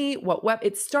going to meet?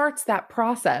 It starts that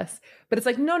process, but it's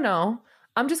like, no,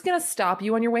 I'm just going to stop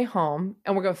you on your way home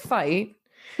and we're going to fight.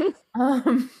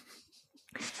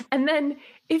 And then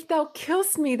if thou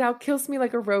killst me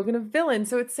like a rogue and a villain.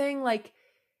 So it's saying, like,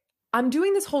 I'm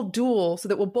doing this whole duel so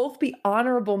that we'll both be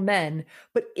honorable men,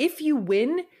 but if you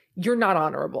win, you're not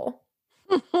honorable.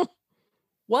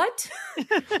 What?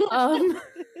 And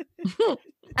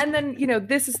then,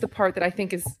 this is the part that I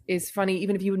think is funny,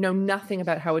 even if you know nothing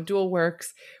about how a duel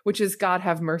works, which is God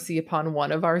have mercy upon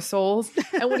one of our souls.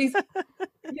 And what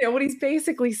he's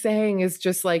basically saying is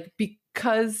just like,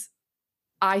 because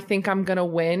I think I'm going to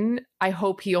win, I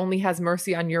hope he only has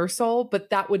mercy on your soul,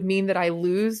 but that would mean that I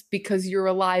lose because you're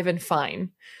alive and fine.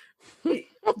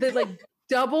 The like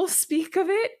double speak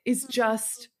of it is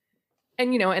just,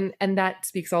 and that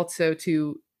speaks also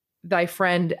to thy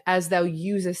friend as thou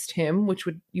usest him, which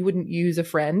you wouldn't use a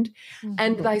friend,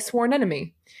 and thy sworn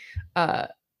enemy,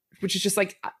 which is just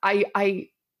like, I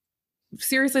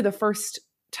seriously, the first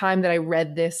time that I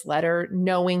read this letter,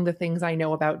 knowing the things I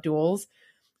know about duels,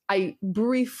 I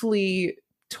briefly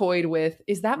toyed with,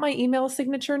 is that my email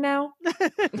signature now?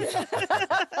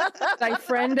 Thy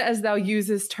friend as thou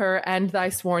usest her, and thy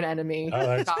sworn enemy. Oh,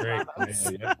 that's great.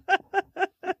 Yeah.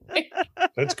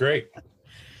 That's great.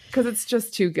 Because it's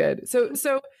just too good. So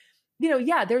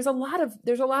there's a lot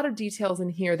of details in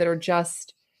here that are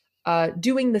just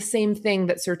doing the same thing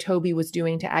that Sir Toby was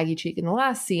doing to Aguecheek in the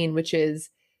last scene, which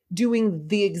is doing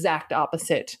the exact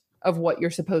opposite of what you're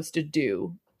supposed to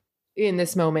do in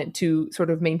this moment to sort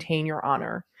of maintain your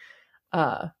honor.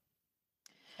 And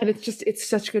it's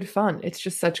such good fun. It's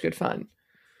just such good fun.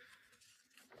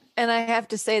 And I have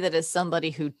to say that as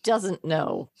somebody who doesn't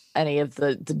know any of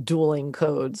the dueling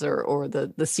codes or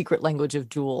the secret language of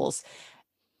duels,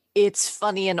 it's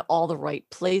funny in all the right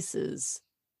places,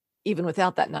 even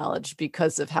without that knowledge,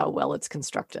 because of how well it's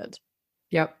constructed.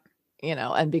 Yep.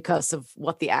 And because of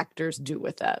what the actors do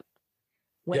with that.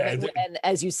 And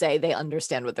as you say, they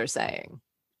understand what they're saying.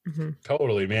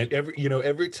 Totally, man.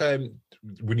 Every time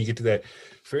when you get to that,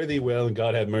 fare thee well and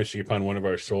God have mercy upon one of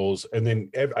our souls, and then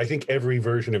I think every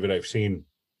version of it I've seen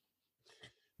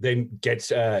then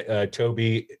gets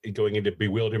Toby going into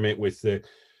bewilderment with the,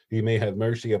 he may have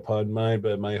mercy upon mine,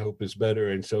 but my hope is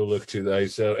better, and so look to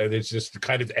thyself. And it's just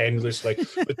kind of endless, like,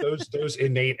 but those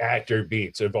innate actor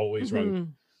beats have always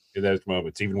run in those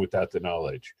moments, even without the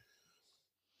knowledge.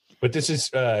 But this is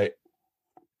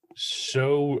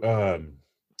so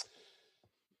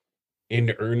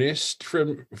in earnest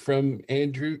from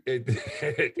Andrew.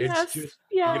 It's just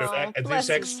this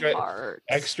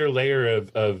extra layer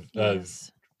of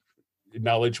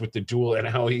knowledge with the duel, and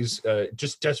how he's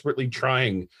just desperately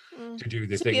trying to do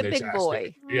the thing. Be a big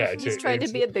boy. Yeah, he's trying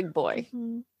to be a big boy.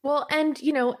 Well, and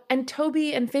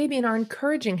Toby and Fabian are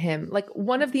encouraging him. Like,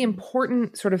 one of the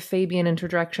important sort of Fabian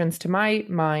interjections to my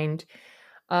mind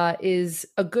is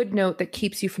a good note that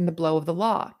keeps you from the blow of the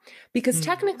law, because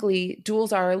technically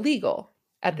duels are illegal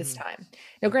at this time.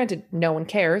 Now, granted, no one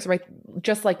cares, right?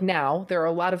 Just like now, there are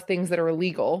a lot of things that are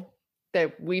illegal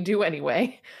that we do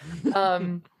anyway.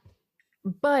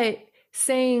 But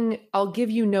saying, I'll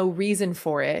give you no reason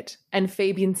for it, and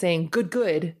Fabian saying,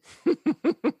 good,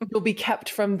 you'll be kept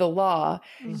from the law,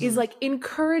 is like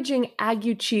encouraging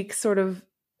Aguecheek's sort of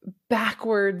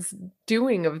backwards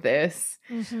doing of this.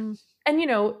 Mm-hmm. And, you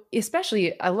know,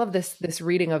 especially I love this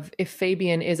reading of if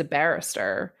Fabian is a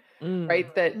barrister,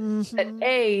 right? That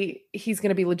A, he's going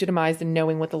to be legitimized in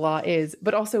knowing what the law is,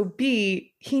 but also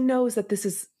B, he knows that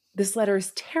this letter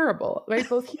is terrible, right?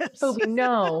 Both he and Phoebe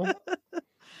know.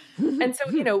 And so,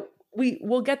 you know,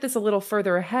 we'll get this a little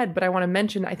further ahead, but I want to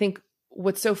mention, I think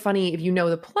what's so funny if you know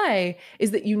the play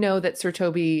is that you know that Sir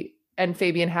Toby and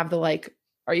Fabian have the like,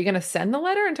 are you going to send the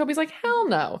letter? And Toby's like, hell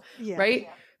no, right?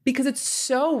 Because it's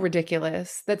so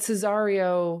ridiculous that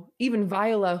Cesario, even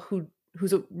Viola,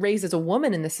 who's raised as a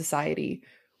woman in this society,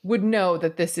 would know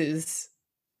that this is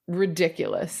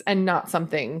ridiculous and not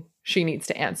something she needs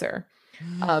to answer.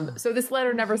 So this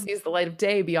letter never sees the light of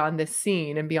day beyond this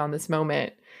scene and beyond this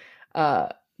moment,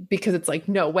 because it's like,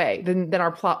 no way, then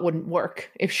our plot wouldn't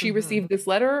work. If she received this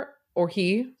letter, or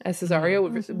he, as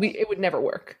Cesario, it would never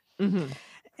work.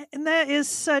 And that is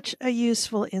such a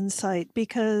useful insight,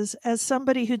 because as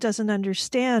somebody who doesn't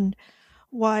understand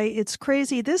why it's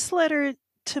crazy, this letter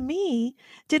to me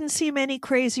didn't seem any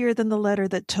crazier than the letter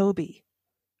that Toby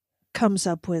comes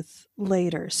up with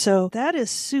later. So that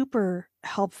is super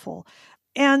helpful.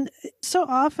 And so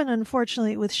often,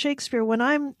 unfortunately, with Shakespeare, when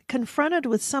I'm confronted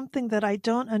with something that I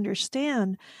don't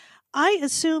understand, I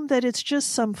assume that it's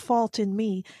just some fault in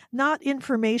me, not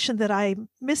information that I'm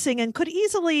missing and could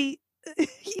easily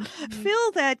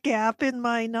fill that gap in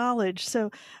my knowledge. So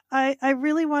I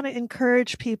really want to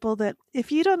encourage people that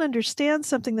if you don't understand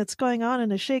something that's going on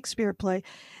in a Shakespeare play,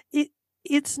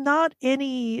 it's not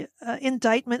any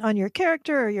indictment on your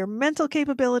character or your mental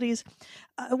capabilities.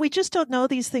 We just don't know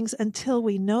these things until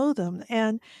we know them.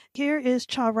 And here is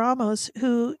Cha Ramos,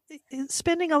 who is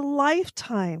spending a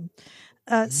lifetime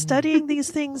studying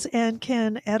these things and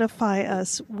can edify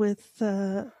us with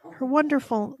her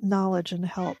wonderful knowledge and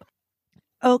help.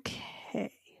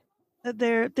 Okay.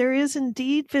 There is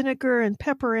indeed vinegar and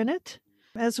pepper in it,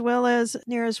 as well as,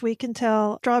 near as we can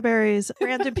tell, strawberries,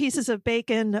 random pieces of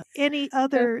bacon, any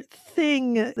other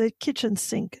thing, the kitchen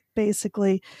sink,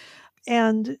 basically.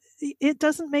 And it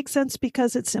doesn't make sense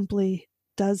because it simply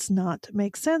does not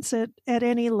make sense at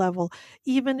any level.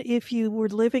 Even if you were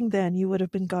living then, you would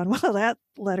have been gone, well, that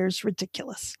letter's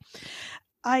ridiculous.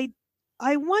 I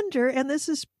wonder, and this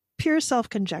is pure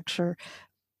self-conjecture,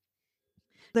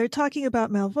 they're talking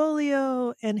about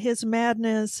Malvolio and his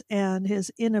madness and his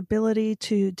inability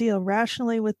to deal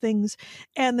rationally with things.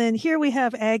 And then here we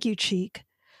have Aguecheek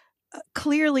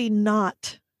clearly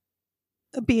not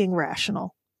being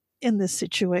rational in this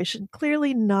situation,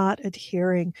 clearly not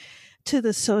adhering to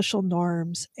the social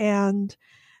norms. And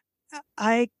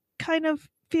I kind of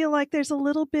feel like there's a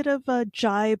little bit of a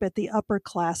jibe at the upper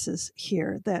classes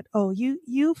here that, oh,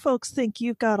 you folks think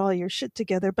you've got all your shit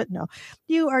together, but no,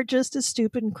 you are just as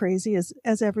stupid and crazy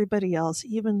as everybody else,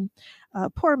 even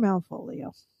poor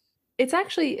Malvolio.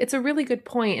 It's a really good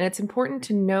point, and it's important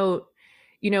to note,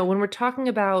 you know, when we're talking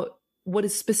about what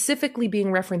is specifically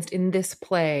being referenced in this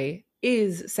play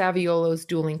is Saviolo's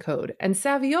dueling code. And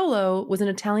Saviolo was an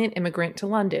Italian immigrant to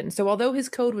London. So although his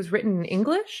code was written in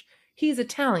English, he's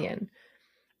Italian.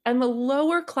 And the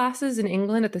lower classes in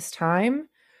England at this time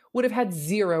would have had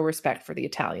zero respect for the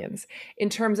Italians in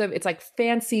terms of it's like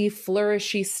fancy,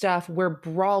 flourishy stuff. We're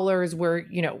brawlers. We're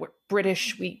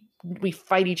British. We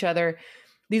fight each other.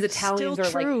 These Italians Still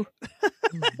are true.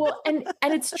 like, well, and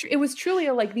it was truly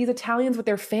like these Italians with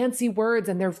their fancy words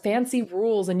and their fancy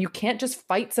rules, and you can't just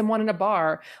fight someone in a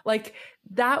bar. Like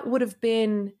that would have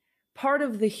been part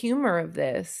of the humor of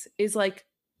this is like,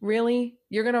 really?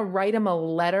 You're going to write him a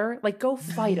letter? Like, go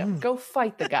fight him. Go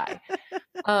fight the guy.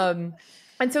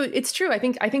 And so it's true. I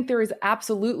think there is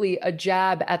absolutely a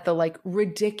jab at the like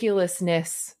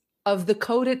ridiculousness of the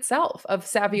code itself, of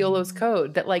Saviolo's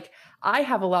code, that like I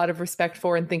have a lot of respect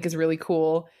for and think is really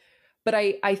cool. But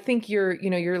I think your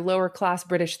lower class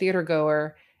British theater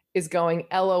goer is going,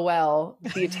 LOL,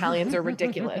 the Italians are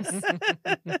ridiculous.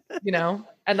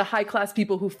 And the high class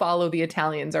people who follow the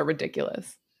Italians are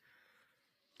ridiculous.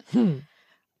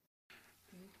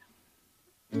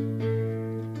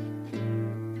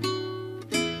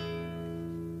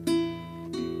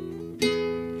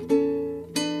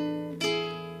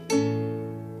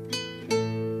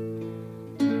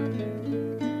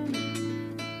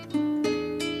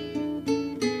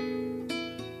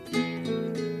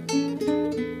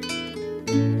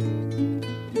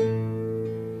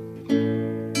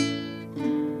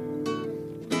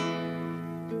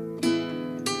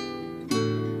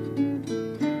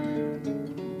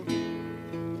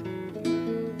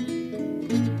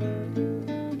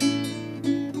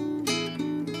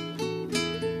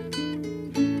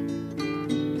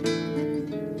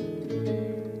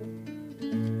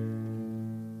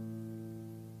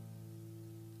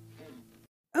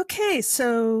 Okay,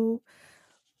 so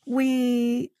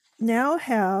we now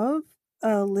have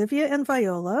Olivia and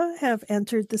Viola have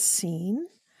entered the scene.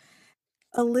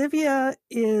 Olivia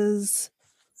is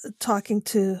talking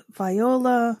to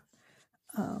Viola.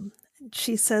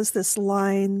 She says this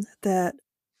line that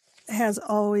has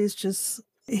always just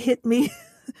hit me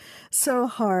so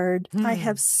hard. I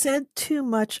have said too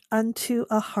much unto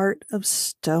a heart of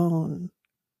stone.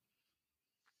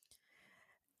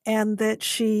 And that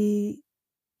she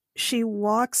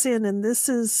walks in, and this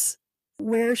is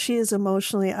where she is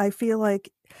emotionally. I feel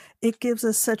like it gives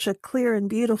us such a clear and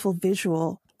beautiful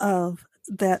visual of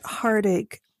that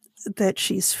heartache that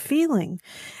she's feeling.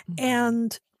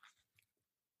 And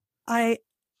I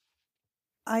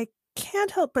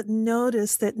can't help but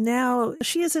notice that now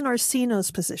she is in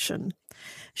Orsino's position.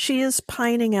 She is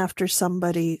pining after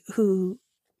somebody who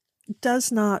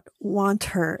does not want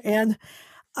her. And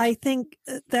I think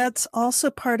that's also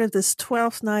part of this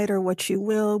 12th night, or what you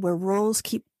will, where roles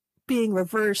keep being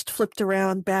reversed, flipped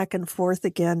around, back and forth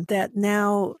again, that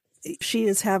now she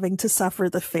is having to suffer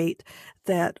the fate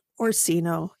that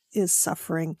Orsino is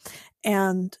suffering.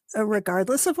 And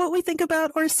regardless of what we think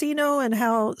about Orsino and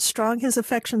how strong his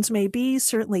affections may be,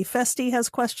 certainly Festi has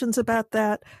questions about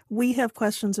that. We have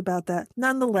questions about that.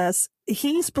 Nonetheless,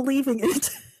 he's believing it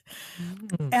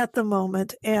at the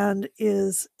moment and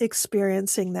is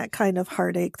experiencing that kind of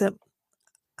heartache that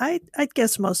I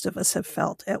guess most of us have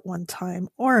felt at one time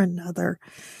or another.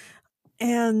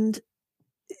 And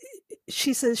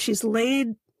she says she's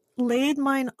laid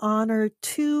mine honor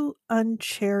too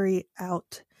unchary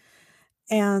out.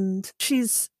 And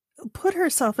she's put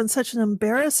herself in such an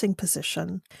embarrassing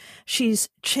position. She's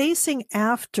chasing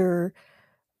after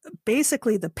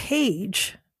basically the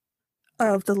page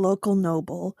of the local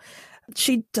noble.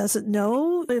 She doesn't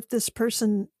know if this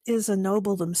person is a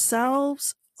noble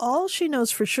themselves. All she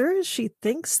knows for sure is she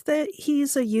thinks that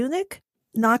he's a eunuch.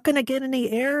 Not going to get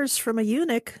any heirs from a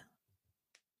eunuch,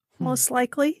 most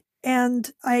likely.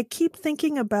 And I keep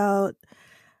thinking about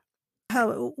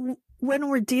how when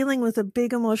we're dealing with a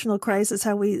big emotional crisis,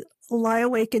 how we lie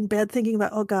awake in bed thinking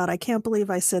about, oh God, I can't believe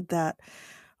I said that.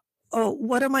 Oh,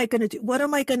 what am I going to do? What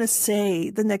am I going to say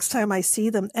the next time I see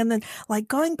them? And then like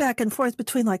going back and forth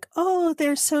between like, oh,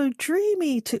 they're so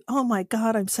dreamy, to, oh my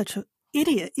God, I'm such an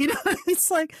idiot. You know,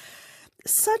 it's like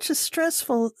such a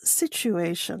stressful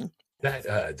situation.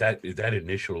 That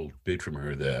initial bit from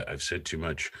her, the I've said too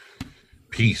much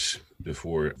piece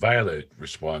before Violet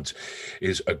responds,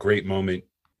 is a great moment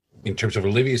in terms of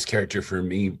Olivia's character for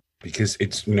me, because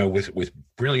it's, you know, with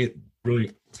brilliant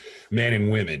men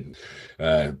and women,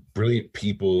 brilliant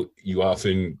people, you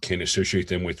often can associate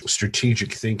them with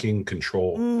strategic thinking,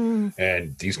 control,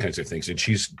 and these kinds of things. And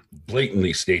she's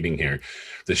blatantly stating here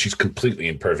that she's completely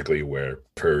and perfectly aware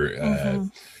of her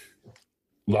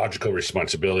logical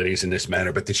responsibilities in this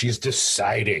manner, but that she's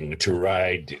deciding to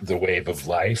ride the wave of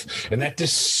life. And that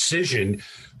decision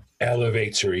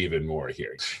elevates her even more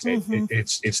here.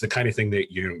 It's the kind of thing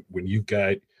that, you know, when you've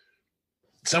got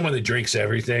someone that drinks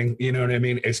everything, you know what I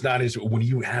mean? It's not as when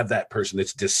you have that person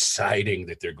that's deciding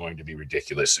that they're going to be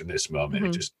ridiculous in this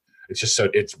moment. It's just so,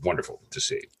 it's wonderful to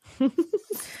see. And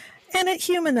it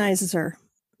humanizes her.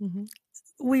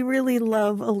 We really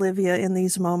love Olivia in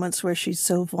these moments where she's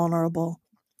so vulnerable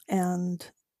and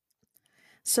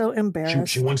so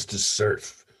embarrassed. She wants to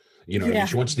surf, you know, what I mean?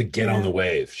 She wants to get on the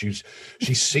wave. She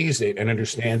sees it and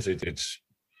understands it. It's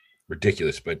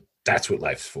ridiculous, but that's what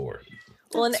life's for.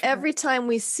 Well, and every time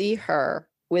we see her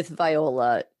with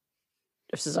Viola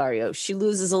or Cesario, she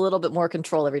loses a little bit more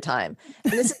control every time.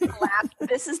 And this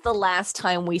is the last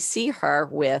time we see her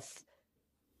with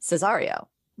Cesario.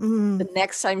 The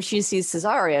next time she sees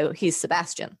Cesario, he's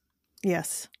Sebastian.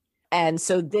 Yes. And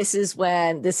so this is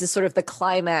sort of the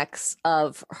climax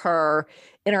of her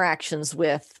interactions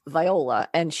with Viola,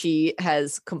 and she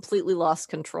has completely lost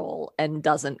control and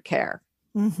doesn't care.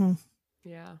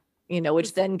 Yeah. You know,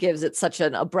 which then gives it such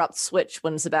an abrupt switch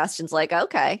when Sebastian's like,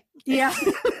 okay. Yeah.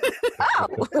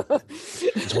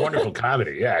 It's wonderful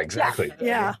comedy. Yeah, exactly.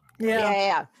 Yeah.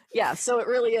 So it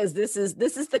really is. This is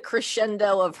the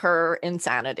crescendo of her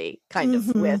insanity, kind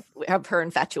of, with her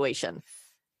infatuation.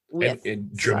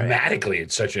 And dramatically,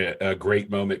 it's such a great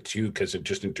moment too, because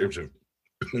just in terms of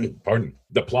pardon,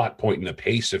 the plot point and the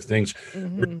pace of things,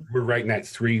 we're right in that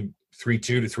 3-2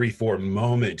 to 3-4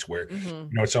 moment where you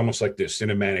know, it's almost like the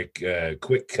cinematic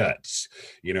quick cuts,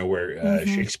 you know, where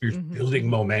Shakespeare's building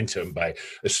momentum by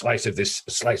a slice of this,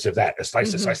 a slice of that, a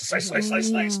slice,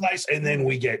 slice, and then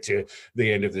we get to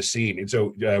the end of the scene. And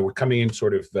so we're coming in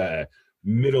sort of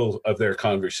middle of their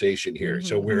conversation here.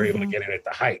 So we're able to get in at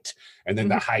the height, and then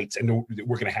the heights, and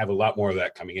we're going to have a lot more of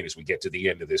that coming in as we get to the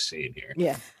end of this scene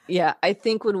here. Yeah. I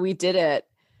think when we did it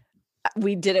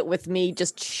with me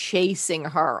just chasing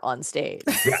her on stage.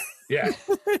 Yeah.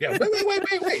 Wait. Yeah,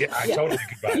 I totally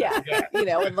could buy that. Yeah. You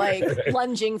know, and like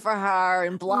lunging for her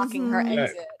and blocking her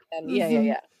exit.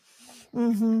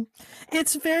 And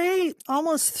It's very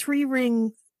almost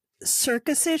 3-ring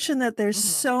circus-ish in that there's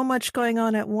so much going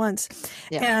on at once.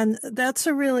 And that's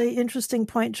a really interesting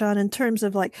point, John, in terms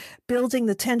of like building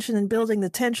the tension,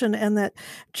 and that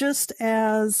just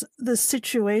as the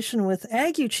situation with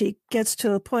Aguecheek gets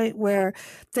to a point where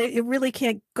it really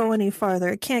can't go any farther,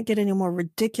 it can't get any more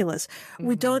ridiculous.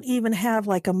 We don't even have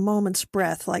like a moment's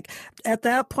breath. Like at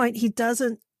that point, he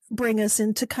doesn't bring us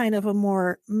into kind of a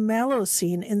more mellow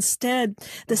scene. Instead,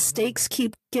 the stakes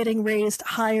keep getting raised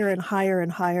higher and higher and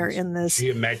higher in this.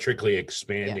 Geometrically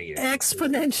expanding it.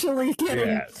 Exponentially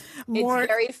getting more.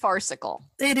 It's very farcical.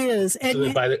 It is. And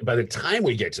so by the time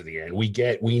we get to the end, we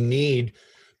need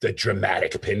the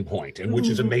dramatic pinpoint, and which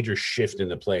is a major shift in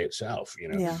the play itself,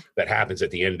 that happens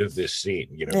at the end of this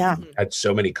scene, had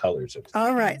so many colors.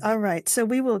 All right. So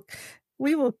we will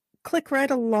click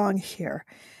right along here.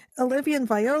 Olivia and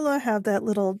Viola have that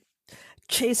little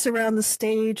chase around the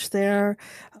stage there.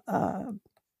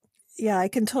 I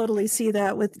can totally see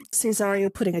that with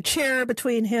Cesario putting a chair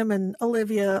between him and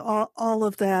Olivia, all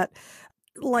of that,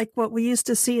 like what we used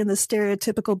to see in the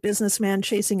stereotypical businessman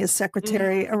chasing his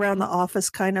secretary around the office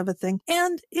kind of a thing.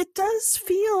 And it does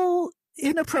feel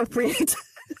inappropriate.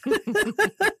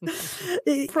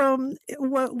 From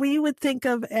what we would think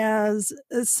of as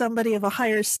somebody of a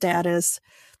higher status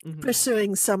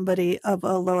pursuing somebody of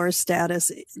a lower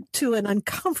status to an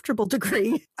uncomfortable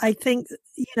degree. I think,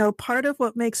 part of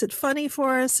what makes it funny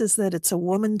for us is that it's a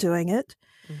woman doing it,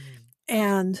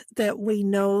 and that we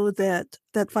know that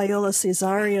Viola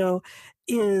Cesario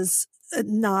is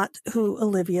not who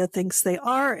Olivia thinks they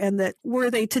are, and that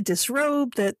were they to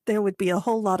disrobe, that there would be a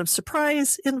whole lot of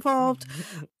surprise involved.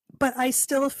 But I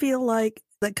still feel like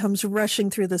that comes rushing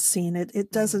through the scene.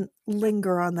 It doesn't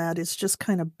linger on that. It's just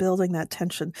kind of building that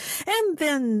tension. And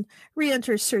then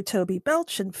re-enters Sir Toby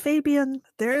Belch and Fabian.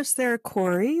 There's their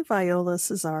Corey, Viola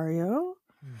Cesario.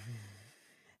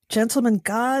 Gentlemen,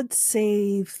 God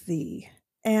save thee.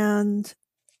 And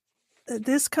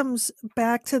this comes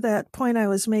back to that point I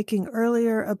was making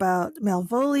earlier about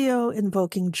Malvolio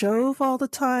invoking Jove all the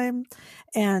time.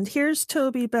 And here's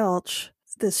Toby Belch,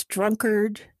 this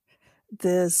drunkard,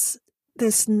 this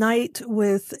knight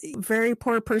with very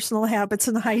poor personal habits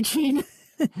and hygiene,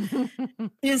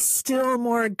 is still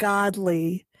more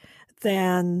godly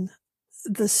than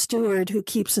the steward who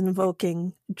keeps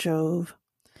invoking Jove.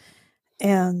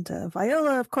 And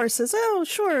Viola, of course, says, "Oh,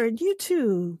 sure, and you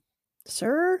too,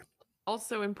 sir."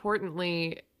 Also,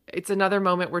 importantly, it's another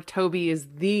moment where Toby is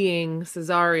theeing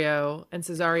Cesario and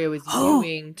Cesario is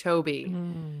youing Toby.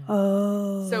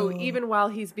 So even while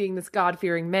he's being this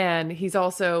God-fearing man, he's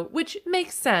also, which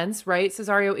makes sense, right?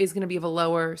 Cesario is going to be of a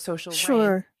lower social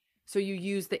rank. So you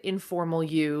use the informal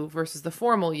you versus the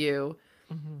formal you.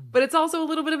 But it's also a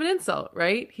little bit of an insult,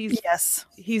 right? He's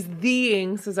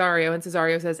theeing Cesario, and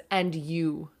Cesario says, "And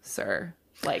you, sir."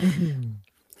 Like,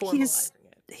 formalizing it.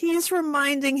 He's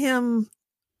reminding him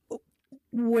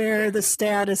where the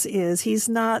status is. He's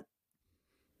not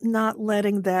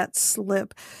letting that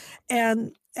slip.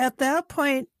 And at that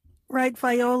point, right,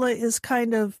 Viola is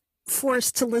kind of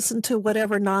forced to listen to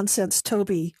whatever nonsense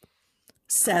Toby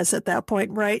says at that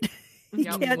point, right? He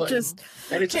can't just...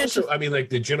 And it's also, I mean, like,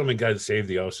 the gentleman God save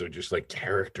thee also, just like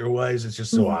character-wise, it's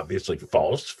just so obviously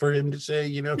false for him to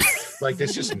say, like,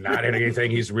 that's just not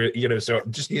anything he's really, so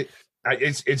just...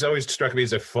 It's always struck me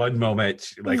as a fun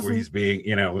moment, like where he's being,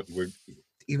 where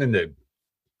even the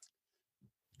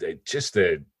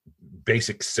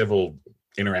basic civil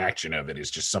interaction of it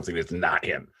is just something that's not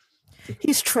him.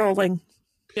 He's trolling.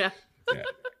 Yeah.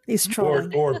 He's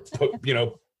trolling. Or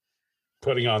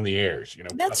putting on the airs,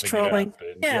 That's trolling.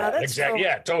 That's exactly. trolling.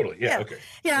 Yeah, totally. Yeah, okay.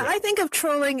 Yeah, I think of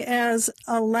trolling as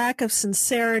a lack of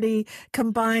sincerity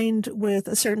combined with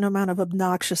a certain amount of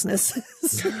obnoxiousness.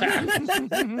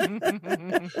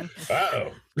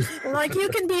 Like, you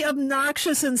can be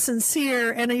obnoxious and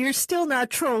sincere and you're still not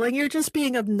trolling, you're just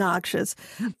being obnoxious.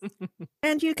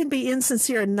 And you can be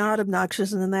insincere and not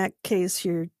obnoxious, and in that case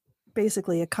you're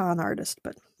basically a con artist.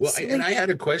 But and I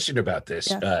had a question about this,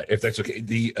 if that's okay.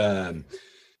 The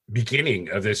beginning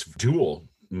of this duel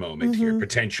moment here,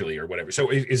 potentially, or whatever. So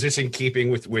is this in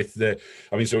keeping with the?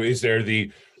 I mean, so is there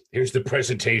here's the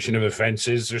presentation of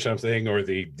offenses or something, or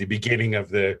the beginning of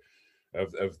the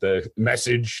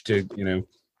message to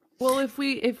Well, if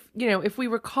we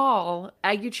recall,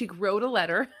 Aguecheek wrote a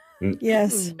letter.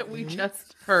 Yes. That we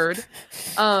just heard.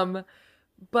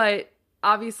 But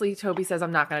obviously Toby says,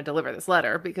 I'm not going to deliver this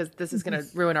letter because this is going to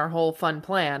ruin our whole fun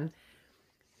plan.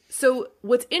 So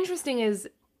what's interesting is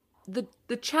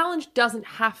the challenge doesn't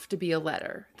have to be a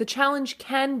letter. The challenge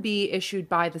can be issued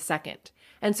by the second.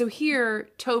 And so here,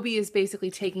 Toby is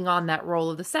basically taking on that role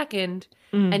of the second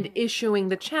and issuing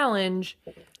the challenge,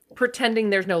 pretending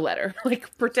there's no letter,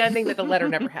 like pretending that the letter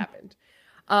never happened.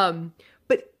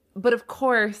 But of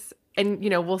course, and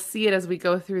we'll see it as we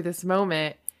go through this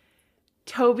moment,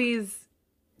 Toby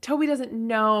doesn't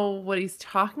know what he's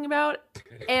talking about,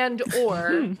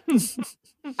 or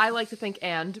I like to think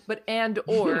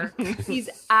or he's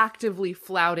actively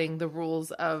flouting the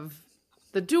rules of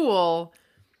the duel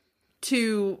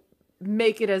to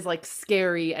make it as like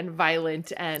scary and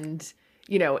violent and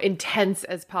intense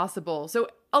as possible. So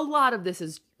a lot of this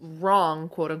is wrong,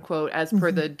 quote unquote, as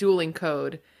per the dueling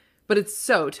code, but it's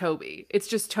so Toby. It's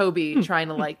just Toby trying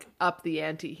to like up the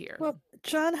ante here. Well,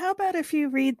 John, how about if you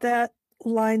read that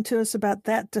line to us about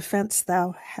that defense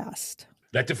thou hast?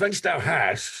 That defense thou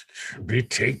hast,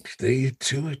 betake thee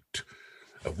to it.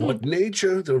 Of what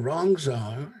nature the wrongs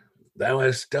are, thou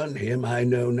hast done him, I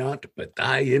know not, but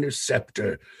thy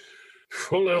interceptor,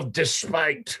 full of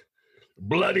despite,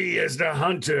 bloody as the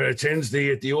hunter attends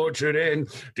thee at the orchard inn,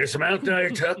 dismount thy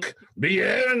tuck, be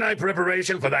air in thy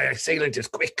preparation, for thy assailant is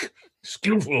quick,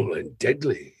 skillful, and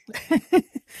deadly.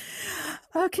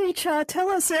 Okay, Cha, tell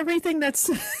us everything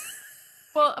that's...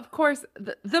 Well, of course,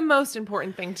 the most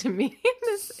important thing to me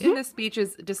in this speech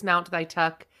is dismount thy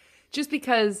tuck, just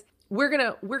because we're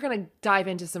gonna dive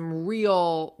into some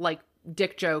real like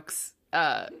dick jokes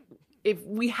if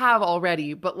we have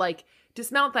already, but like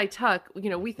dismount thy tuck,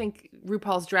 we think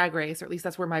RuPaul's Drag Race, or at least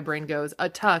that's where my brain goes, a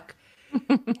tuck.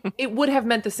 It would have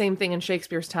meant the same thing in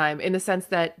Shakespeare's time, in the sense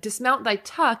that dismount thy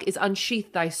tuck is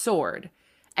unsheath thy sword,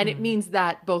 and it means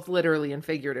that both literally and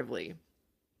figuratively.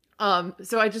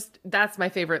 So that's my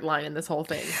favorite line in this whole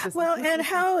thing. Well, and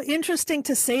how interesting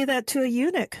to say that to a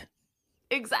eunuch.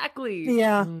 Exactly.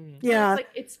 Yeah. Yeah.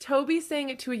 It's Toby saying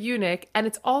it to a eunuch, and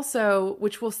it's also,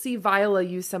 which we'll see Viola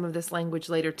use some of this language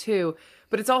later too,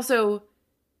 but it's also,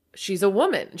 she's a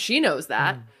woman. She knows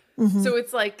that. So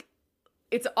it's like,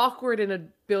 it's awkward in a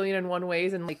billion and one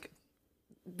ways, and like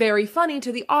very funny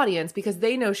to the audience because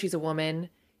they know she's a woman.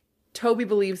 Toby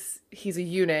believes he's a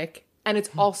eunuch. And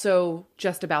it's also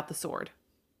just about the sword.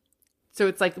 So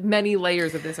it's like many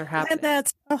layers of this are happening. And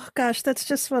that's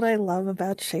just what I love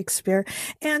about Shakespeare.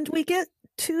 And we get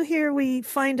to here, we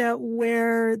find out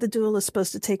where the duel is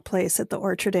supposed to take place at the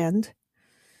orchard end.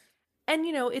 And,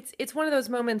 it's one of those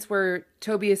moments where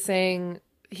Toby is saying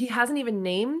he hasn't even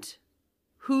named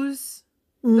who's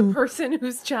the person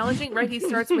who's challenging, right? He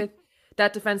starts with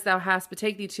that defense thou hast,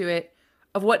 betake thee to it.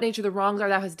 Of what nature the wrongs are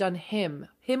thou hast done him.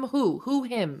 Him who? Who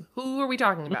him? Who are we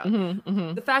talking about?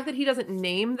 The fact that he doesn't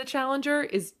name the challenger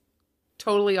is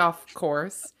totally off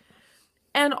course.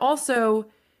 And also,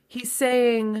 he's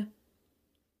saying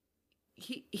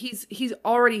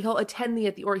he'll attend thee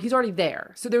at the orchard. He's already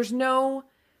there. So there's no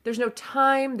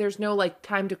time. There's no like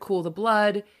time to cool the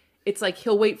blood. It's like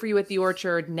he'll wait for you at the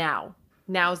orchard now.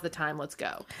 Now's the time. Let's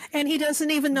go. And he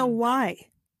doesn't even know why.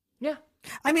 Yeah.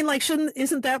 I mean, like,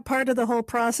 isn't that part of the whole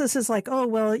process? Is like, oh,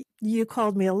 well, you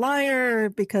called me a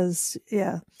liar because,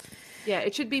 yeah. Yeah,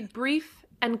 it should be brief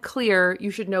and clear.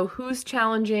 You should know who's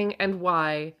challenging and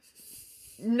why.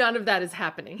 None of that is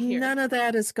happening here. None of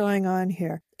that is going on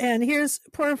here. And here's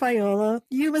poor Viola.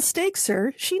 You mistake,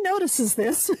 sir. She notices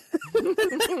this.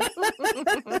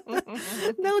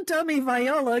 No dummy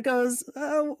Viola goes,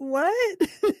 what?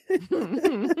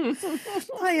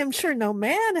 I am sure no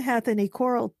man hath any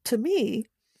quarrel to me.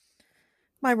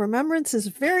 My remembrance is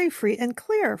very free and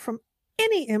clear from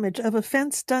any image of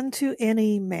offense done to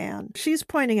any man. She's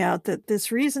pointing out that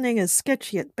this reasoning is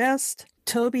sketchy at best.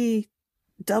 Toby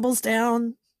doubles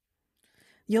down.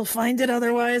 You'll find it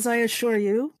otherwise, I assure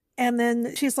you. And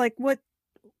then she's like, what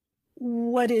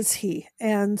is he?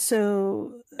 And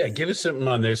so... Yeah, give us something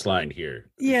on this line here.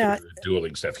 Yeah.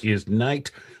 Dueling stuff. He is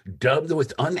knight, dubbed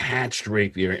with unhatched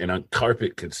rapier and on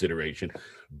carpet consideration,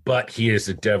 but he is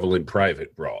the devil in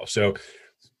private brawl. So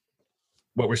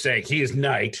what we're saying, he is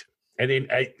knight, and then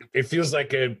it feels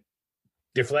like a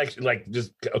deflection, like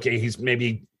just, okay, he's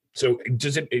maybe... So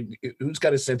does who's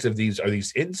got a sense of these? Are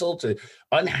these insults?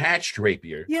 Unhatched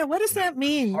rapier. Yeah, what does that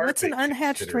mean? What's an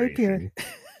unhatched rapier?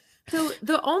 So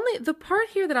the part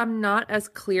here that I'm not as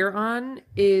clear on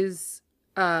is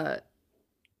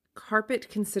carpet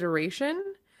consideration.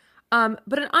 But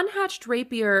an unhatched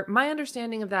rapier, my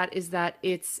understanding of that is that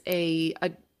it's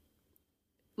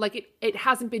like it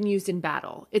hasn't been used in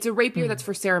battle. It's a rapier that's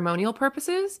for ceremonial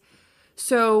purposes.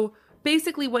 So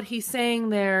basically what he's saying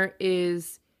there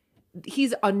is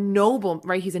he's a noble,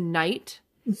 right? He's a knight.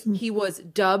 He was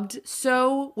dubbed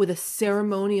so with a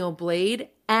ceremonial blade,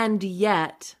 and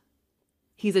yet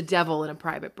he's a devil in a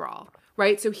private brawl,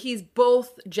 right? So he's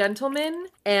both gentleman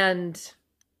and,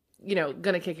 you know,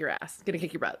 gonna kick your ass, gonna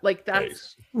kick your butt. Like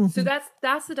that's, so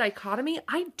that's the dichotomy.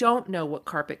 I don't know what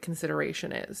carpet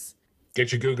consideration is.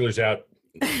 Get your Googlers out,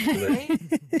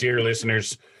 dear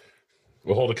listeners.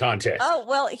 We'll hold a contest. Oh,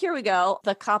 well, here we go.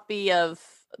 The copy of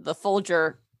the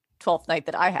Folger 12th Night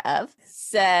that I have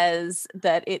says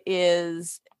that it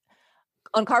is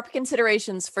on carpet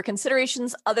considerations for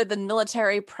considerations other than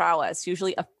military prowess,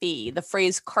 usually a fee. The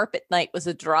phrase carpet knight was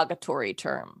a derogatory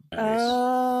term. Nice.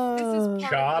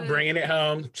 Shaw bringing it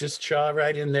home. Just Shaw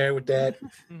right in there with that.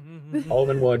 All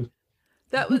in one.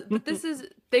 That was, but this is,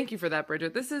 thank you for that,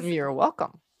 Bridget. You're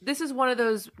welcome. This is one of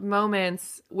those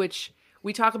moments which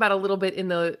we talk about a little bit in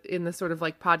the sort of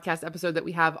like podcast episode that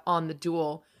we have on the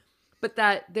duel, but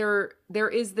that there's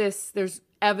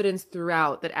evidence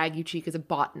throughout that Aguecheek is a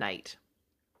bought knight,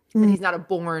 that he's not a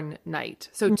born knight.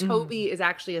 So Toby is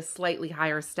actually a slightly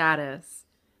higher status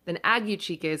than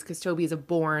Aguecheek is, because Toby is a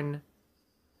born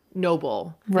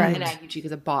noble, right? And Aguecheek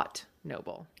is a bought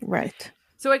noble, right?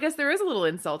 So I guess there is a little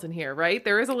insult in here, right?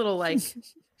 There is a little like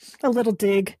a little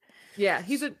dig. Yeah,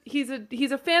 he's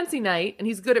a fancy knight and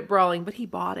he's good at brawling, but he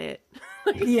bought it.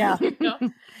 Yeah. You know?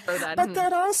 But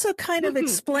that also kind of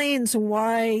explains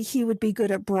why he would be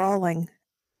good at brawling.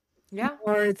 Yeah.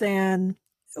 More than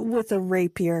with a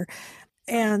rapier.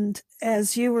 And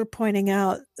as you were pointing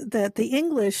out, that the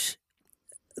English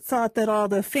thought that all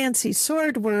the fancy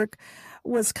sword work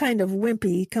was kind of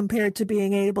wimpy compared to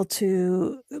being able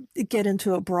to get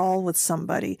into a brawl with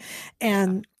somebody.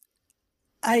 And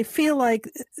I feel like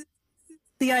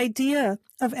the idea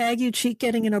of Aguecheek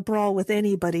getting in a brawl with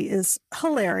anybody is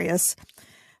hilarious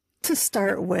to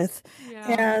start with.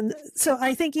 Yeah. And so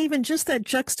I think even just that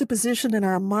juxtaposition in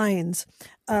our minds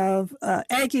of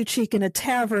Aguecheek in a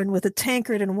tavern with a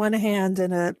tankard in one hand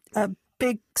and a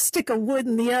big stick of wood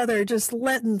in the other, just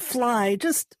letting fly,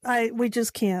 we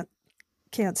just can't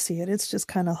see it. It's just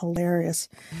kind of hilarious.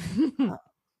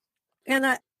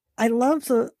 And I love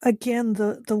the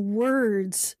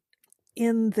words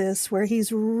in this where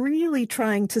he's really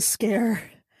trying to scare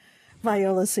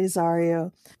Viola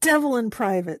Cesario. Devil in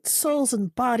private, souls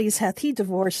and bodies hath he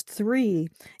divorced 3,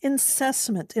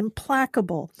 incessant,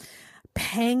 implacable,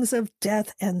 pangs of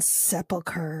death and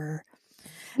sepulchre.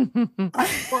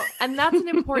 Well, and that's an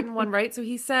important one, right? So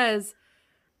he says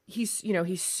he's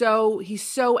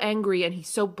so angry and he's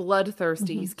so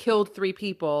bloodthirsty. He's killed 3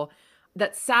 people,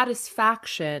 that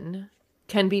satisfaction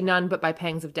can be none but by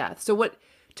pangs of death. So what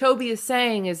Toby is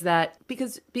saying is that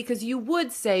because you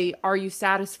would say, are you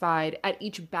satisfied at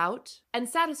each bout? And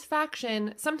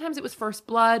satisfaction, sometimes it was first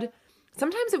blood,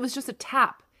 sometimes it was just a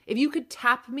tap. If you could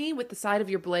tap me with the side of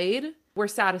your blade, we're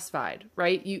satisfied,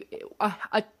 right?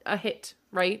 A hit,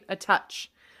 right? A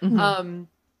touch.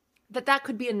 That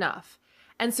could be enough.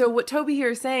 And so what Toby here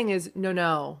is saying is,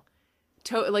 no.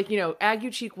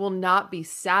 Aguecheek will not be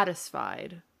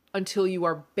satisfied until you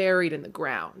are buried in the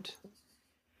ground.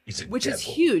 Which is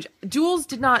huge. Duels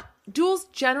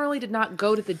generally did not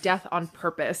go to the death on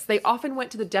purpose. They often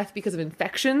went to the death because of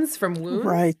infections from wounds.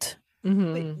 Right.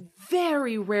 But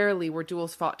very rarely were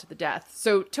duels fought to the death.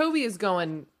 So Toby is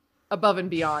going above and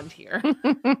beyond here.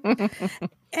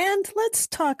 And let's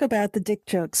talk about the dick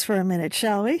jokes for a minute,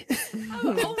 shall we?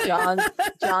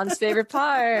 John's favorite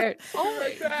part. Oh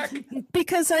my God.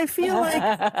 Because I feel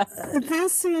like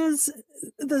this is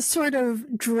the sort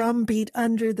of drumbeat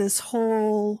under this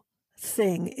whole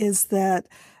thing, is that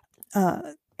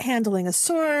handling a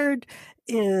sword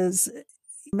is a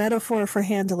metaphor for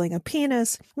handling a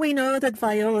penis. We know that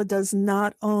Viola does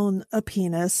not own a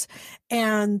penis,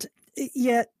 and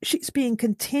yet she's being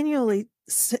continually,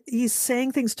 he's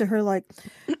saying things to her like,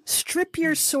 strip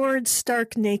your sword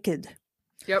stark naked.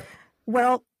 Yep.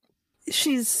 Well,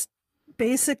 she's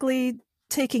basically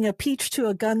taking a peach to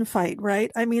a gunfight,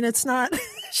 right? I mean, it's not,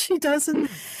 she does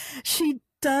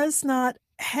not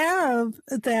have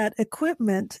that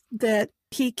equipment that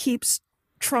he keeps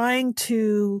trying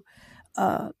to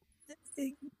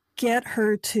get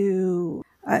her to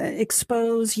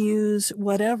expose, use,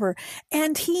 whatever.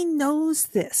 And he knows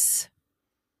this.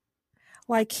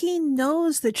 Like, he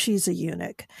knows that she's a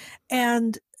eunuch.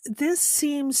 And this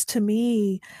seems to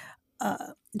me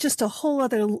just a whole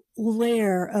other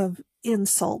layer of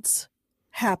insults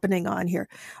happening on here?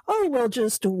 Oh, well,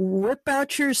 just whip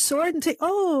out your sword and say,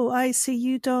 oh, I see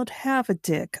you don't have a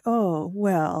dick. Oh,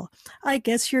 well, I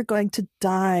guess you're going to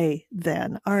die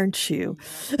then, aren't you?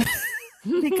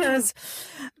 Because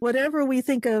whatever we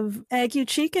think of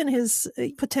Aguecheek and his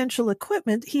potential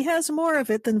equipment, he has more of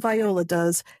it than Viola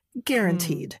does,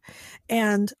 guaranteed.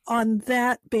 And on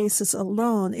that basis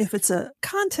alone, if it's a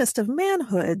contest of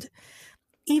manhood,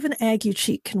 even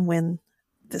Aguecheek can win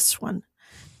this one.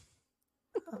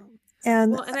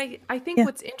 And I think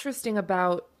what's interesting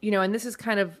about, and this is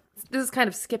kind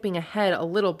of skipping ahead a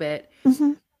little bit,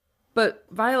 but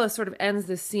Viola sort of ends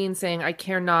this scene saying, I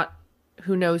care not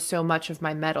who knows so much of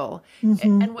my mettle.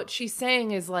 And what she's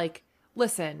saying is like,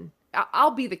 listen,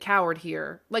 I'll be the coward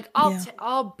here. Like,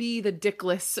 I'll be the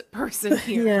dickless person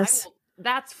here. Yes.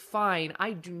 That's fine.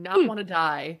 I do not want to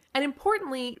die. And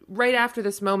importantly, right after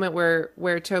this moment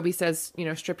where Toby says,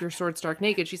 strip your sword stark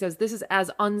naked, she says, this is as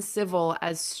uncivil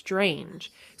as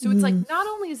strange. So it's like, not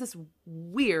only is this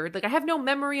weird, like I have no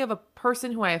memory of a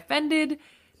person who I offended.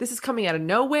 This is coming out of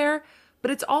nowhere,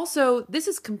 but it's also, this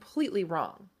is completely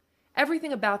wrong.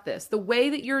 Everything about this, the way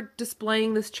that you're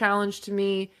displaying this challenge to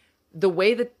me, the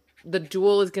way that the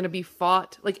duel is going to be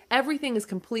fought, like everything is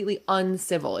completely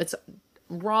uncivil. It's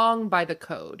wrong by the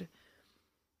code.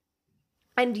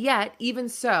 And yet, even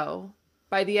so,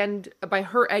 by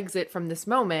her exit from this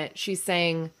moment, she's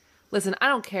saying, listen, I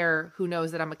don't care who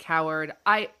knows that I'm a coward.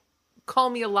 Call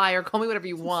me a liar, call me whatever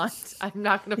you want. I'm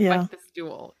not going to fight this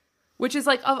duel. Which is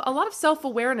like a lot of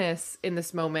self-awareness in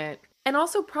this moment. And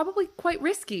also probably quite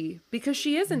risky because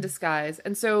she is in disguise.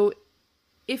 And so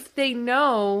if they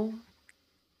know,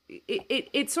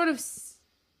 it sort of,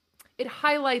 it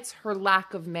highlights her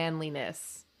lack of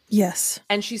manliness. Yes.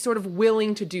 And she's sort of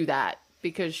willing to do that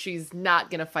because she's not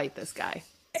going to fight this guy.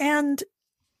 And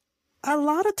a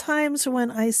lot of times when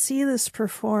I see this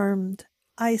performed,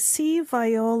 I see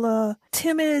Viola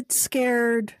timid,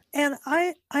 scared, and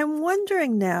I'm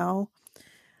wondering now,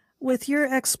 with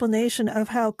your explanation of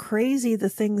how crazy the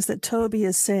things that Toby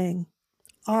is saying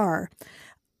are,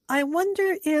 I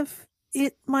wonder if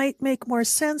it might make more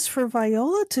sense for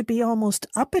Viola to be almost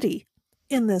uppity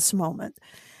in this moment.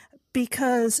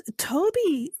 Because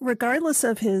Toby, regardless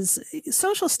of his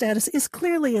social status, is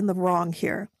clearly in the wrong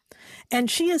here.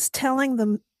 And she is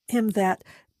telling him that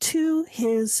to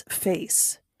his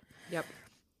face. Yep.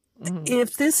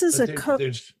 If this is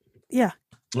yeah.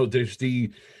 Well, there's the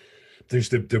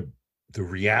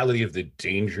reality of the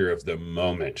danger of the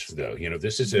moment, though.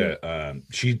 This is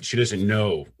she doesn't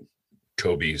know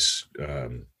Toby's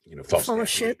false full of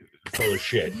shit. She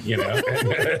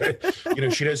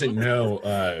doesn't know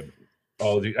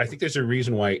I think there's a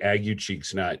reason why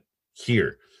Aguecheek's not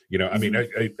here. I mean,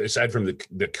 aside from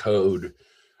the code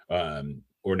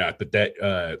or not, but that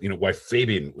why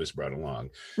Fabian was brought along,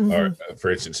 or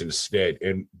for instance, instead.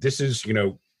 And this is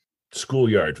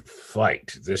schoolyard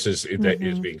fight. This is that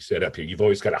is being set up here. You've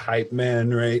always got a hype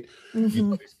man, right? You've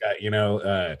always got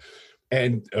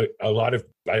and a lot of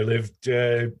I lived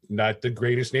not the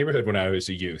greatest neighborhood when I was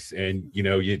a youth, and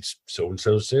it's so and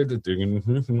so said that they're and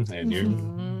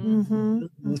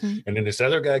and then this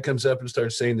other guy comes up and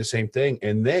starts saying the same thing,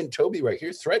 and then Toby right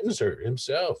here threatens her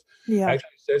himself. Actually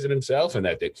says it himself, and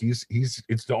that he's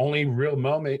it's the only real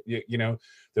moment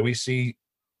that we see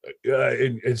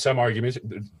in some arguments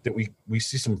that we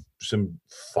see some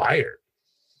fire.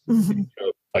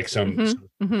 Like some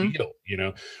deal,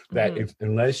 that if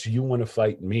unless you want to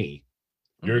fight me,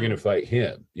 you're going to fight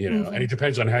him, and it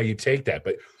depends on how you take that.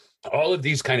 But all of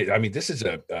these this is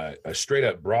a straight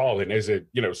up brawl, and as a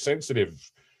sensitive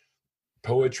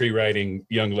poetry writing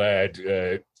young lad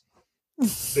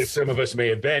that some of us may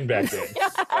have been back then,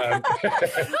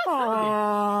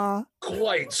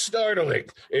 quite startling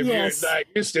if you're not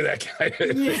used to that kind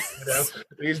of thing,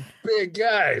 these big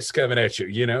guys coming at you,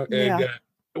 and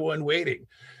one waiting.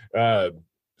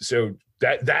 So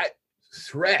that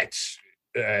threat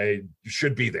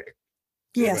should be there.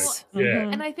 Yes. Right? Yeah.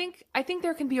 And I think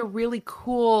there can be a really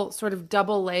cool sort of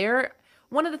double layer.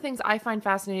 One of the things I find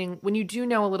fascinating when you do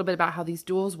know a little bit about how these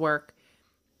duels work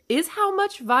is how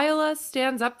much Viola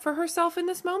stands up for herself in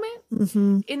this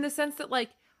moment. In the sense that, like,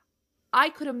 I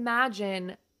could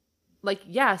imagine, like,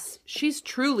 yes, she's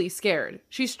truly scared.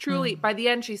 She's truly, by the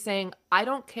end, she's saying, I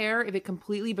don't care if it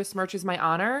completely besmirches my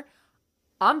honor.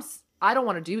 I don't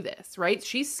want to do this, right?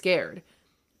 She's scared.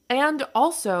 And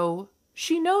also,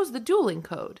 she knows the dueling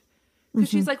code. Because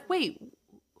she's like, wait,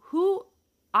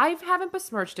 I haven't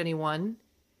besmirched anyone.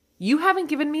 You haven't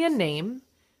given me a name.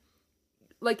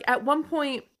 Like, at one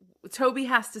point, Toby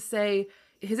has to say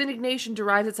his indignation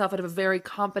derives itself out of a very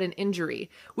competent injury,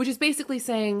 which is basically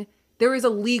saying there is a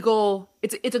legal.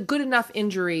 It's a good enough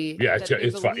injury. Yeah, that there's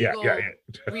it's a fine. Yeah. legal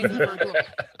reason for a duel.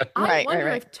 I Right, wonder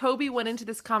right. if Toby went into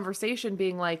this conversation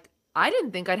being like, I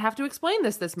didn't think I'd have to explain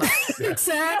this much.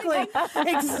 Exactly.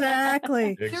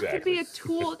 Exactly. There could be a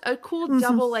cool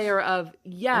double layer of,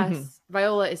 yes,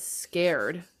 Viola is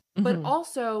scared, but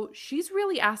also she's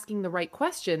really asking the right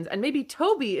questions. And maybe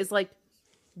Toby is like,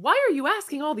 why are you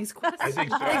asking all these questions? I think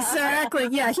so. Exactly.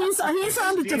 Yeah, he's on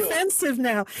the defensive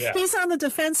now. Yeah. He's on the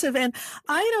defensive, and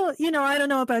I don't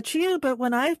know about you, but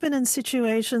when I've been in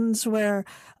situations where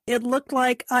it looked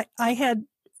like I had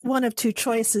one of two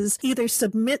choices, either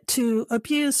submit to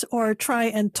abuse or try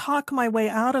and talk my way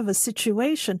out of a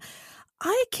situation,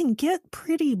 I can get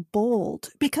pretty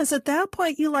bold because at that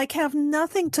point you like have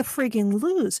nothing to frigging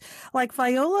lose. Like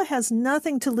Viola has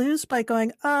nothing to lose by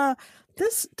going,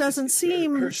 this doesn't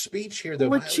seem her speech here, though,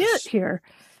 legit here.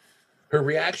 Her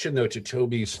reaction, though, to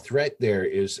Toby's threat there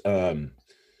is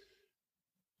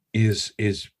it's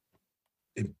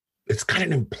got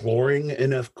an imploring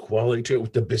enough quality to it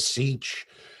with the beseech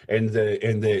and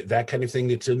the that kind of thing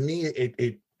that to me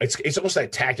it's almost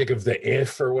that tactic of the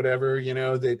if or whatever, you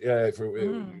know, that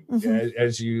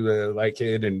as you like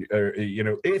it, and you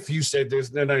know, if you said this,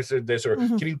 then I said this, or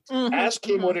can you ask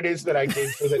him what it is that I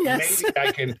did so that maybe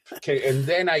I can, and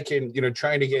then I can, you know,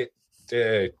 trying to get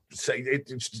say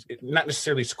it's not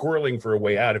necessarily squirreling for a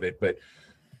way out of it, but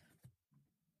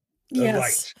yes.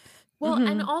 Light. Well,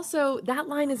 and also that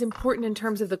line is important in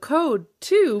terms of the code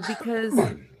too, because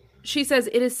she says,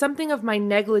 it is something of my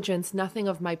negligence, nothing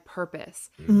of my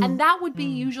purpose. And that would be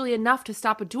usually enough to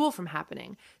stop a duel from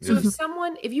happening. So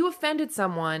if you offended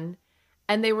someone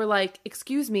and they were like,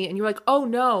 excuse me, and you're like, oh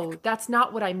no, that's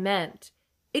not what I meant,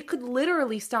 it could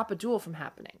literally stop a duel from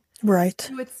happening. Right.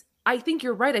 So I think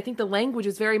you're right. I think the language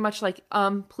is very much like,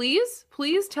 please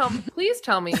tell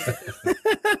me.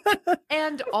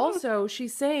 And also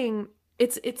she's saying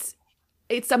it's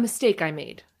a mistake I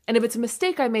made. And if it's a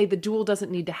mistake I made, the duel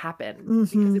doesn't need to happen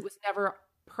because it was never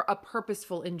a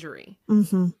purposeful injury.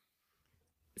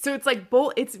 So it's like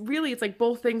both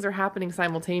things are happening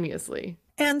simultaneously.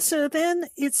 And so then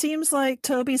it seems like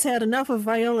Toby's had enough of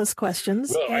Viola's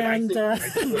questions. Well, and I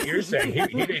think what you're saying,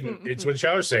 he didn't. It's what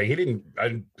I was saying. He didn't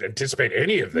anticipate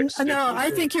any of this. No,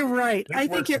 I think you're right. I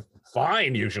think you're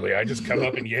fine. Usually, I just come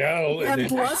up and yell and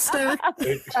bluster,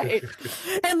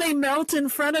 and they melt in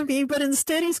front of me. But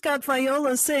instead, he's got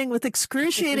Viola saying with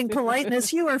excruciating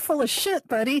politeness, "You are full of shit,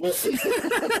 buddy."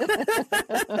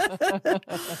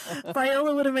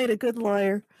 Viola would have made a good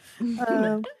lawyer.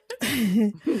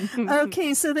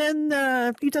 Okay, so then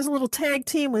he does a little tag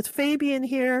team with Fabian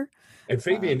here. And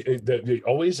Fabian,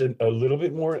 always a little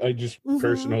bit more,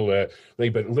 personal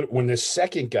thing. But when the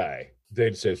second guy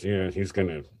then says, "Yeah, she's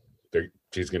gonna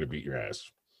beat your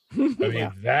ass," I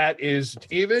mean, that is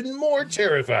even more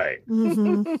terrifying.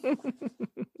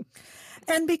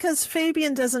 And because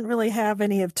Fabian doesn't really have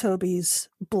any of Toby's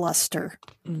bluster,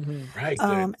 right?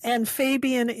 And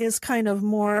Fabian is kind of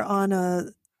more on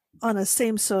a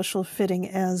same social footing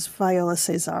as Viola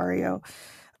Cesario.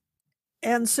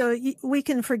 And so we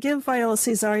can forgive Viola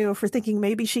Cesario for thinking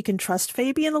maybe she can trust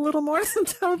Fabian a little more than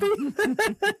Toby.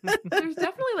 There's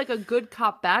definitely like a good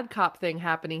cop, bad cop thing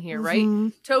happening here,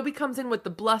 right? Toby comes in with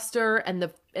the bluster and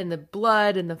the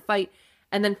blood and the fight.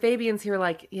 And then Fabian's here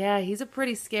like, yeah, he's a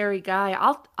pretty scary guy.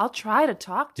 I'll try to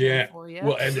talk to him for you.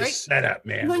 Well, and the setup,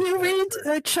 man. Will you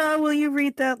read, Cha, will you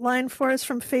read that line for us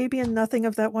from Fabian, nothing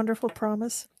of that wonderful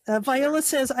promise? Viola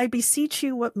says, I beseech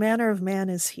you, what manner of man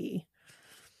is he?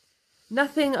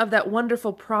 Nothing of that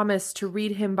wonderful promise to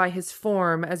read him by his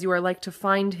form, as you are like to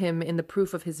find him in the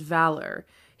proof of his valor.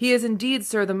 He is indeed,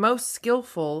 sir, the most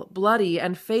skillful, bloody,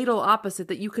 and fatal opposite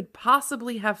that you could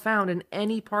possibly have found in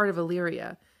any part of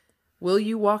Illyria. Will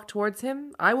you walk towards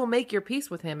him? I will make your peace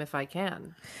with him if I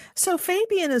can. So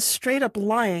Fabian is straight up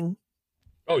lying.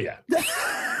 Oh, yeah. But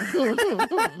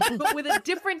with a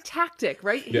different tactic,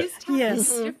 right? Yeah. His tactic is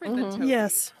different than Toby.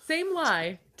 Yes. Same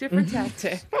lie, different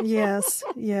tactic. Yes.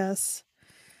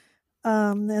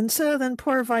 And so then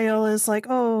poor Viola is like,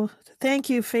 oh,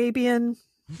 thank you, Fabian.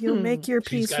 You'll make your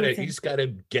peace with him. He's got to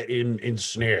get him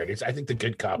ensnared. I think the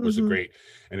good cop was a great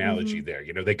analogy there.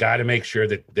 You know, they got to make sure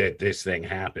that this thing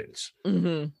happens.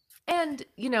 And,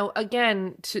 you know,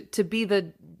 again, to be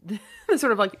the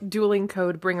sort of like dueling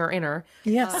code bringer inner.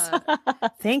 Yes.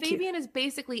 Thank you. Fabian is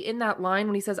basically in that line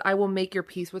when he says, I will make your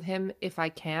peace with him if I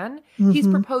can. He's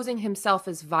proposing himself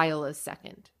as Viola's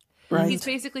second. Right. He's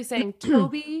basically saying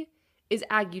Toby is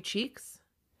Ague Cheeks.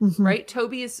 Right?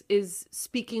 Toby is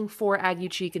speaking for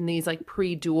Ague Cheek in these like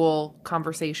pre-duel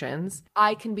conversations.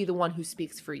 I can be the one who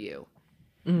speaks for you.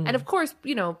 And of course,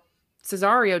 you know,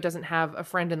 Cesario doesn't have a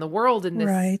friend in the world in this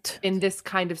Right. in this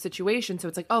kind of situation. So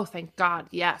it's like, oh, thank God.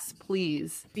 Yes,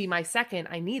 please be my second.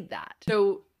 I need that.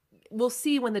 So we'll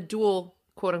see when the duel,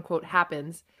 quote unquote,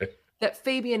 happens, that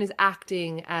Fabian is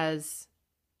acting as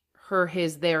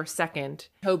their second.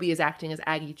 Toby is acting as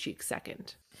Aggie Cheek's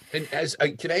second. And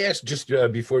can I ask just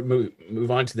before we move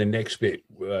on to the next bit,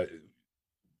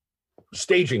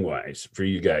 staging wise for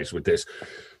you guys with this,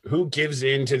 who gives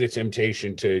in to the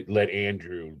temptation to let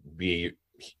Andrew be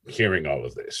hearing all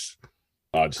of this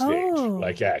on stage,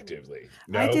 like actively?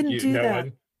 No, I didn't do no that.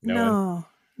 One? No,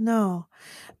 No,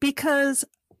 because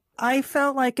I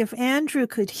felt like if Andrew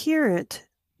could hear it,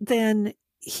 then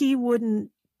he would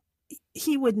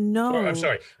know. I'm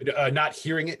sorry, not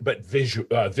hearing it, but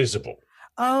visible.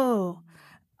 Oh.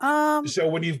 So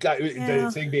when you've got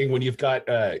the thing being, when you've got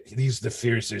he's the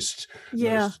fiercest,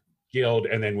 most skilled,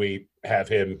 and then we have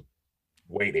him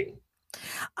waiting.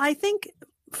 I think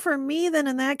for me, then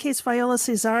in that case, Viola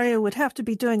Cesario would have to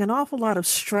be doing an awful lot of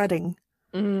strutting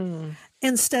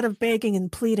instead of begging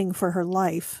and pleading for her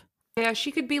life. Yeah,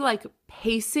 she could be like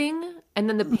pacing, and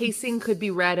then the pacing could be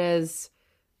read as,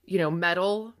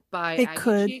 metal by It Aggie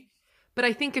could. Cheek. But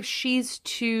I think if she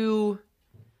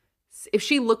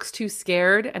looks too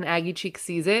scared and Aggie Cheek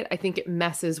sees it, I think it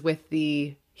messes with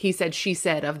the he said, she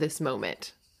said of this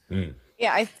moment.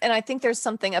 Yeah, I think there's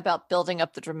something about building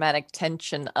up the dramatic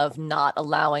tension of not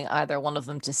allowing either one of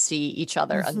them to see each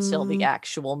other until the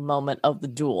actual moment of the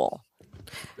duel.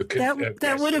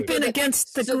 That would have been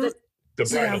against the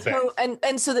bridal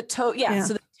pact. So that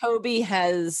Toby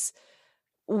has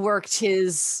worked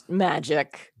his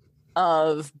magic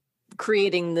of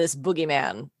creating this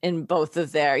boogeyman in both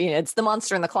of their, it's the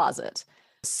monster in the closet,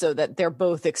 so that they're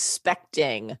both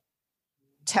expecting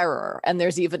terror. And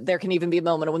there can even be a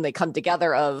moment when they come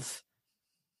together of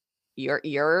you're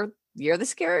the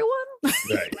scary one.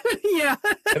 Right. Yeah.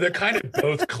 And they're kind of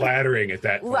both clattering at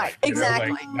that point. Right.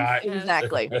 Exactly.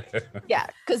 Exactly. Yeah.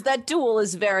 Because that duel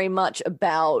is very much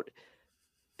about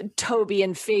Toby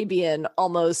and Fabian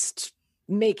almost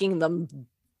making them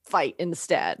fight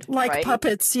instead. Like right?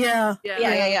 puppets. Yeah.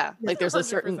 Yeah. Like there's a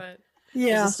certain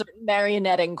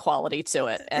marionetting quality to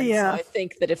it. And so I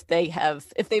think that if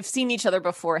they've seen each other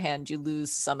beforehand, you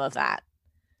lose some of that.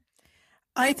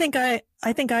 I think I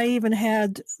even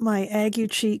had my Aggie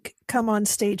Cheek come on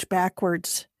stage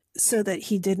backwards so that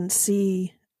he didn't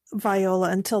see Viola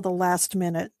until the last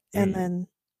minute. And then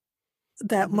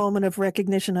that moment of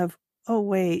recognition of, oh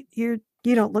wait, you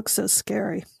don't look so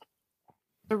scary.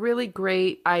 A really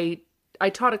great, I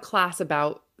taught a class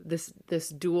about this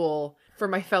duel for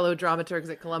my fellow dramaturgs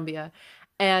at Columbia.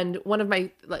 And one of my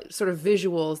sort of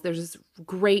visuals, there's this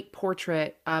great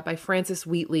portrait by Frances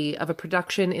Wheatley of a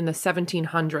production in the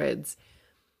 1700s.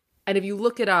 And if you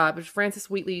look it up,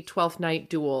 Frances Wheatley, Twelfth Night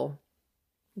Duel,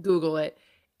 Google it.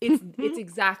 It's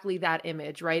exactly that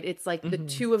image, right? It's like the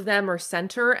two of them are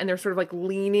center and they're sort of like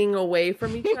leaning away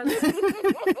from each other.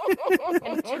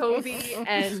 And Toby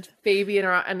and Fabian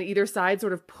are on either side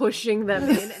sort of pushing them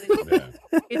in. And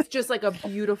it's just like a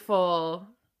beautiful,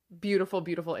 beautiful,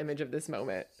 beautiful image of this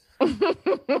moment.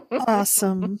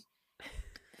 Awesome.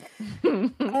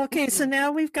 Okay, so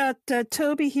now we've got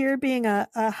Toby here being a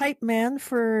hype man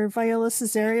for Viola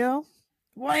Cesario.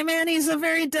 Why, man, he's a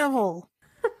very devil.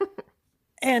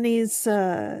 And he's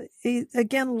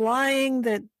again lying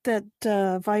that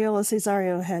Viola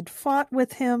Cesario had fought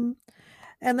with him.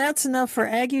 And that's enough for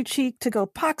Aggie Cheek to go,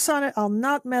 pox on it, I'll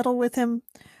not meddle with him.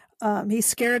 He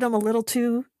scared him a little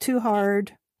too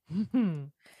hard.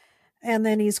 And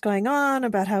then he's going on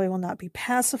about how he will not be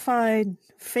pacified.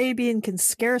 Fabian can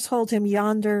scarce hold him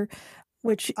yonder,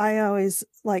 which I always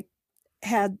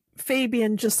had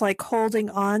Fabian just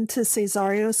holding on to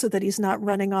Cesario so that he's not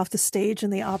running off the stage in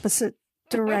the opposite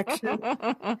direction.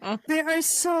 There are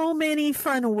so many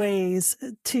fun ways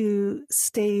to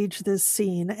stage this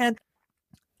scene. And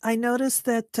I noticed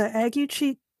that Aggie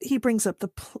Cheek, he brings up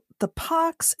the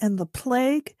pox and the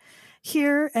plague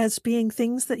here as being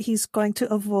things that he's going to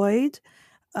avoid.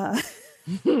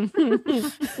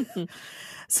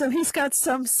 So he's got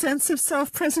some sense of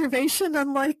self-preservation,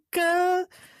 unlike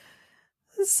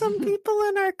some people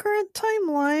in our current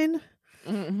timeline.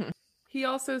 He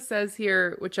also says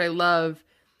here, which I love,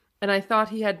 and I thought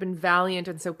he had been valiant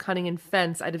and so cunning in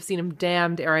fence, I'd have seen him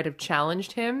damned ere I'd have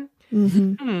challenged him.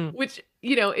 Which,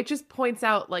 it just points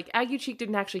out, Aggie Cheek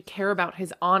didn't actually care about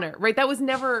his honor, right? That was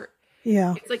never...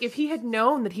 Yeah. It's like if he had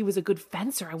known that he was a good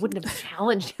fencer, I wouldn't have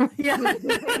challenged him. Yeah. I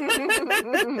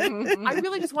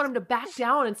really just want him to back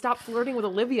down and stop flirting with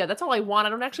Olivia. That's all I want. I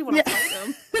don't actually want to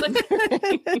fight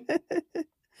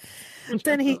him.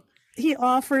 Then he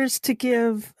offers to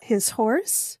give his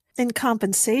horse in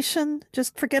compensation,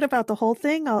 just forget about the whole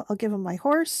thing. I'll give him my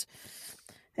horse.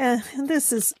 And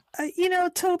this is,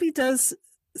 Toby does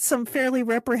some fairly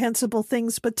reprehensible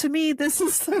things, but to me, this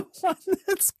is the one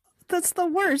that's the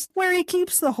worst, where he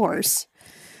keeps the horse.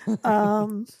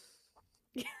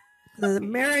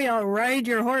 Mary, I'll ride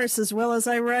your horse as well as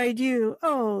I ride you.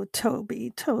 Oh,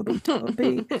 Toby.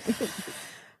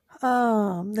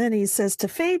 Then he says to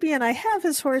Fabian, I have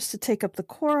his horse to take up the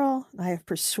quarrel. I have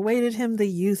persuaded him the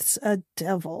youth's a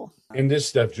devil. And this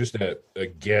stuff, just a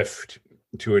gift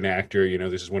to an actor.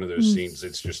 This is one of those scenes.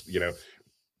 It's just,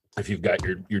 if you've got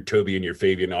your Toby and your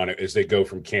Fabian on it as they go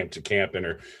from camp to camp and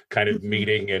are kind of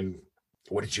meeting and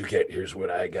what did you get? Here's what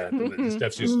I got. This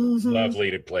stuff's just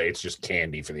lovely to play. It's just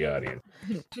candy for the audience.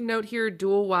 To note here,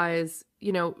 duel-wise,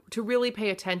 to really pay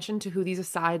attention to who these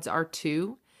asides are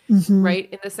too, right?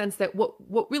 In the sense that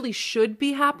what really should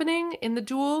be happening in the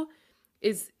duel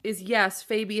is yes,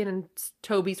 Fabian and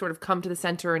Toby sort of come to the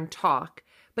center and talk,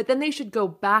 but then they should go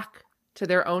back to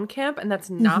their own camp, and that's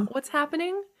not what's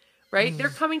happening. Right? They're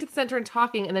coming to the center and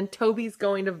talking, and then Toby's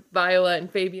going to Viola and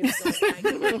Fabian's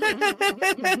going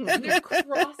and they're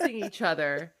crossing each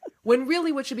other. When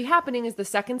really what should be happening is the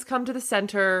seconds come to the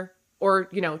center or,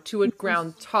 to a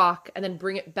ground talk and then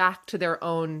bring it back to their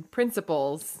own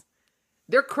principles.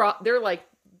 They're like,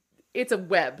 it's a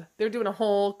web. They're doing a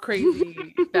whole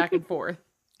crazy back and forth.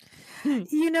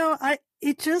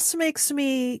 It just makes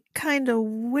me kind of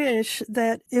wish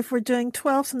that if we're doing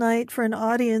 12th Night for an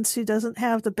audience who doesn't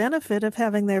have the benefit of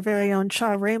having their very own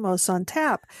Cha Ramos on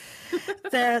tap,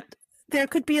 that there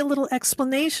could be a little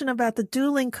explanation about the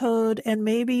dueling code and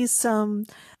maybe some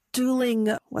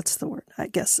dueling, what's the word? I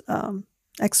guess,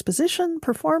 exposition,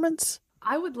 performance.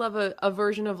 I would love a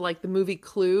version of like the movie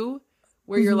Clue,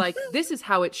 where you're like, this is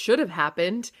how it should have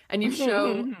happened, and you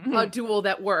show a duel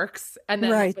that works, and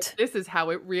then but this is how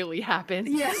it really happened.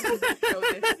 Yeah.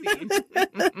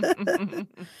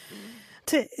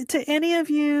 To any of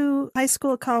you high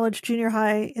school, college, junior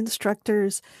high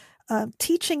instructors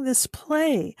teaching this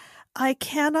play, I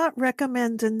cannot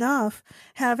recommend enough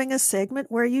having a segment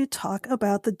where you talk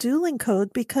about the dueling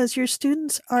code, because your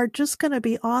students are just going to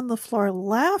be on the floor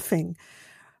laughing.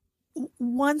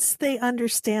 Once they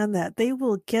understand that, they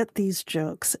will get these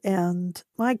jokes. And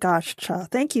my gosh, Cha,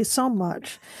 thank you so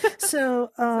much. So,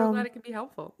 so glad it can be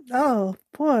helpful. Oh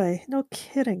boy, no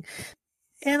kidding.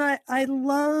 And I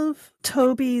love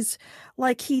Toby's,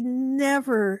 like, he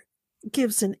never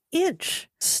gives an inch.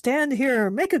 Stand here,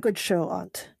 make a good show,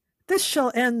 Aunt. This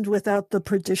shall end without the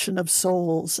perdition of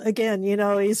souls. Again,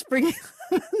 he's bringing...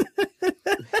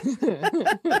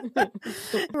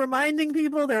 reminding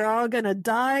people they're all going to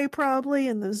die probably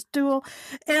in this duel.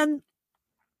 And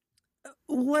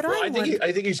I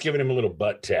think he's giving him a little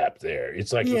butt tap there.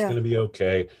 It's like, it's going to be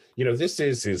okay. This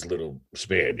is his little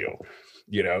spaniel.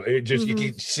 It just, you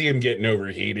can see him getting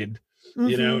overheated,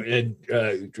 and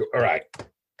all right.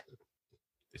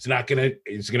 It's going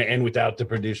to end without the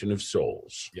perdition of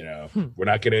souls. We're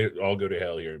not going to all go to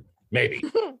hell here. Maybe.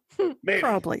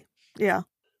 Probably. Yeah.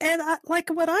 And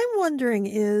what I'm wondering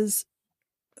is,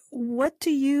 what do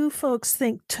you folks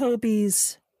think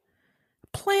Toby's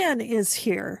plan is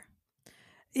here?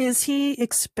 Is he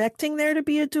expecting there to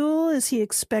be a duel? Is he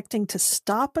expecting to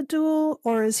stop a duel?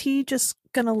 Or is he just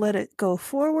going to let it go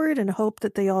forward and hope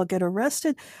that they all get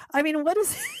arrested? I mean, what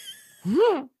is...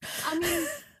 I mean,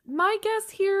 my guess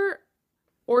here,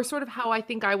 or sort of how I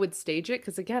think I would stage it,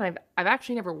 because again, I've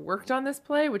actually never worked on this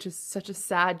play, which is such a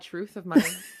sad truth of my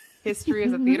history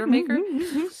as a theater maker.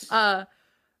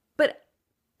 But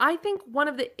I think one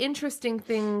of the interesting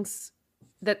things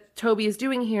that Toby is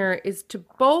doing here is, to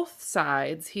both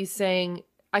sides, he's saying,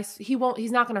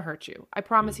 he's not going to hurt you. I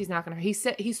promise he's not going to.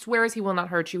 He swears he will not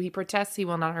hurt you. He protests he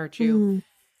will not hurt you.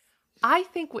 I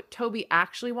think what Toby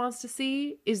actually wants to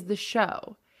see is the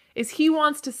show. He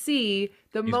wants to see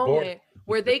the moment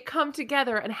where they come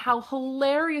together and how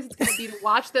hilarious it's going to be to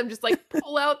watch them just like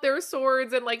pull out their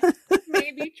swords and like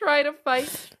maybe try to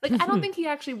fight. Like, I don't think he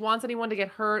actually wants anyone to get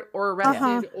hurt or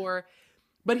arrested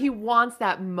but he wants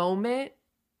that moment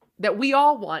that we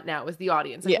all want now as the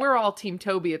audience. Like, we're all Team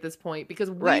Toby at this point,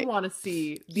 because we want to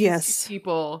see these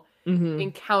people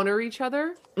encounter each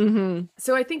other.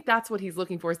 So I think that's what he's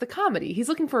looking for, is the comedy. He's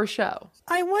looking for a show.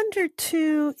 I wonder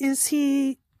too, is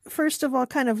he, first of all,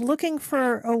 kind of looking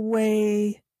for a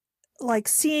way, like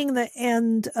seeing the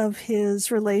end of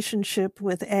his relationship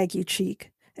with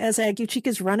Aguecheek, as Aguecheek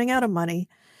is running out of money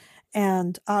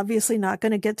and obviously not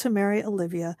going to get to marry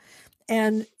Olivia.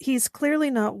 And he's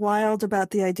clearly not wild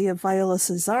about the idea of Viola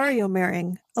Cesario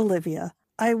marrying Olivia.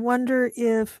 I wonder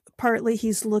if partly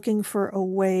he's looking for a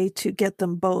way to get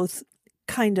them both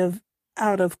kind of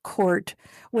out of court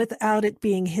without it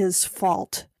being his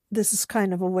fault. This is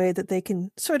kind of a way that they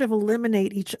can sort of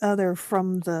eliminate each other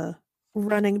from the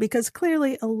running, because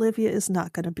clearly Olivia is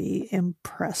not going to be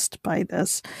impressed by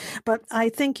this. But I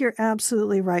think you're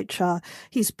absolutely right, Cha.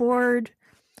 He's bored.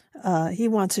 He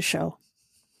wants a show.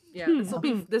 Yeah,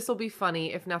 this will be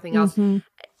funny if nothing else. Mm-hmm.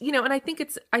 You know, and I think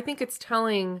it's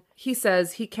telling. He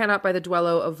says he cannot by the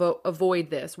duello avoid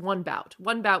this one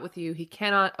bout with you. He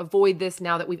cannot avoid this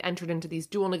now that we've entered into these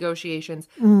duel negotiations.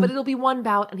 But it'll be one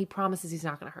bout, and he promises he's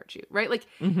not going to hurt you, right? Like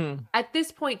at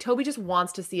this point, Toby just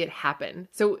wants to see it happen.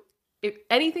 So if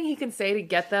anything he can say to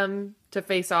get them to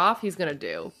face off, he's going to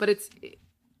do. But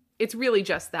it's really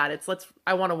just that.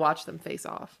 I want to watch them face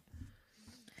off.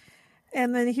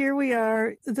 And then here we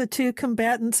are, the two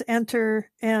combatants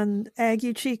enter, and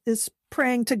Aguchi is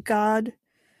praying to God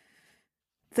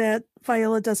that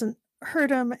Viola doesn't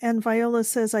hurt him, and Viola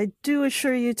says, I do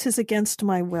assure you 'tis against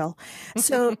my will.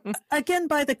 So again,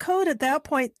 by the code at that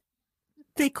point,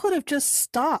 they could have just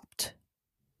stopped,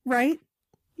 right?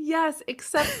 Yes,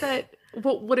 except that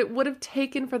what it would have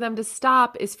taken for them to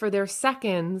stop is for their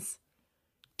seconds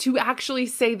to actually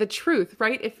say the truth,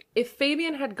 right? If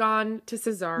Fabian had gone to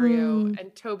Cesario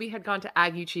and Toby had gone to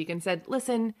Aguchi and said,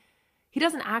 listen, he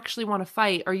doesn't actually want to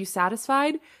fight. Are you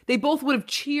satisfied? They both would have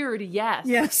cheered yes.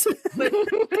 Yes. But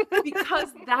because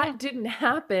that didn't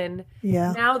happen,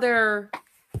 yeah. Now they're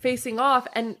facing off.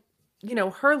 And, you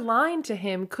know, her line to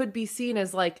him could be seen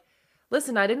as like,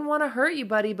 listen, I didn't want to hurt you,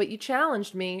 buddy, but you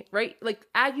challenged me, right? Like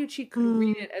Aguchi could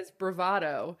read it as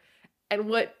bravado. And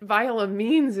what Viola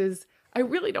means is, I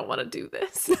really don't want to do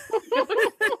this.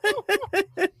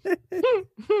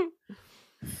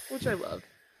 Which I love.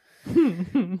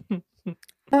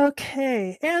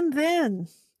 Okay, and then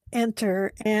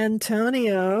enter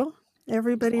Antonio,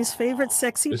 everybody's favorite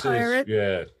sexy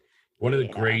pirate. One of the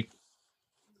great,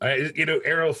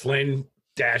 Errol Flynn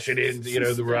dashing in,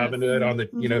 the Robin Hood on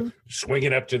the,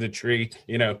 swinging up to the tree,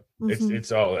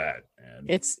 it's all that.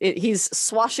 He's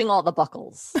swashing all the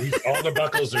buckles. All the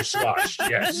buckles are swashed.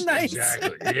 Yes, nice.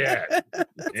 Exactly. Yeah,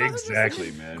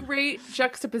 exactly, man. Great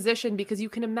juxtaposition, because you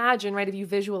can imagine, right, if you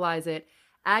visualize it,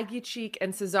 Aguchi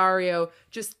and Cesario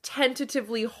just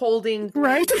tentatively holding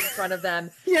right in front of them.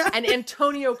 Yeah. And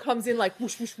Antonio comes in like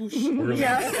whoosh, whoosh, whoosh.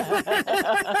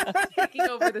 Yeah. Taking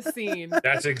over the scene.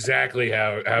 That's exactly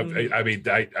how I mean,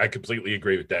 I completely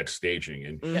agree with that staging.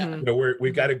 And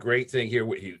we've got a great thing here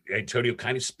with Antonio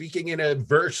kind of speaking in a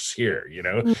verse here,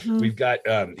 We've got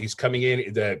he's coming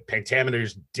in, the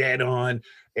pentameter's dead on,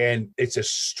 and it's a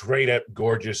straight up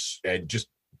gorgeous and just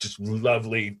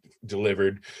lovely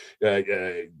delivered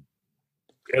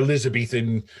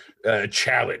Elizabethan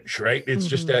challenge, right? It's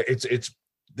just it's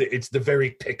the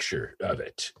very picture of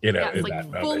it, in like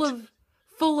that moment.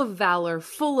 Full of valor,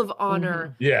 full of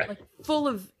honor, like full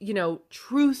of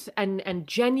truth and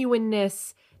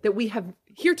genuineness that we have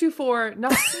heretofore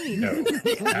not seen. No,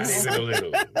 not even a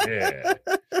little. Yeah.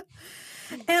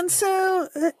 And so,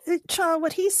 Cha,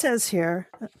 what he says here,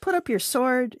 put up your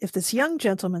sword. If this young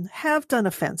gentleman have done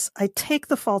offense, I take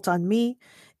the fault on me.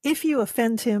 If you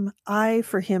offend him, I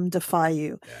for him defy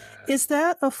you. Is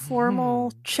that a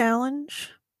formal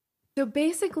challenge? So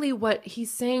basically what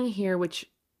he's saying here, which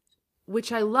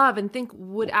I love and think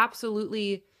would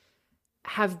absolutely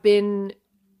have been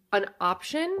an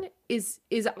option, is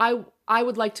I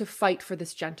would like to fight for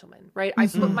this gentleman, right? I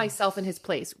put myself in his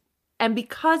place. And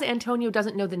because Antonio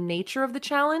doesn't know the nature of the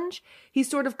challenge, he's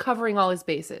sort of covering all his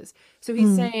bases. So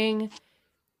he's saying,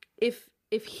 if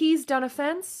he's done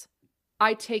offense,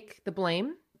 I take the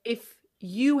blame. If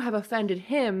you have offended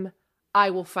him, I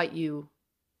will fight you.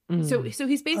 So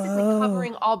he's basically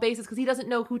covering all bases because he doesn't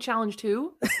know who challenged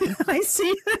who. I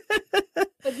see.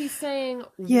 But he's saying,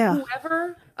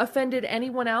 whoever offended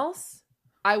anyone else,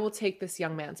 I will take this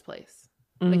young man's place.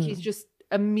 Like he's just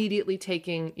immediately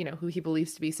taking, who he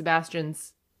believes to be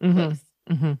Sebastian's place.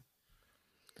 And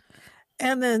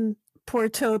then poor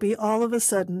Toby all of a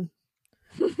sudden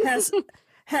has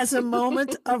a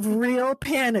moment of real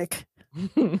panic.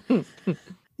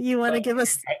 You want to give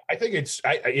us? I think it's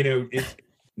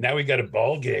now we got a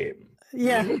ball game.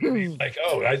 Yeah. Like,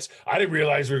 I didn't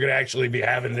realize we were going to actually be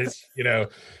having this,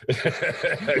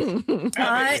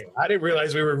 I didn't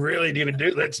realize we were really going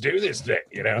to let's do this thing,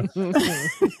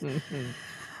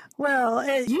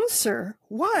 Well, you, sir,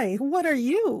 why? What are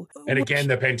you? And again,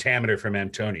 the pentameter from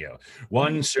Antonio.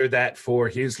 One, sir, that for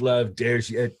his love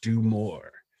dares yet do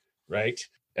more, right?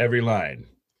 Every line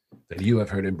that you have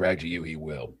heard him brag to you, he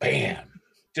will. Bam.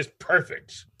 Just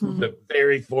perfect. The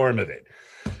very form of it.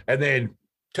 And then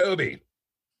Toby.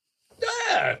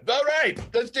 All right,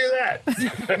 let's do that.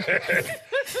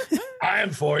 I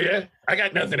am for you. I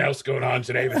got nothing else going on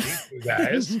today with these two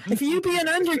guys. If you be an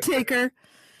undertaker,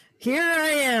 here I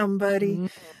am, buddy.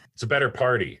 It's a better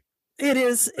party. It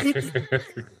is.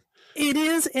 It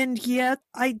is, and yet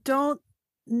I don't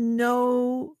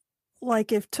know,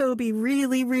 like, if Toby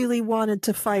really, really wanted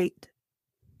to fight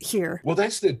here. Well,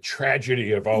 that's the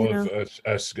tragedy of all of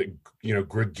us,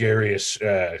 gregarious,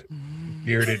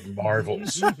 bearded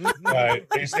marvels,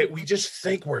 is that we just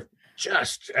think we're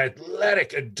just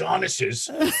athletic Adonises.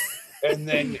 And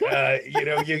then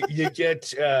you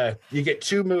get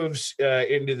two moves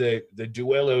into the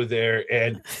duello there,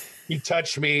 and he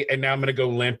touched me, and now I'm gonna go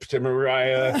limp to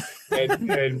Mariah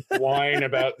and whine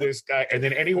about this guy. And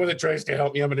then anyone that tries to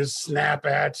help me, I'm gonna snap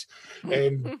at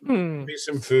and be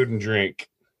some food and drink.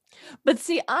 But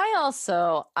see,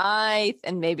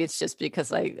 and maybe it's just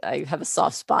because I have a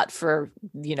soft spot for,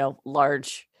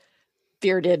 large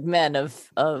bearded men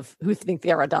of who think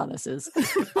they are Adonises.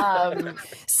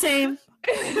 Same.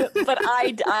 But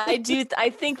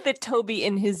I think that Toby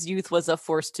in his youth was a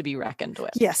force to be reckoned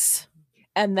with. Yes.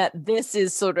 And that this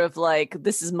is sort of like,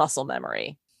 this is muscle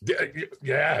memory.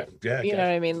 Yeah. You know what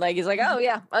I mean? Like, he's like, oh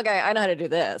yeah, okay, I know how to do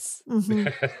this. Mm-hmm.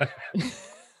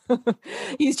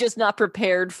 He's just not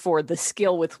prepared for the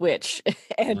skill with which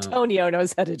Antonio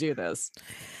knows how to do this.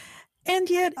 And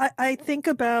yet I think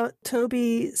about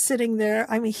Toby sitting there.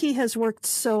 I mean, he has worked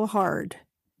so hard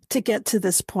to get to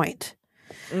this point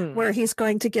where he's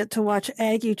going to get to watch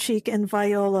Aguecheek and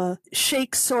Viola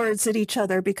shake swords at each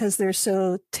other because they're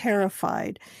so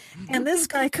terrified. And this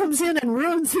guy comes in and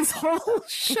ruins his whole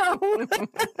show.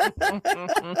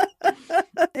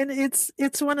 And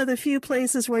it's one of the few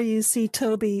places where you see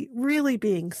Toby really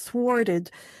being thwarted.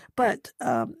 But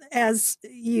as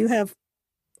you have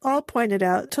all pointed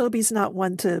out, Toby's not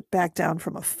one to back down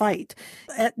from a fight.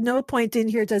 At no point in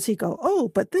here does he go, oh,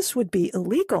 but this would be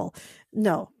illegal.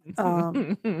 No.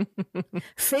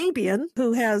 Fabian,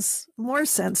 who has more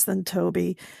sense than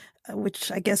Toby,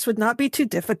 which I guess would not be too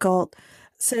difficult,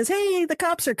 says, hey, the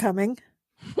cops are coming.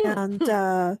 And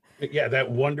that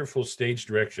wonderful stage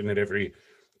direction that every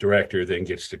director then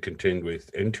gets to contend with.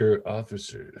 Enter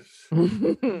officers.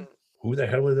 Who the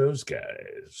hell are those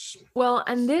guys? Well,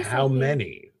 and this... How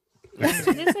many?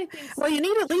 Well, you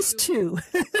need at least two.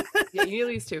 Yeah, you need at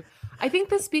least two. I think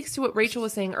this speaks to what Rachel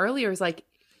was saying earlier, is like,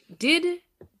 did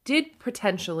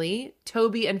potentially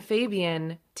Toby and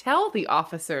Fabian tell the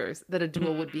officers that a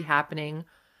duel would be happening?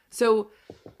 So,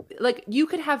 like, you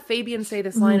could have Fabian say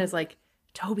this line as like,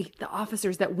 Toby, the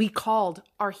officers that we called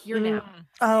are here now.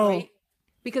 Oh. Right?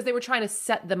 Because they were trying to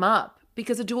set them up,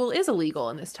 because a duel is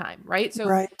illegal in this time, right? So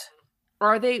right.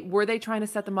 Were they trying to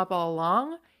set them up all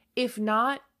along? If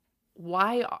not,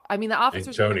 why? I mean, the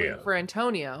officers were looking for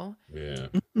Antonio. Yeah.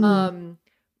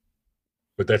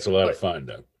 But that's a lot of fun,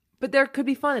 though. But there could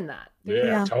be fun in that.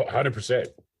 Yeah. 100%.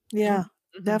 Yeah,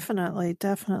 definitely.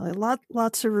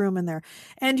 Lots of room in there.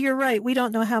 And you're right. We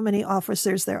don't know how many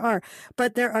officers there are,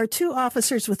 but there are two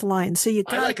officers with lines. So you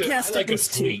got to cast at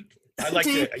least two. I like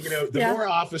to, the more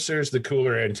officers, the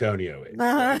cooler Antonio is.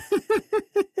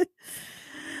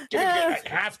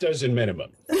 Half dozen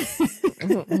minimum.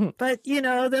 But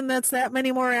then that's that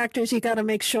many more actors you got to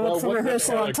make show up for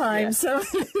rehearsal on time. Yeah. So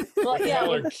what the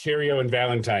hell are Curio and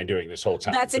Valentine doing this whole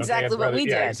time? That's exactly what we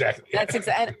did. Yeah, exactly. That's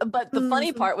exactly. But the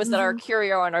funny part was that our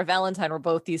Curio and our Valentine were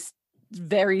both these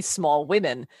very small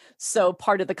women. So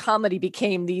part of the comedy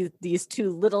became these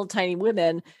two little tiny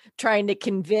women trying to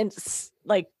convince,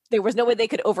 like, there was no way they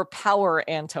could overpower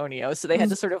Antonio, so they had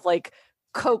to sort of like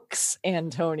coax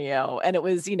Antonio, and it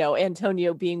was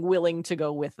Antonio being willing to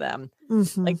go with them.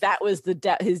 Like, that was the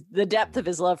depth of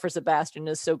his love for Sebastian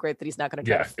is so great that he's not going to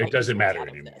try to fight. It doesn't matter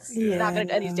anymore. He's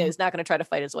not going to try to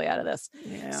fight his way out of this.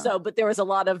 So, but there was a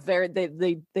lot of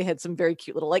they had some very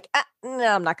cute little, like,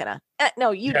 no, I'm not gonna,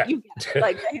 no, you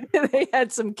like, they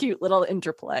had some cute little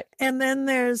interplay. And then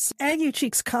there's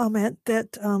Aguecheek's comment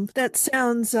that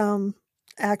sounds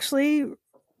actually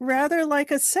rather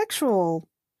like a sexual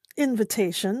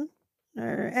invitation.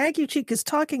 Aguecheek is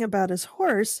talking about his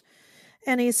horse,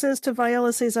 and he says to Viola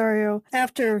Cesario,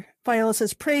 after Viola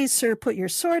says, praise, sir, put your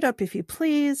sword up if you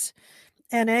please.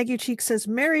 And Aguecheek says,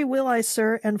 marry will I,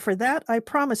 sir, and for that I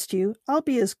promised you, I'll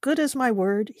be as good as my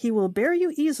word. He will bear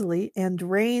you easily and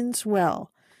reigns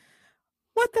well.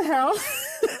 What the hell?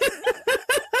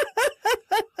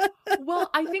 Well,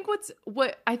 I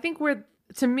think where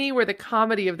the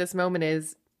comedy of this moment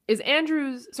is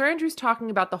Sir Andrew's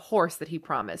talking about the horse that he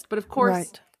promised. But of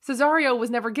course, Cesario was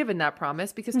never given that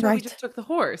promise because Toby just took the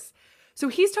horse. So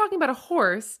he's talking about a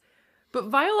horse, but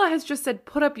Viola has just said,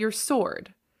 put up your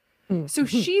sword. So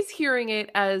she's hearing it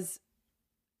as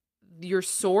your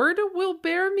sword will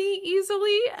bear me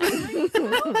easily,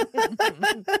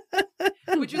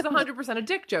 which is 100% a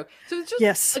dick joke. So it's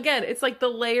just, again, it's like the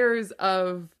layers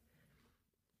of,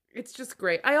 it's just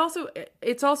great.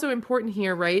 It's also important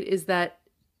here, right, is that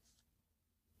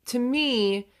to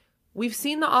me, we've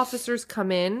seen the officers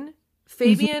come in.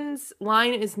 Fabian's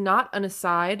line is not an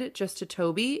aside just to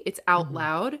Toby. It's out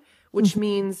loud, which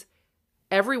means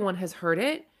everyone has heard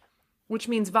it, which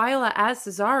means Viola as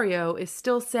Cesario is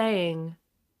still saying,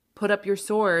 put up your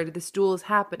sword, this duel is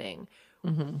happening,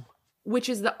 which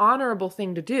is the honorable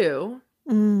thing to do,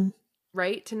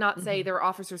 right? To not say there are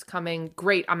officers coming,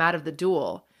 great, I'm out of the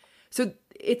duel. So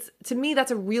it's, to me,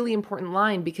 that's a really important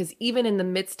line, because even in the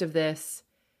midst of this,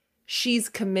 she's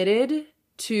committed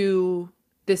to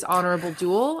this honorable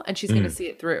duel, and she's going to see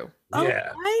it through.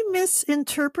 Yeah. Oh, I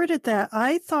misinterpreted that.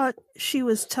 I thought she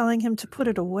was telling him to put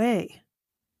it away.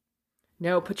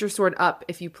 No, put your sword up,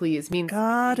 if you please.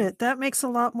 Got it. That makes a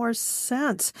lot more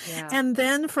sense. Yeah. And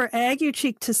then for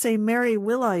Aguecheek to say, "Marry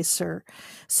will I, sir."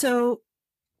 So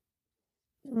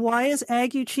why is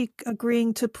Aguecheek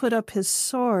agreeing to put up his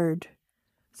sword?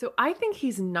 So I think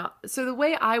he's not. So the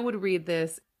way I would read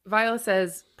this, Viola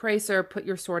says, "Pray, sir, put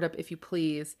your sword up, if you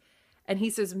please." And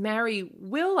he says, "Marry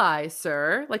will I,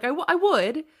 sir." Like, I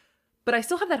would, but I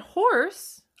still have that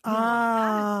horse.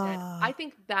 I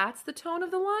think that's the tone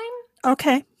of the line.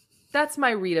 Okay. That's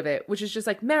my read of it, which is just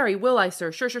like, "Marry will I,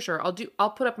 sir? Sure. I'll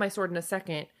put up my sword in a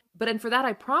second. But and for that,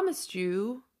 I promised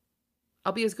you,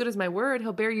 I'll be as good as my word.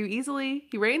 He'll bear you easily.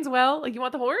 He reigns well. Like, you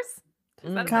want the horse?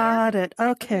 Got it.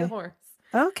 Okay.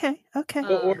 Okay.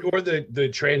 Or the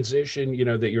transition,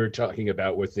 that you're talking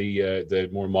about with the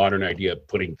more modern idea of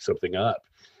putting something up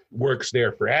works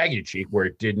there for Aguecheek, where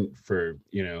it didn't for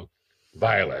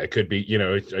Viola. It could be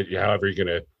however you're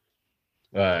gonna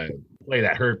play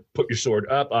that. Her put your sword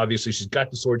up. Obviously, she's got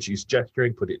the sword. She's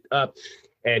gesturing, put it up.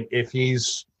 And if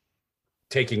he's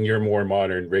taking your more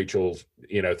modern Rachel,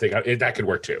 thing, that could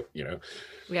work too.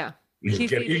 Yeah, you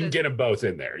can get them both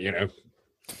in there.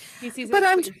 He sees it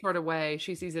as put your sword away.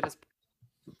 She sees it as.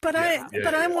 But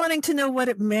I'm wanting to know what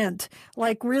it meant,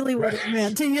 like really what it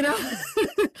meant,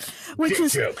 Which dick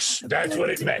is jokes. That's what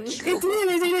it meant.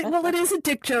 Well, it is a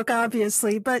dick joke,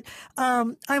 obviously, but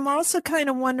I'm also kind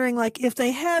of wondering, like, if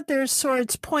they had their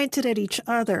swords pointed at each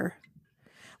other,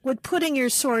 would putting your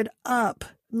sword up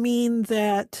mean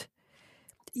that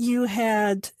you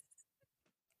had,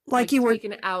 like you were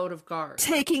taken out of guard,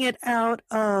 taking it out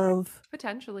of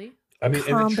potentially. I mean,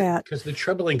 combat. Because the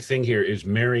troubling thing here is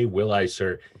 "Marry will I,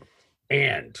 sir,"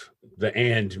 and the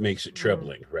 "and" makes it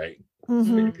troubling, right?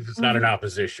 Because it's not an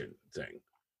opposition thing.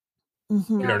 You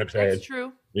know what I'm saying? That's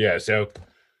true. Yeah. So,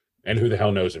 and who the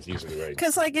hell knows if these are the right?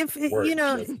 Because, like, if words,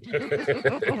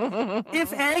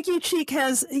 if Aguecheek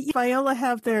has Viola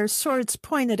have their swords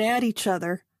pointed at each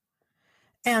other,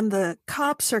 and the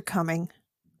cops are coming,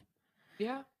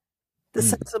 the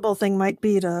sensible thing might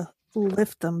be to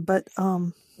lift them, but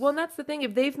well, and that's the thing.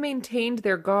 If they've maintained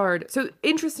their guard, so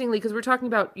interestingly, because we're talking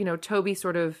about Toby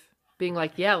sort of being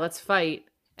like, "Yeah, let's fight,"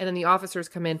 and then the officers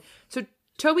come in. So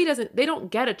Toby they don't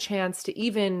get a chance to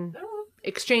even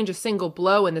exchange a single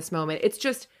blow in this moment. It's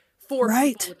just four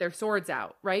people with their swords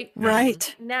out, right?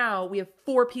 Right. Now we have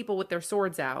 4 people with their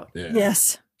swords out. Yeah.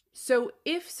 Yes. So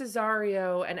if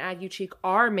Cesario and Aguecheek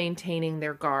are maintaining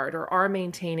their guard or are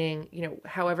maintaining,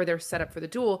 however they're set up for the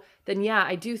duel, then yeah,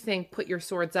 I do think put your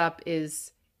swords up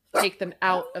is take them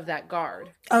out of that guard.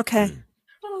 Okay.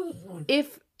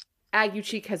 If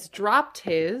Aguecheek has dropped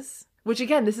his, which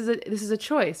again, this is a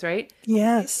choice, right?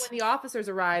 Yes. When the officers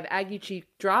arrive, Aguecheek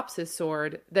drops his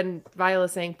sword, then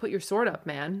Viola's saying, "Put your sword up,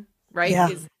 man." Right? Yeah.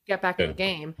 Get back in the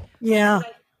game. Yeah.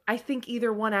 I think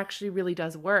either one actually really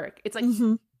does work. It's like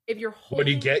if you're holding,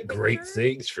 but you get great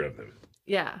things from them.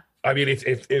 Yeah. I mean,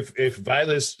 if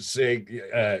Viola's saying,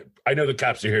 "I know the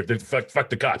cops are here," then fuck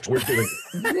the cops. We're doing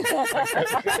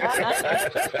it.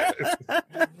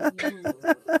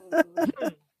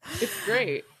 It's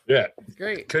great. Yeah, it's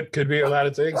great. Could be a lot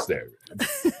of things there.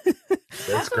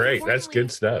 That's great. That's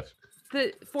good stuff.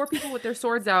 The 4 people with their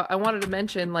swords out. I wanted to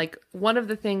mention, like, one of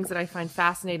the things that I find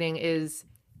fascinating is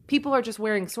people are just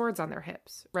wearing swords on their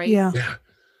hips, right? Yeah.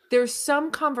 There's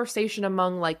some conversation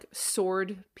among like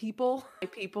sword people,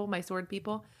 my sword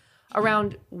people,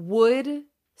 around would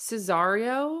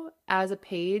Cesario as a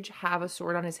page have a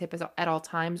sword on his hip at all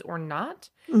times or not?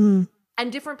 And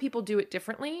different people do it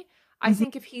differently. I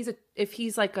think if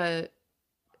he's like a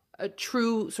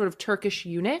true sort of Turkish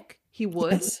eunuch, he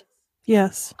would.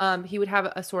 Yes. He would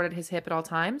have a sword at his hip at all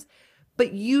times.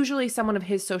 But usually someone of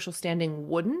his social standing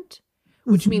wouldn't.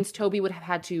 Which means Toby would have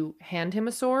had to hand him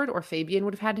a sword, or Fabian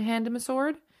would have had to hand him a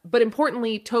sword. But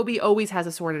importantly, Toby always has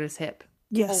a sword at his hip.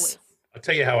 Yes. Always. I'll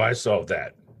tell you how I solved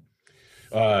that.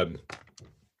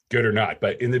 Good or not,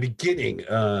 but in the beginning,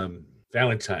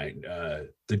 Valentine,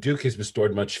 the Duke has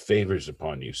bestowed much favors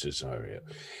upon you, Cesario.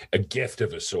 A gift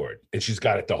of a sword, and she's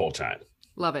got it the whole time.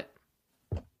 Love it.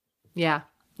 Yeah,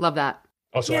 love that.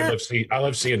 Also, Yeah. I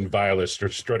love seeing Viola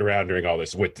strut around during all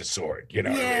this with the sword. You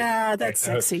know, Yeah, that's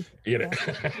sexy. You know,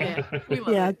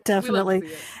 Yeah, definitely.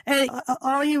 And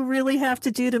all you really have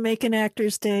to do to make an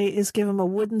actor's day is give them a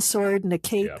wooden sword and a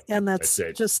cape, and that's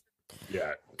it. just.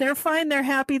 Yeah. They're fine. They're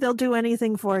happy. They'll do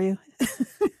anything for you.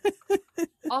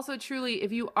 Also, truly,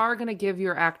 if you are going to give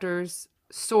your actors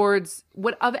swords,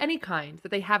 of any kind that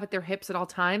they have at their hips at all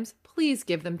times, please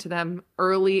give them to them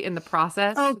early in the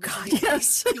process. Oh God,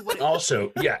 yes.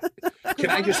 Also, yeah. Can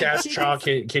I just ask, Shaw?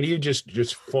 Can you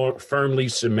just firmly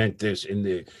cement this in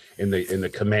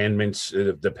the commandments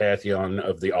of the pantheon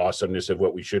of the awesomeness of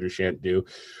what we should or shan't do?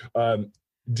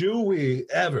 Do we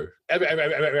ever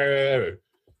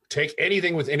take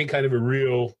anything with any kind of a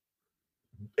real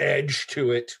edge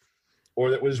to it,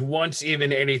 or that was once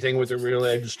even anything with a real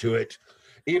edge to it,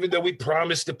 even though we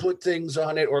promised to put things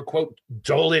on it or, quote,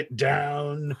 dull it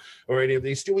down or any of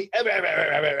these? Do we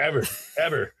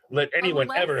ever let anyone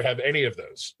ever have any of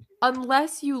those?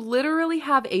 Unless you literally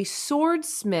have a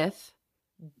swordsmith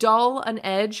dull an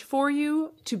edge for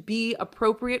you to be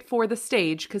appropriate for the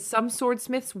stage, because some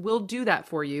swordsmiths will do that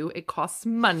for you. It costs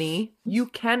money. You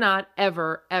cannot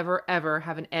ever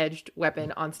have an edged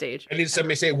weapon on stage. And then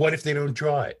somebody say, what if they don't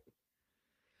draw it?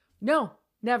 No,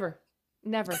 never.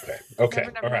 Okay.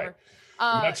 All right.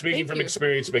 I'm not speaking from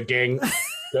experience, but gang,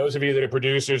 those of you that are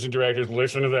producers and directors,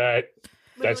 listen to that.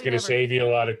 That's going to save you a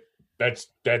lot of. That's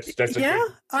yeah.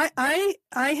 I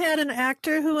had an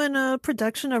actor who in a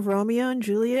production of Romeo and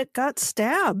Juliet got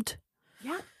stabbed.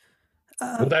 Yeah.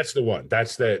 Well, that's the one.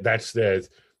 That's the.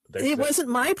 It wasn't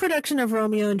my production of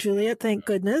Romeo and Juliet, thank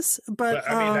goodness. But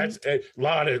I mean, that's a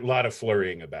lot of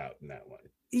flurrying about in that one.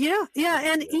 Yeah,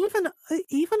 and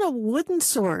even a wooden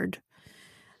sword,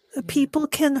 people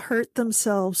can hurt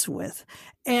themselves with,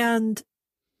 and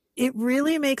it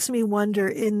really makes me wonder,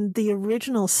 in the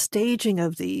original staging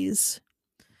of these,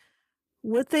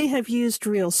 would they have used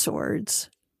real swords?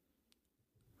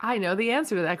 I know the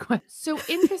answer to that question. So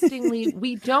interestingly,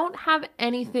 we don't have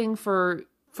anything for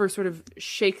sort of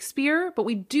Shakespeare, but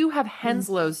we do have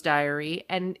Henslow's diary.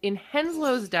 And in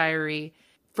Henslow's diary,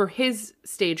 for his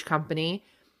stage company,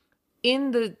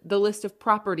 in the list of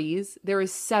properties, there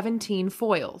is 17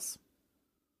 foils.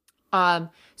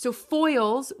 So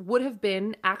foils would have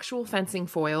been actual fencing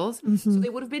foils. So they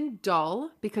would have been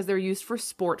dull because they're used for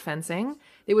sport fencing.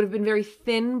 They would have been very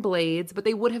thin blades, but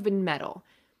they would have been metal.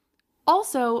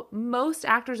 Also, most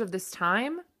actors of this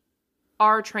time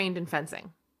are trained in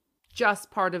fencing. Just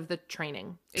part of the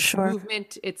training. It's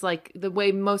movement. It's like the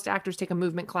way most actors take a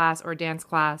movement class or a dance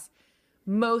class.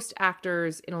 Most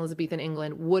actors in Elizabethan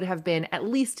England would have been at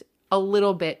least a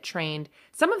little bit trained.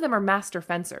 Some of them are master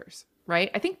fencers,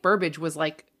 right? I think Burbage was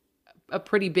like a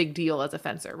pretty big deal as a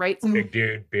fencer, right? So, big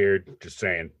dude, beard, just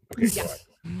saying. Okay,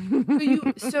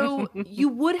 yeah. So you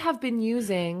would have been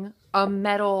using a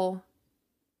metal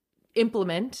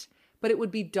implement, but it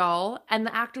would be dull, and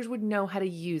the actors would know how to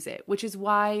use it, which is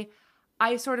why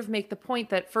I sort of make the point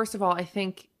that, first of all, I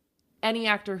think any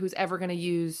actor who's ever going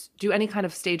to do any kind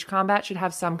of stage combat should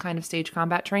have some kind of stage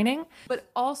combat training. But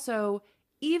also,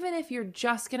 even if you're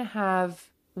just going to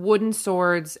have wooden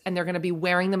swords and they're going to be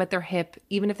wearing them at their hip,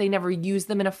 even if they never use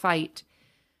them in a fight,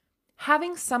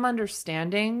 having some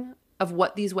understanding of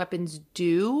what these weapons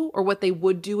do or what they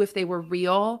would do if they were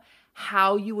real,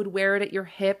 how you would wear it at your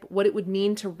hip, what it would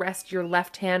mean to rest your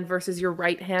left hand versus your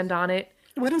right hand on it.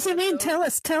 What does it mean? Tell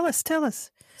us.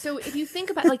 So if you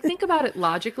think about it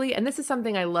logically, and this is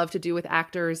something I love to do with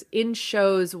actors in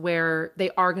shows where they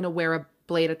are going to wear a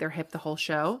blade at their hip the whole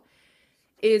show,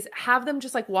 is have them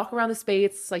just like walk around the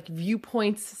space, like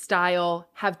viewpoints style,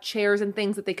 have chairs and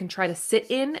things that they can try to sit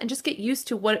in and just get used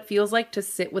to what it feels like to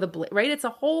sit with a blade, right?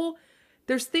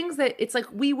 There's things that it's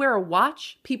like we wear a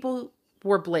watch, people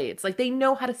wear blades, like they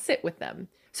know how to sit with them.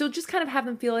 So just kind of have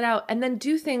them feel it out and then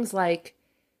do things like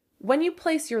when you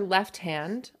place your left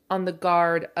hand on the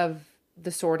guard of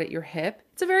the sword at your hip,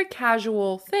 it's a very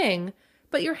casual thing,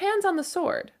 but your hand's on the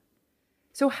sword.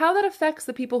 So how that affects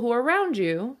the people who are around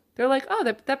you, they're like, oh,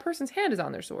 that person's hand is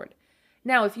on their sword.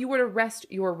 Now, if you were to rest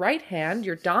your right hand,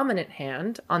 your dominant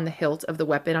hand, on the hilt of the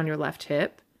weapon on your left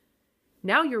hip,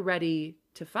 now you're ready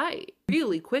to fight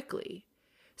really quickly.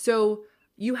 So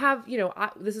you have,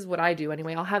 this is what I do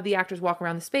anyway. I'll have the actors walk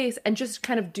around the space and just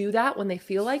kind of do that when they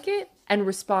feel like it and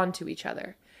respond to each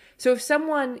other. So if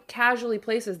someone casually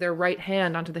places their right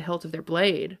hand onto the hilt of their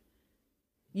blade,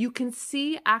 you can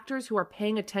see actors who are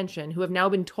paying attention, who have now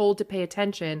been told to pay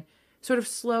attention, sort of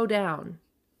slow down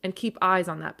and keep eyes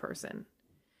on that person.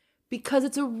 Because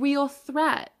it's a real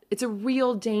threat. It's a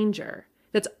real danger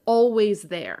that's always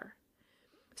there.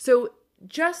 So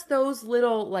just those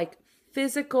little like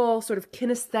physical sort of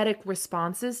kinesthetic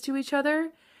responses to each other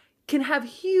can have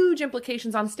huge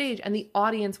implications on stage, and the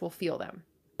audience will feel them.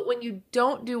 But when you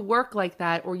don't do work like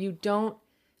that, or you don't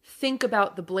think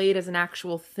about the blade as an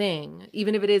actual thing,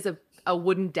 even if it is a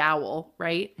wooden dowel,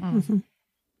 right? Mm-hmm.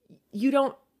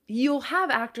 You'll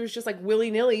have actors just like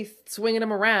willy-nilly swinging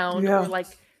them around, or like,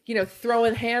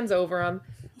 throwing hands over them.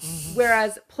 Mm-hmm.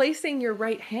 Whereas placing your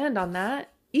right hand on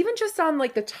that, even just on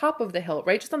like the top of the hilt,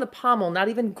 right? Just on the pommel, not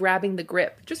even grabbing the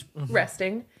grip, just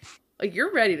resting, like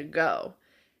you're ready to go.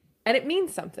 And it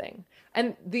means something.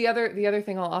 And the other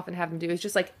thing I'll often have them do is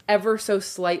just like ever so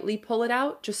slightly pull it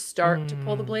out, just start to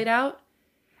pull the blade out.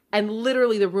 And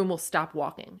literally the room will stop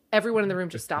walking. Everyone in the room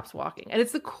just stops walking. And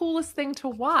it's the coolest thing to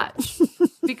watch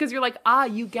because you're like,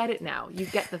 you get it now. You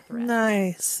get the threat.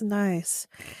 Nice.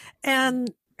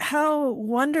 And how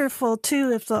wonderful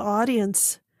too if the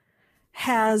audience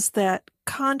has that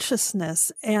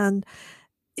consciousness, and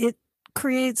it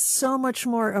creates so much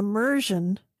more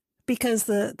immersion because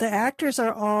the actors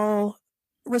are all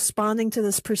responding to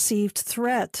this perceived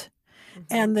threat. Mm-hmm.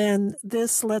 And then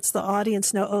this lets the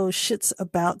audience know, oh, shit's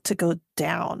about to go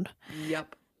down.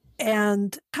 Yep.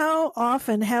 And how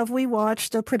often have we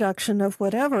watched a production of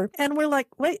whatever and we're like,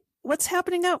 wait, what's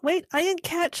happening now? Wait, I didn't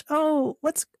catch. Oh,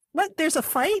 what? There's a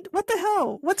fight? What the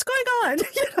hell? What's going on?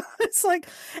 It's like,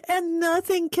 and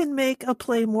nothing can make a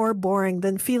play more boring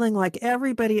than feeling like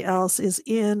everybody else is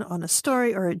in on a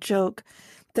story or a joke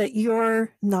that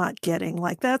you're not getting.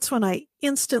 Like, that's when I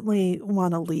instantly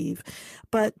want to leave.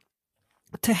 But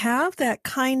to have that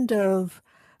kind of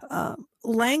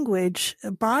language,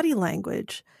 body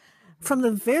language, from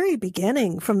the very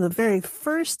beginning, from the very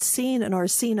first scene in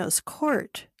Orsino's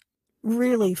court,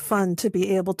 really fun to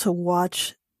be able to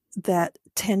watch that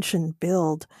tension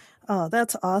build. Oh,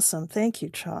 that's awesome. Thank you,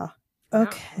 Cha.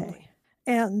 Okay.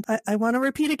 And I want to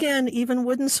repeat again, even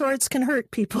wooden swords can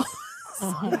hurt people.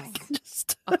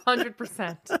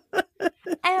 100%.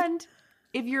 And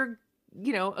if you're,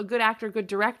 a good actor, good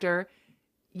director,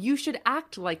 you should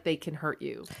act like they can hurt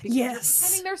you. Because you're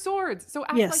defending their swords. So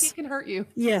act like it can hurt you.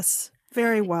 Yes.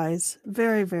 Very wise.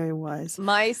 Very, very wise.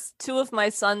 Two of my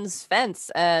sons fence,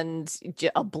 and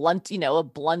a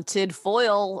blunted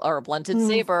foil or a blunted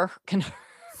saber can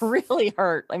really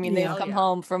hurt. I mean, they've come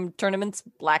home from tournaments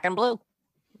black and blue.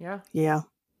 Yeah. Yeah.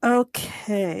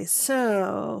 Okay.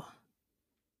 So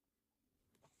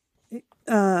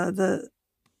the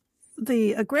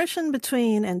aggression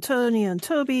between Antonio and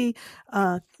Toby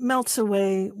melts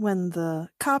away when the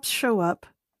cops show up.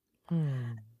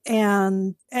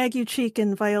 And Aguecheek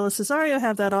and Viola Cesario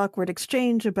have that awkward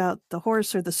exchange about the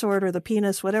horse or the sword or the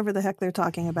penis, whatever the heck they're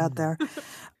talking about there.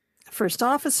 First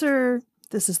officer,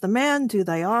 this is the man, do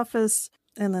thy office.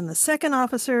 And then the second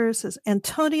officer says,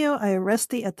 Antonio, I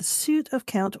arrest thee at the suit of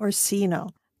Count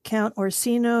Orsino. Count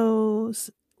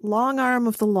Orsino's long arm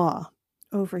of the law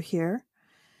over here.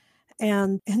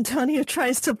 And Antonio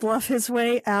tries to bluff his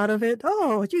way out of it.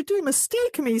 Oh, you do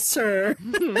mistake me, sir.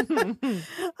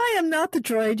 I am not the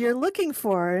droid you're looking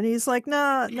for. And he's like,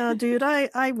 no, dude,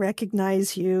 I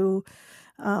recognize you.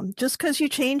 Just because you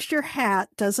changed your hat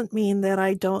doesn't mean that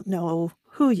I don't know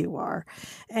who you are.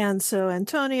 And so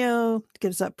Antonio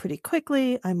gives up pretty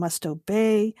quickly. I must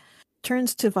obey.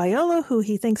 Turns to Viola, who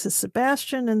he thinks is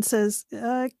Sebastian, and says, can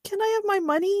I have my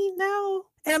money now?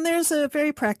 And there's a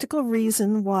very practical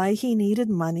reason why he needed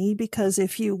money, because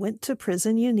if you went to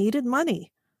prison, you needed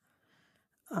money.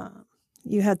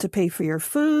 You had to pay for your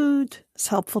food. It's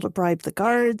helpful to bribe the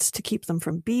guards to keep them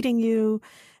from beating you.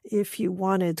 If you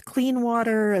wanted clean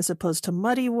water as opposed to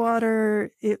muddy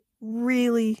water, it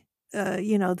really,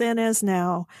 then as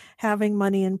now, having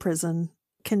money in prison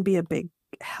can be a big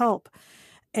help.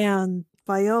 And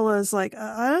Viola is like,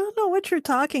 I don't know what you're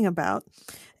talking about.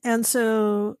 And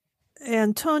so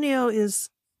Antonio is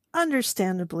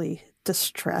understandably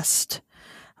distressed.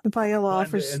 Viola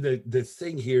offers... And the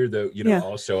thing here, though,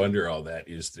 also under all that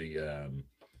is the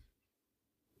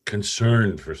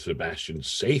concern for Sebastian's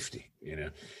safety.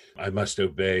 I must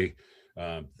obey,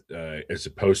 as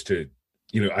opposed to,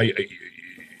 I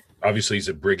obviously he's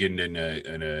a brigand and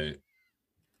a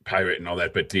pirate and all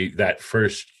that, but that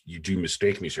first, you do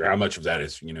mistake me, sir. How much of that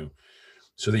is,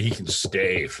 so that he can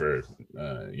stay for,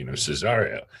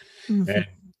 Cesario. Mm-hmm. And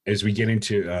as we get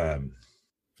into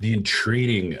the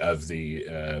entreating of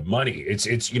the money. It's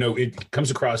it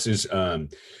comes across as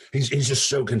he's just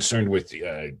so concerned with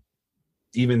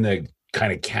even the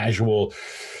kind of casual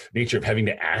nature of having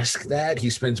to ask that. He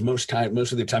spends most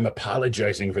of the time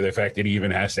apologizing for the fact that he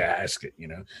even has to ask it.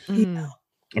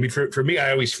 I mean, for me,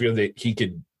 I always feel that he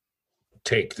could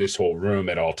take this whole room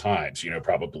at all times.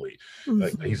 Probably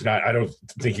like he's not. I don't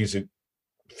think he's in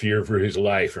fear for his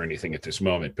life or anything at this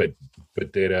moment. But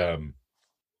that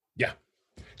yeah.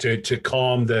 To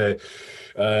calm the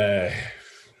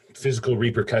physical,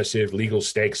 repercussive, legal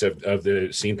stakes of the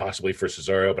scene, possibly for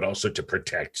Cesario, but also to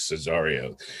protect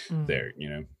Cesario there,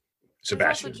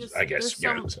 Sebastian, I guess.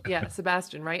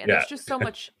 Sebastian, right? And there's just so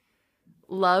much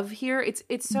love here. It's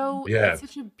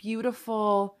such a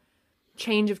beautiful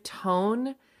change of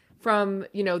tone from,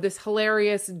 this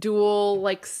hilarious dual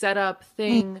like setup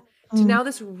thing to now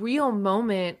this real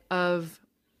moment of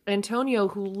Antonio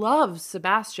who loves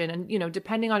Sebastian and,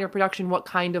 depending on your production, what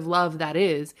kind of love that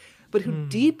is, but who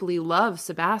deeply loves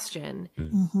Sebastian.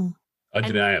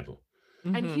 Undeniable.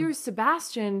 And here's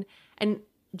Sebastian and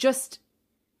just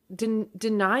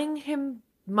denying him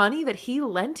money that he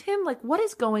lent him. Like, what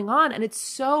is going on? And it's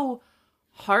so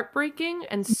heartbreaking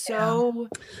and so...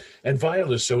 And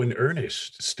Viola's so in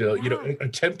earnest still,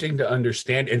 attempting to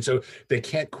understand. And so they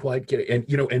can't quite get it. And,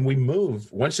 and we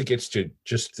move, once it gets to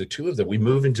just the two of them, we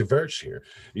move into verse here.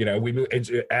 We move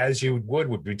as you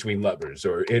would between lovers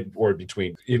or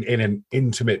between in an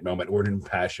intimate moment or an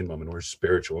impassioned moment or a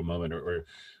spiritual moment or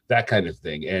that kind of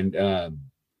thing. And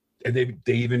they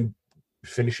even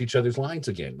finish each other's lines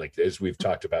again, like as we've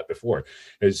talked about before,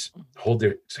 as hold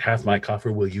their half my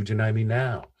coffer, will you deny me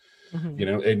now?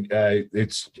 And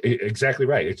it's exactly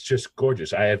right. It's just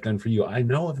gorgeous. I have done for you. I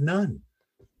know of none.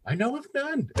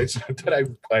 It's not that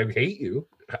I hate you.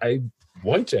 I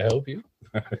want to help you.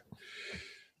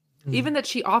 Even that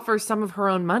she offers some of her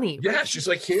own money. Right? Yeah, she's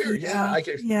like, here. Yeah, I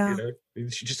guess.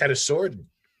 She just had a sword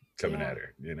coming at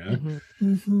her.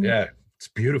 Yeah. It's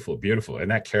beautiful, beautiful.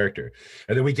 And that character.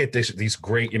 And then we get these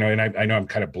great, and I know I'm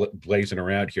kind of blazing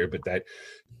around here, but that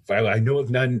Viola, I know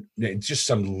of none, it's just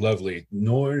some lovely,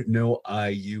 nor know I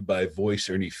you by voice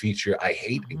or any feature. I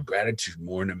hate ingratitude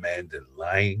more in a man than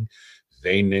lying,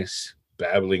 vainness,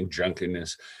 babbling,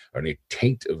 drunkenness, or any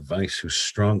taint of vice whose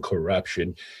strong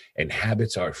corruption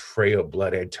inhabits our frail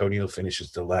blood. Antonio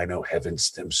finishes the line, oh heavens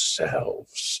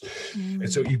themselves.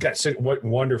 And so you've got what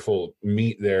wonderful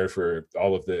meat there for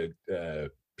all of the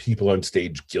people on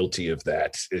stage guilty of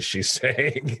that, as she's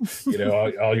saying.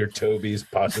 All your Tobys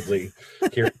possibly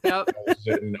here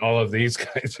and all of these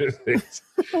kinds of things.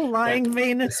 Lying,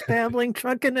 vainness, babbling,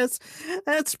 drunkenness.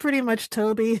 That's pretty much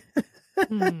Toby.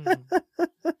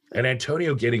 And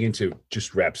Antonio getting into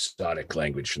just rhapsodic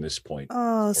language from this point.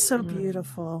 Oh, so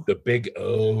beautiful. The big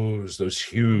O's, those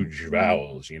huge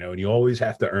vowels, and you always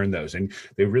have to earn those. And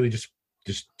they really just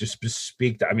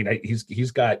speak. I mean,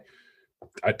 he's got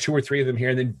 2 or 3 of them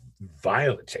here, and then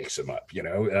Violet takes them up,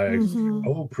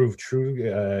 oh, prove true,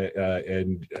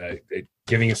 and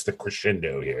giving us the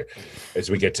crescendo here as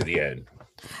we get to the end.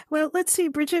 Well, let's see,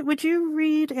 Bridget, would you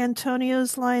read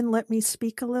Antonio's line, let me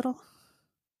speak a little?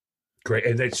 Great.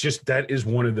 And that is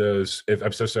one of those,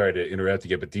 I'm so sorry to interrupt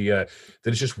again, but that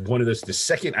is just one of those, the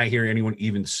second I hear anyone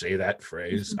even say that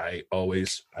phrase, I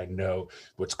know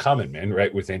what's coming, man,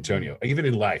 right, with Antonio. Even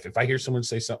in life, if I hear someone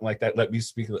say something like that, let me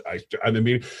speak, I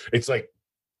mean, it's like,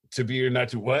 to be or not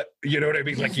to what? You know what I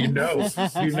mean? Like, you're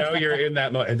in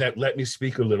that moment, and that let me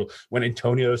speak a little when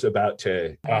Antonio's about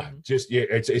to,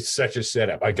 it's such a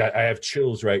setup. I have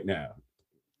chills right now.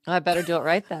 I better do it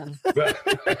right then.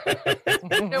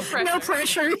 No pressure. No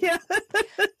pressure. Yeah.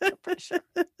 No pressure.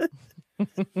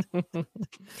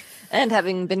 And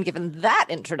having been given that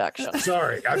introduction. I'm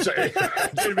sorry. I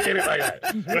didn't mean it like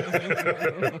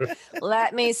that.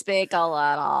 Let me speak a little.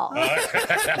 All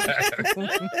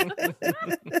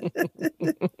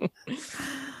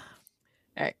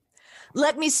right.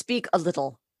 Let me speak a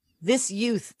little. This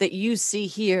youth that you see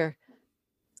here,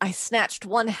 I snatched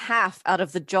 1/2 out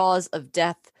of the jaws of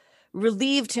death,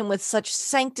 relieved him with such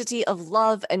sanctity of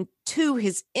love, and to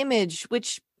his image,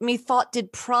 which methought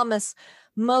did promise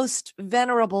most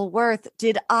venerable worth,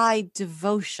 did I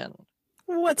devotion.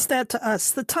 What's that to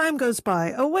us? The time goes by.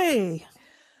 Away.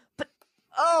 But,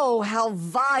 oh, how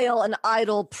vile an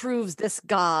idol proves this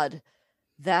god.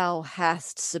 Thou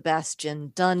hast,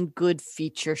 Sebastian, done good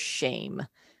feature shame.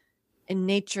 In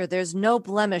nature there's no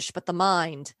blemish but the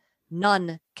mind.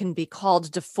 None can be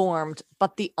called deformed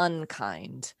but the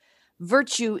unkind.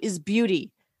 Virtue is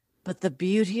beauty, but the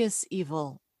beauteous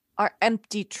evil are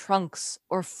empty trunks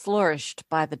or flourished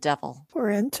by the devil. Poor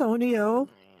Antonio.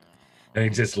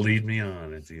 And just lead me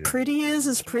on. It's pretty is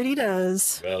as pretty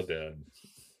does. Well done.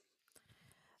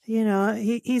 You know,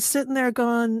 he's sitting there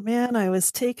going, man, I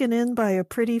was taken in by a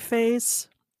pretty face.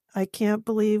 I can't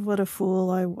believe what a fool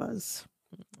I was.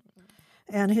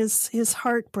 And his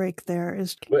heartbreak there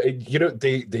is... Well, you know,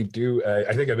 they do,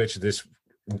 I think I mentioned this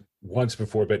once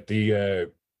before, but the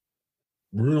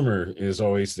rumor is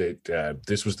always that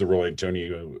this was the role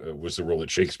Antonio was the role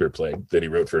that Shakespeare played, that he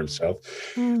wrote for himself.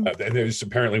 And there's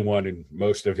apparently one in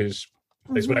most of his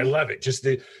plays, but I love it. Just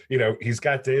the, you know, he's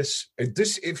got this,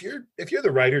 if you're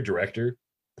the writer, director,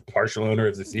 partial owner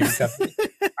of the theater company,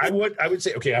 I would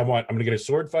say, okay, I'm going to get a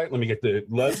sword fight. Let me get the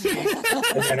love scene.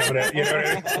 And then I'm going to, you know what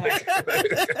I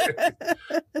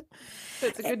mean?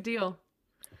 It's a good deal.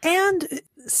 And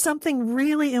something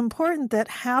really important that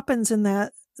happens in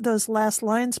those last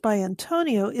lines by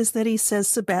Antonio is that he says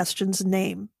Sebastian's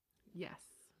name. Yes.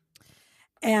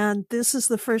 And this is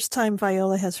the first time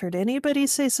Viola has heard anybody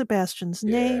say Sebastian's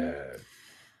name.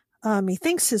 He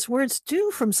thinks his words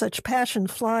do from such passion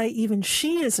fly. Even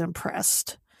she is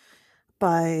impressed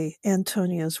by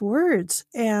Antonio's words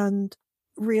and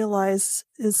realizes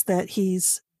that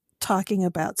he's talking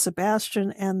about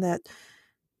Sebastian and that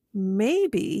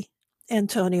maybe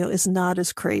Antonio is not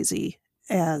as crazy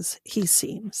as he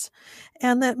seems,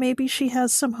 and that maybe she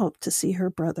has some hope to see her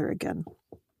brother again.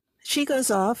 She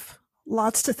goes off,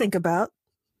 lots to think about,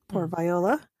 poor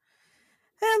Viola.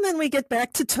 And then we get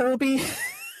back to Toby.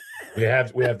 We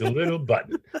have the little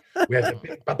button. We have the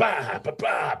big ba-ba,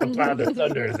 ba-ba, ba-ba, the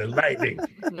thunder, the lightning.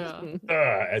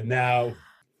 And now...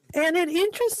 And it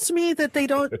interests me that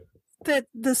that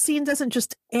the scene doesn't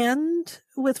just end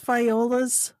with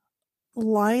Viola's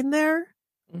line there,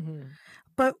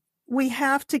 but we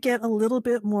have to get a little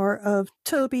bit more of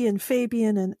Toby and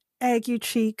Fabian and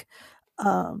Aguecheek,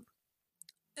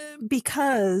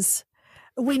 because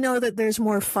we know that there's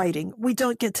more fighting. We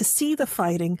don't get to see the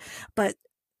fighting, but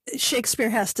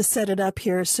Shakespeare has to set it up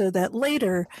here so that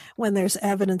later, when there's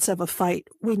evidence of a fight,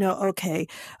 we know, okay,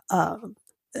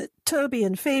 Toby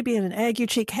and Fabian and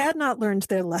Aguecheek had not learned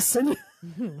their lesson.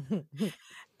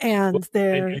 And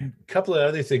a couple of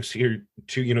other things here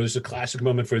too. You know, there's a classic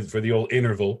moment for the old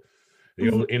interval, the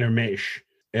old intermish,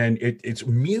 and it's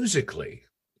musically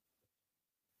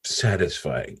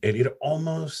satisfying. And it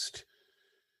almost,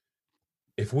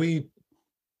 if we,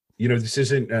 you know, this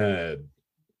isn't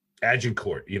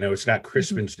Agincourt, you know, it's not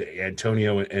Crispin's Day,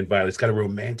 Antonio and Violet. It's got a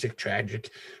romantic, tragic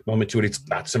moment to it. It's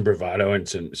got some bravado and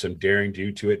some daring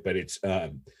do to it, but it's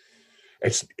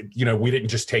you know, we didn't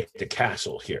just take the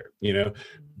castle here, you know,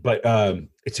 but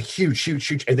it's a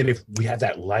huge. And then if we have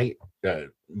that light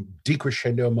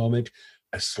decrescendo moment,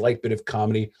 a slight bit of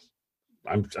comedy,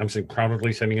 I'm saying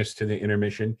probably sending us to the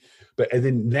intermission, and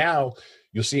then now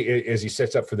you'll see as he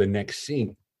sets up for the next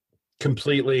scene,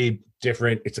 completely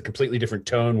different. It's a completely different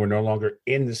tone. We're no longer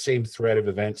in the same thread of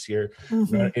events here,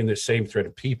 not in the same thread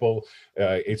of people.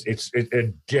 It's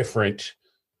a different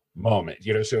moment,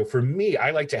 you know. So for me,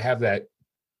 I like to have that.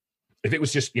 If it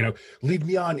was just, you know, lead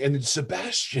me on, and then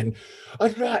Sebastian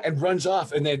and runs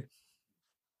off, and then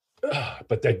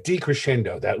but that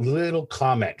decrescendo, that little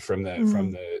comment from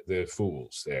the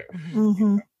fools there, you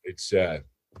know,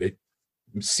 it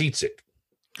seats it.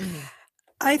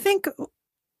 I think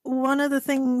one of the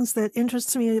things that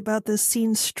interests me about this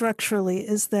scene structurally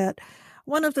is that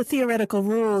one of the theoretical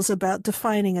rules about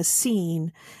defining a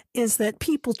scene is that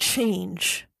people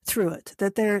change through it,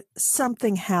 that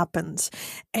something happens.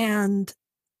 And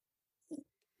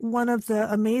one of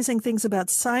the amazing things about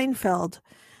Seinfeld,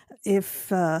 if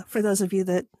for those of you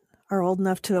that are old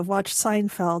enough to have watched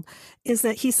Seinfeld, is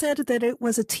that he said that it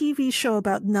was a TV show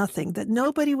about nothing, that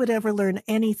nobody would ever learn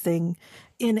anything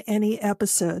in any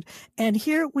episode. And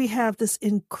here we have this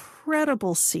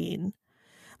incredible scene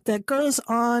that goes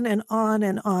on and on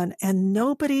and on, and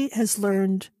nobody has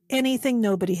learned anything.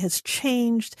 Nobody has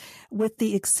changed, with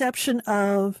the exception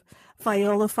of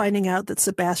Viola finding out that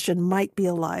Sebastian might be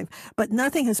alive. But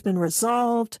nothing has been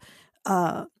resolved.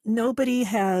 Nobody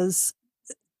has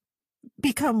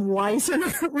become wiser,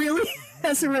 really,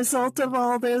 as a result of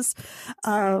all this.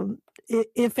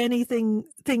 If anything,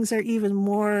 things are even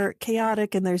more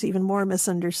chaotic, and there's even more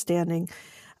misunderstanding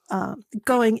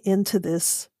going into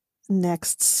this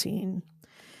next scene.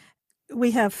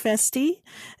 We have Feste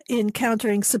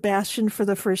encountering Sebastian for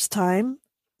the first time,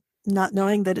 not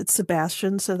knowing that it's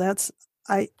Sebastian. So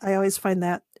I always find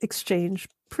that exchange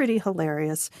pretty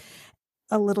hilarious.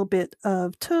 A little bit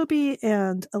of Toby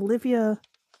and Olivia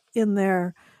in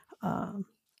there.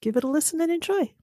 Give it a listen and enjoy.